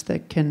frameworks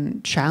that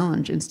can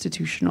challenge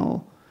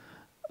institutional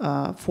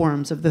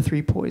forms of the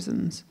three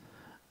poisons?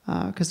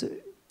 Because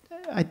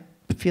I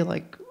feel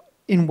like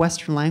in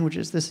Western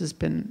languages this has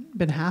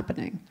been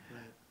happening.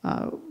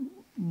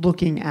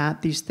 Looking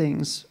at these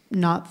things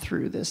not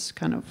through this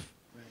kind of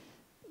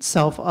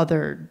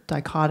self-other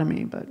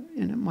dichotomy, but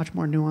in a much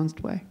more nuanced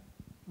way.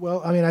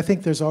 Well, I mean, I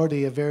think there's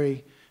already a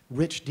very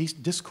rich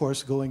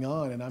discourse going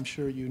on, and I'm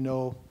sure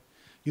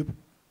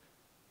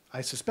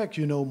I suspect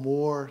you know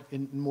more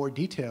in more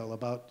detail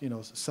about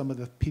some of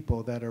the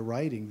people that are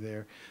writing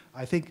there.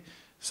 I think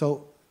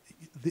so.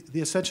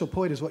 The essential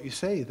point is what you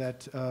say,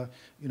 that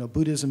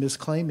Buddhism is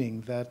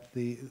claiming that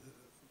the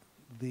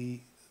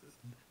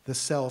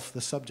self,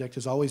 the subject,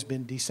 has always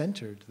been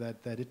decentered,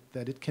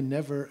 that it can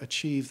never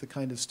achieve the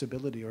kind of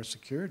stability or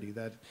security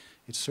that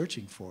it's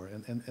searching for.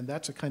 And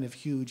that's a kind of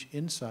huge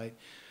insight.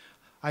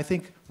 I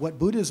think what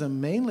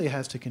Buddhism mainly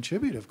has to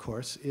contribute, of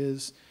course,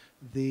 is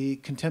the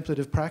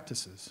contemplative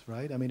practices,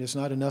 right? I mean, it's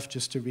not enough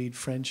just to read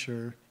French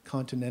or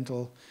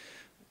continental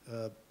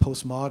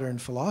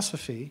postmodern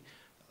philosophy,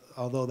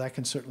 although that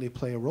can certainly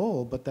play a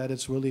role, but that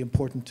it's really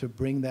important to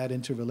bring that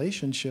into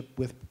relationship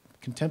with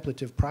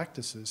contemplative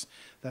practices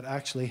that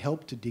actually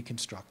help to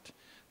deconstruct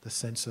the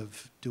sense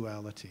of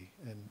duality.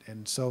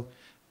 And so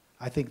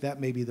I think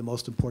that may be the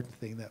most important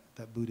thing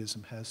that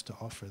Buddhism has to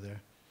offer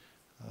there.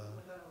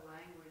 Without a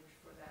language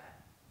for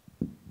that,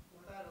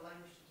 without a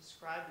language to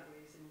describe the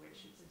ways in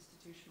which it's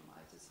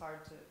institutionalized, it's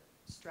hard to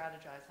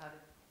strategize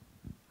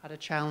how to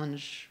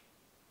challenge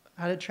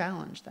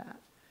that.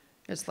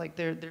 It's like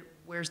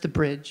where's the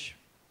bridge?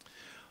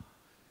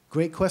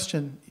 Great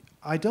question.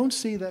 I don't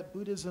see that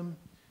Buddhism,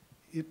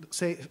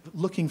 say,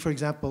 looking, for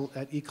example,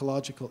 at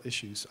ecological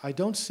issues, I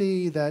don't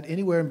see that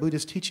anywhere in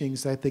Buddhist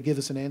teachings that they give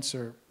us an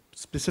answer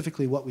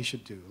specifically what we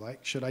should do.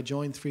 Like, should I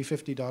join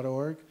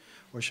 350.org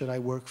or should I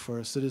work for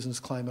a citizens'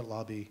 climate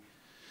lobby?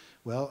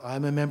 Well,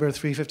 I'm a member of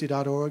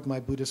 350.org. My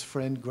Buddhist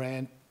friend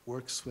Grant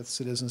works with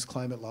Citizens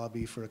Climate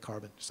Lobby for a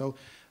carbon. So,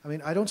 I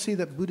mean, I don't see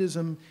that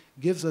Buddhism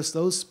gives us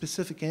those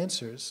specific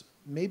answers.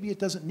 Maybe it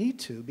doesn't need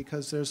to,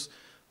 because there's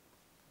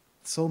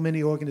so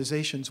many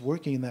organizations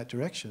working in that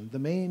direction. The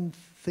main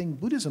thing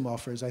Buddhism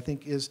offers, I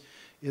think, is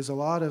a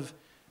lot of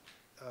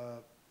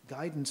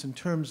guidance in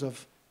terms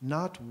of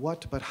not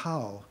what, but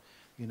how,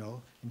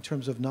 in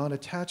terms of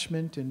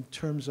non-attachment, in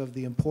terms of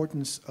the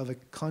importance of a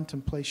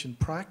contemplation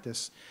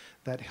practice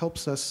that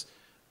helps us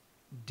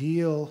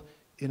deal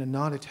in a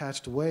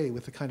non-attached way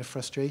with the kind of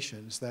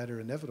frustrations that are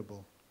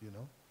inevitable,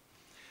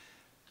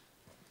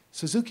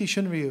 Suzuki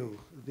Shunryu,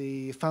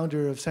 the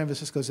founder of San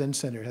Francisco Zen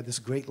Center, had this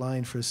great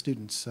line for his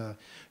students.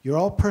 You're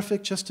all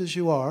perfect just as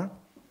you are,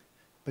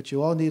 but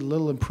you all need a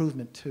little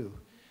improvement too.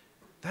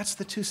 That's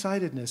the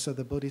two-sidedness of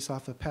the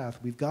Bodhisattva path.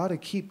 We've got to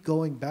keep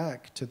going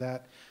back to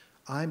that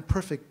I'm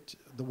perfect,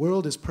 the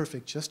world is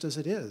perfect just as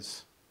it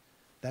is,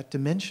 that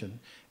dimension,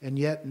 and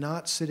yet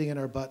not sitting in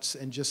our butts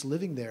and just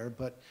living there,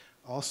 but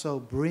also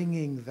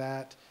bringing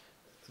that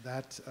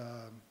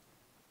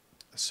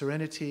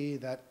serenity,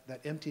 that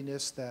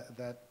emptiness,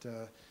 that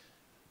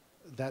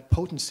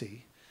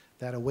potency,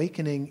 that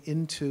awakening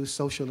into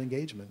social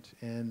engagement.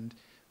 And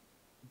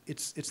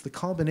it's the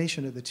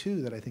combination of the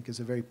two that I think is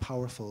a very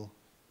powerful.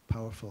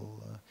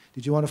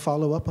 Did you want to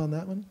follow up on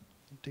that one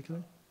in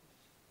particular?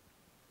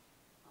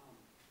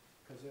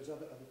 Because there's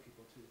other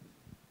people too.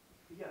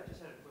 Yeah, I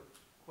just had a quick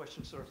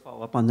question, sort of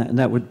follow up on that, and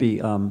that would be,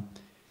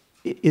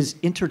 is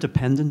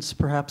interdependence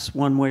perhaps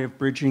one way of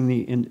bridging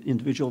the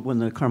individual? When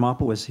the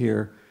Karmapa was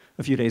here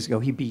a few days ago,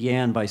 he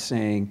began by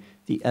saying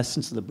the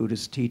essence of the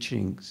Buddhist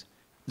teachings,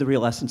 the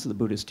real essence of the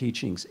Buddhist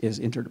teachings is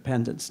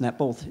interdependence, and that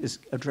both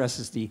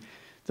addresses the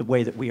the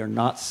way that we are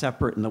not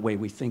separate and the way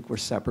we think we're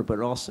separate, but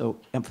it also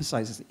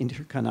emphasizes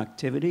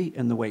interconnectivity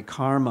and the way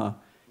karma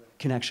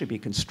can actually be a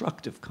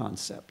constructive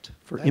concept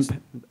for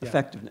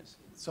effectiveness.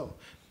 So,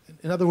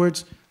 in other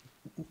words,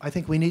 I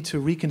think we need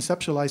to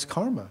reconceptualize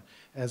karma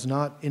as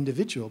not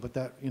individual, but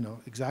that,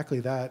 exactly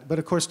that. But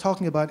of course,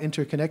 talking about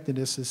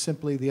interconnectedness is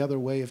simply the other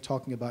way of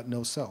talking about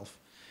no self.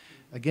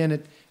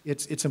 Again,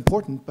 it's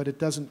important, but it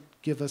doesn't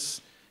give us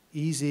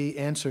easy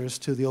answers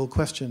to the old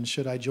question,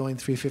 should I join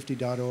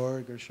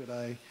 350.org or should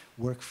I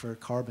work for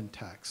carbon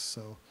tax?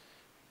 So,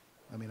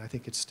 I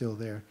think it's still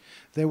there.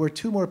 There were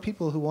two more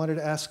people who wanted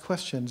to ask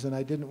questions, and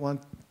I didn't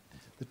want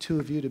the two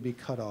of you to be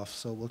cut off,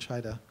 so we'll try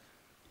to.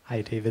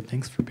 Hi, David.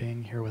 Thanks for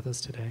being here with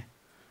us today.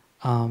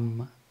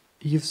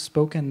 You've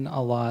spoken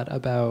a lot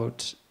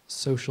about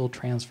social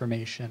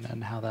transformation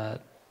and how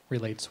that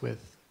relates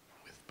with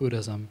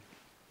Buddhism.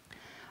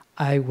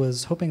 I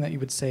was hoping that you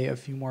would say a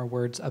few more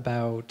words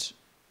about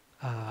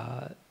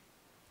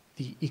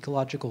the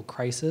ecological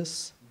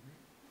crisis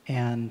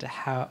and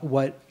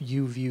what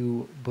you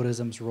view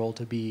Buddhism's role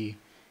to be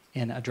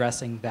in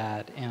addressing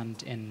that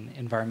and in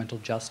environmental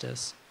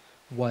justice.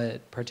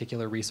 What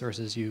particular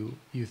resources you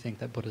think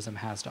that Buddhism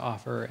has to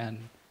offer and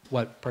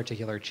what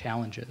particular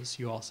challenges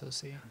you also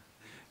see.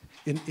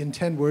 In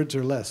 10 words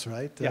or less,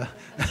 right? Yeah.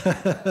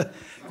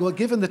 Well,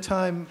 given the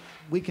time,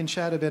 we can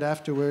chat a bit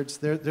afterwards.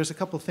 There's a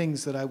couple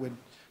things that I would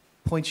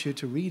point you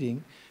to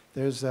reading.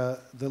 There's the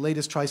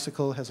latest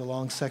Tricycle has a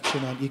long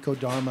section on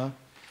eco-dharma,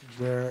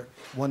 where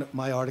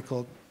my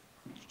article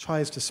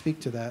tries to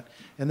speak to that.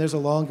 And there's a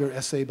longer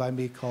essay by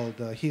me called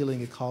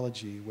Healing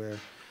Ecology, where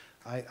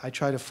I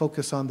try to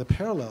focus on the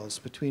parallels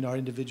between our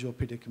individual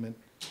predicament,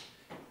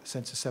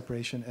 sense of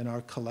separation, and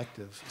our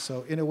collective.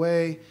 So in a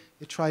way,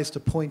 it tries to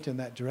point in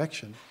that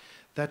direction.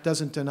 That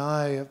doesn't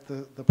deny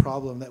the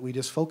problem that we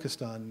just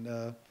focused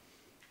on.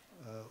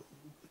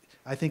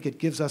 I think it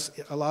gives us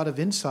a lot of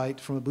insight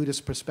from a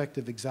Buddhist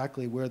perspective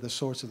exactly where the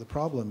source of the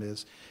problem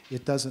is.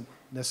 It doesn't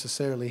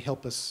necessarily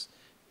help us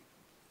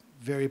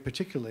very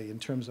particularly in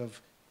terms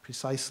of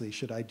precisely,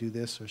 should I do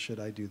this or should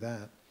I do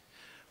that?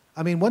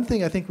 One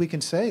thing I think we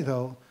can say,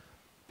 though,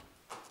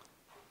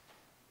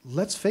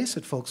 let's face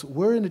it, folks,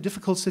 we're in a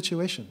difficult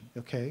situation,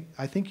 okay?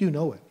 I think you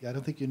know it. I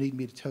don't think you need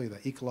me to tell you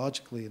that,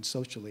 ecologically and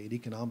socially and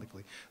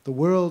economically. The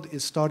world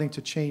is starting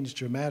to change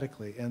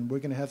dramatically, and we're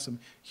going to have some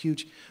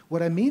huge...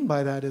 What I mean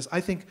by that is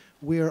I think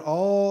we are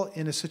all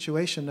in a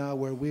situation now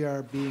where we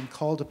are being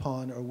called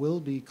upon or will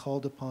be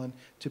called upon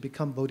to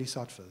become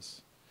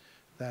bodhisattvas.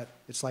 That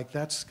it's like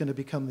that's going to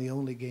become the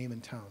only game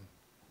in town,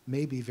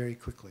 maybe very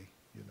quickly,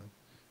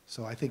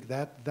 So I think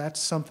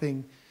that's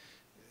something...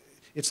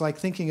 It's like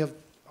thinking of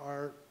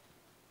our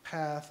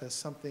path as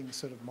something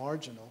sort of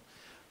marginal.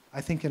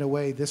 I think in a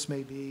way this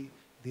may be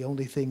the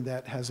only thing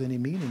that has any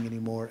meaning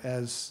anymore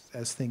as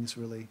things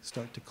really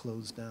start to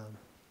close down.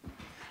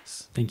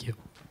 Thank you.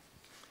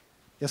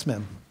 Yes,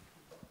 ma'am.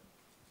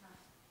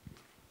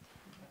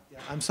 Yeah,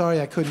 I'm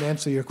sorry I couldn't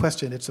answer your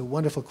question. It's a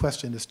wonderful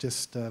question. It's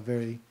just a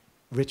very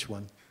rich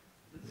one.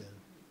 Yeah.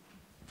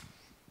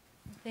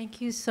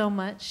 Thank you so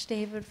much,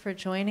 David, for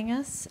joining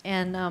us.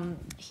 And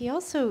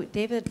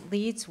David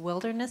leads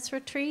wilderness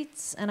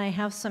retreats, and I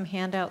have some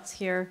handouts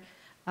here.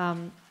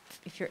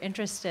 If you're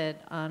interested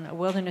on a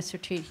wilderness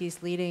retreat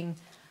he's leading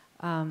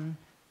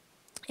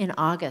in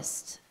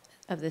August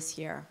of this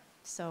year.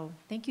 So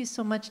thank you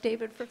so much,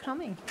 David, for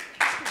coming.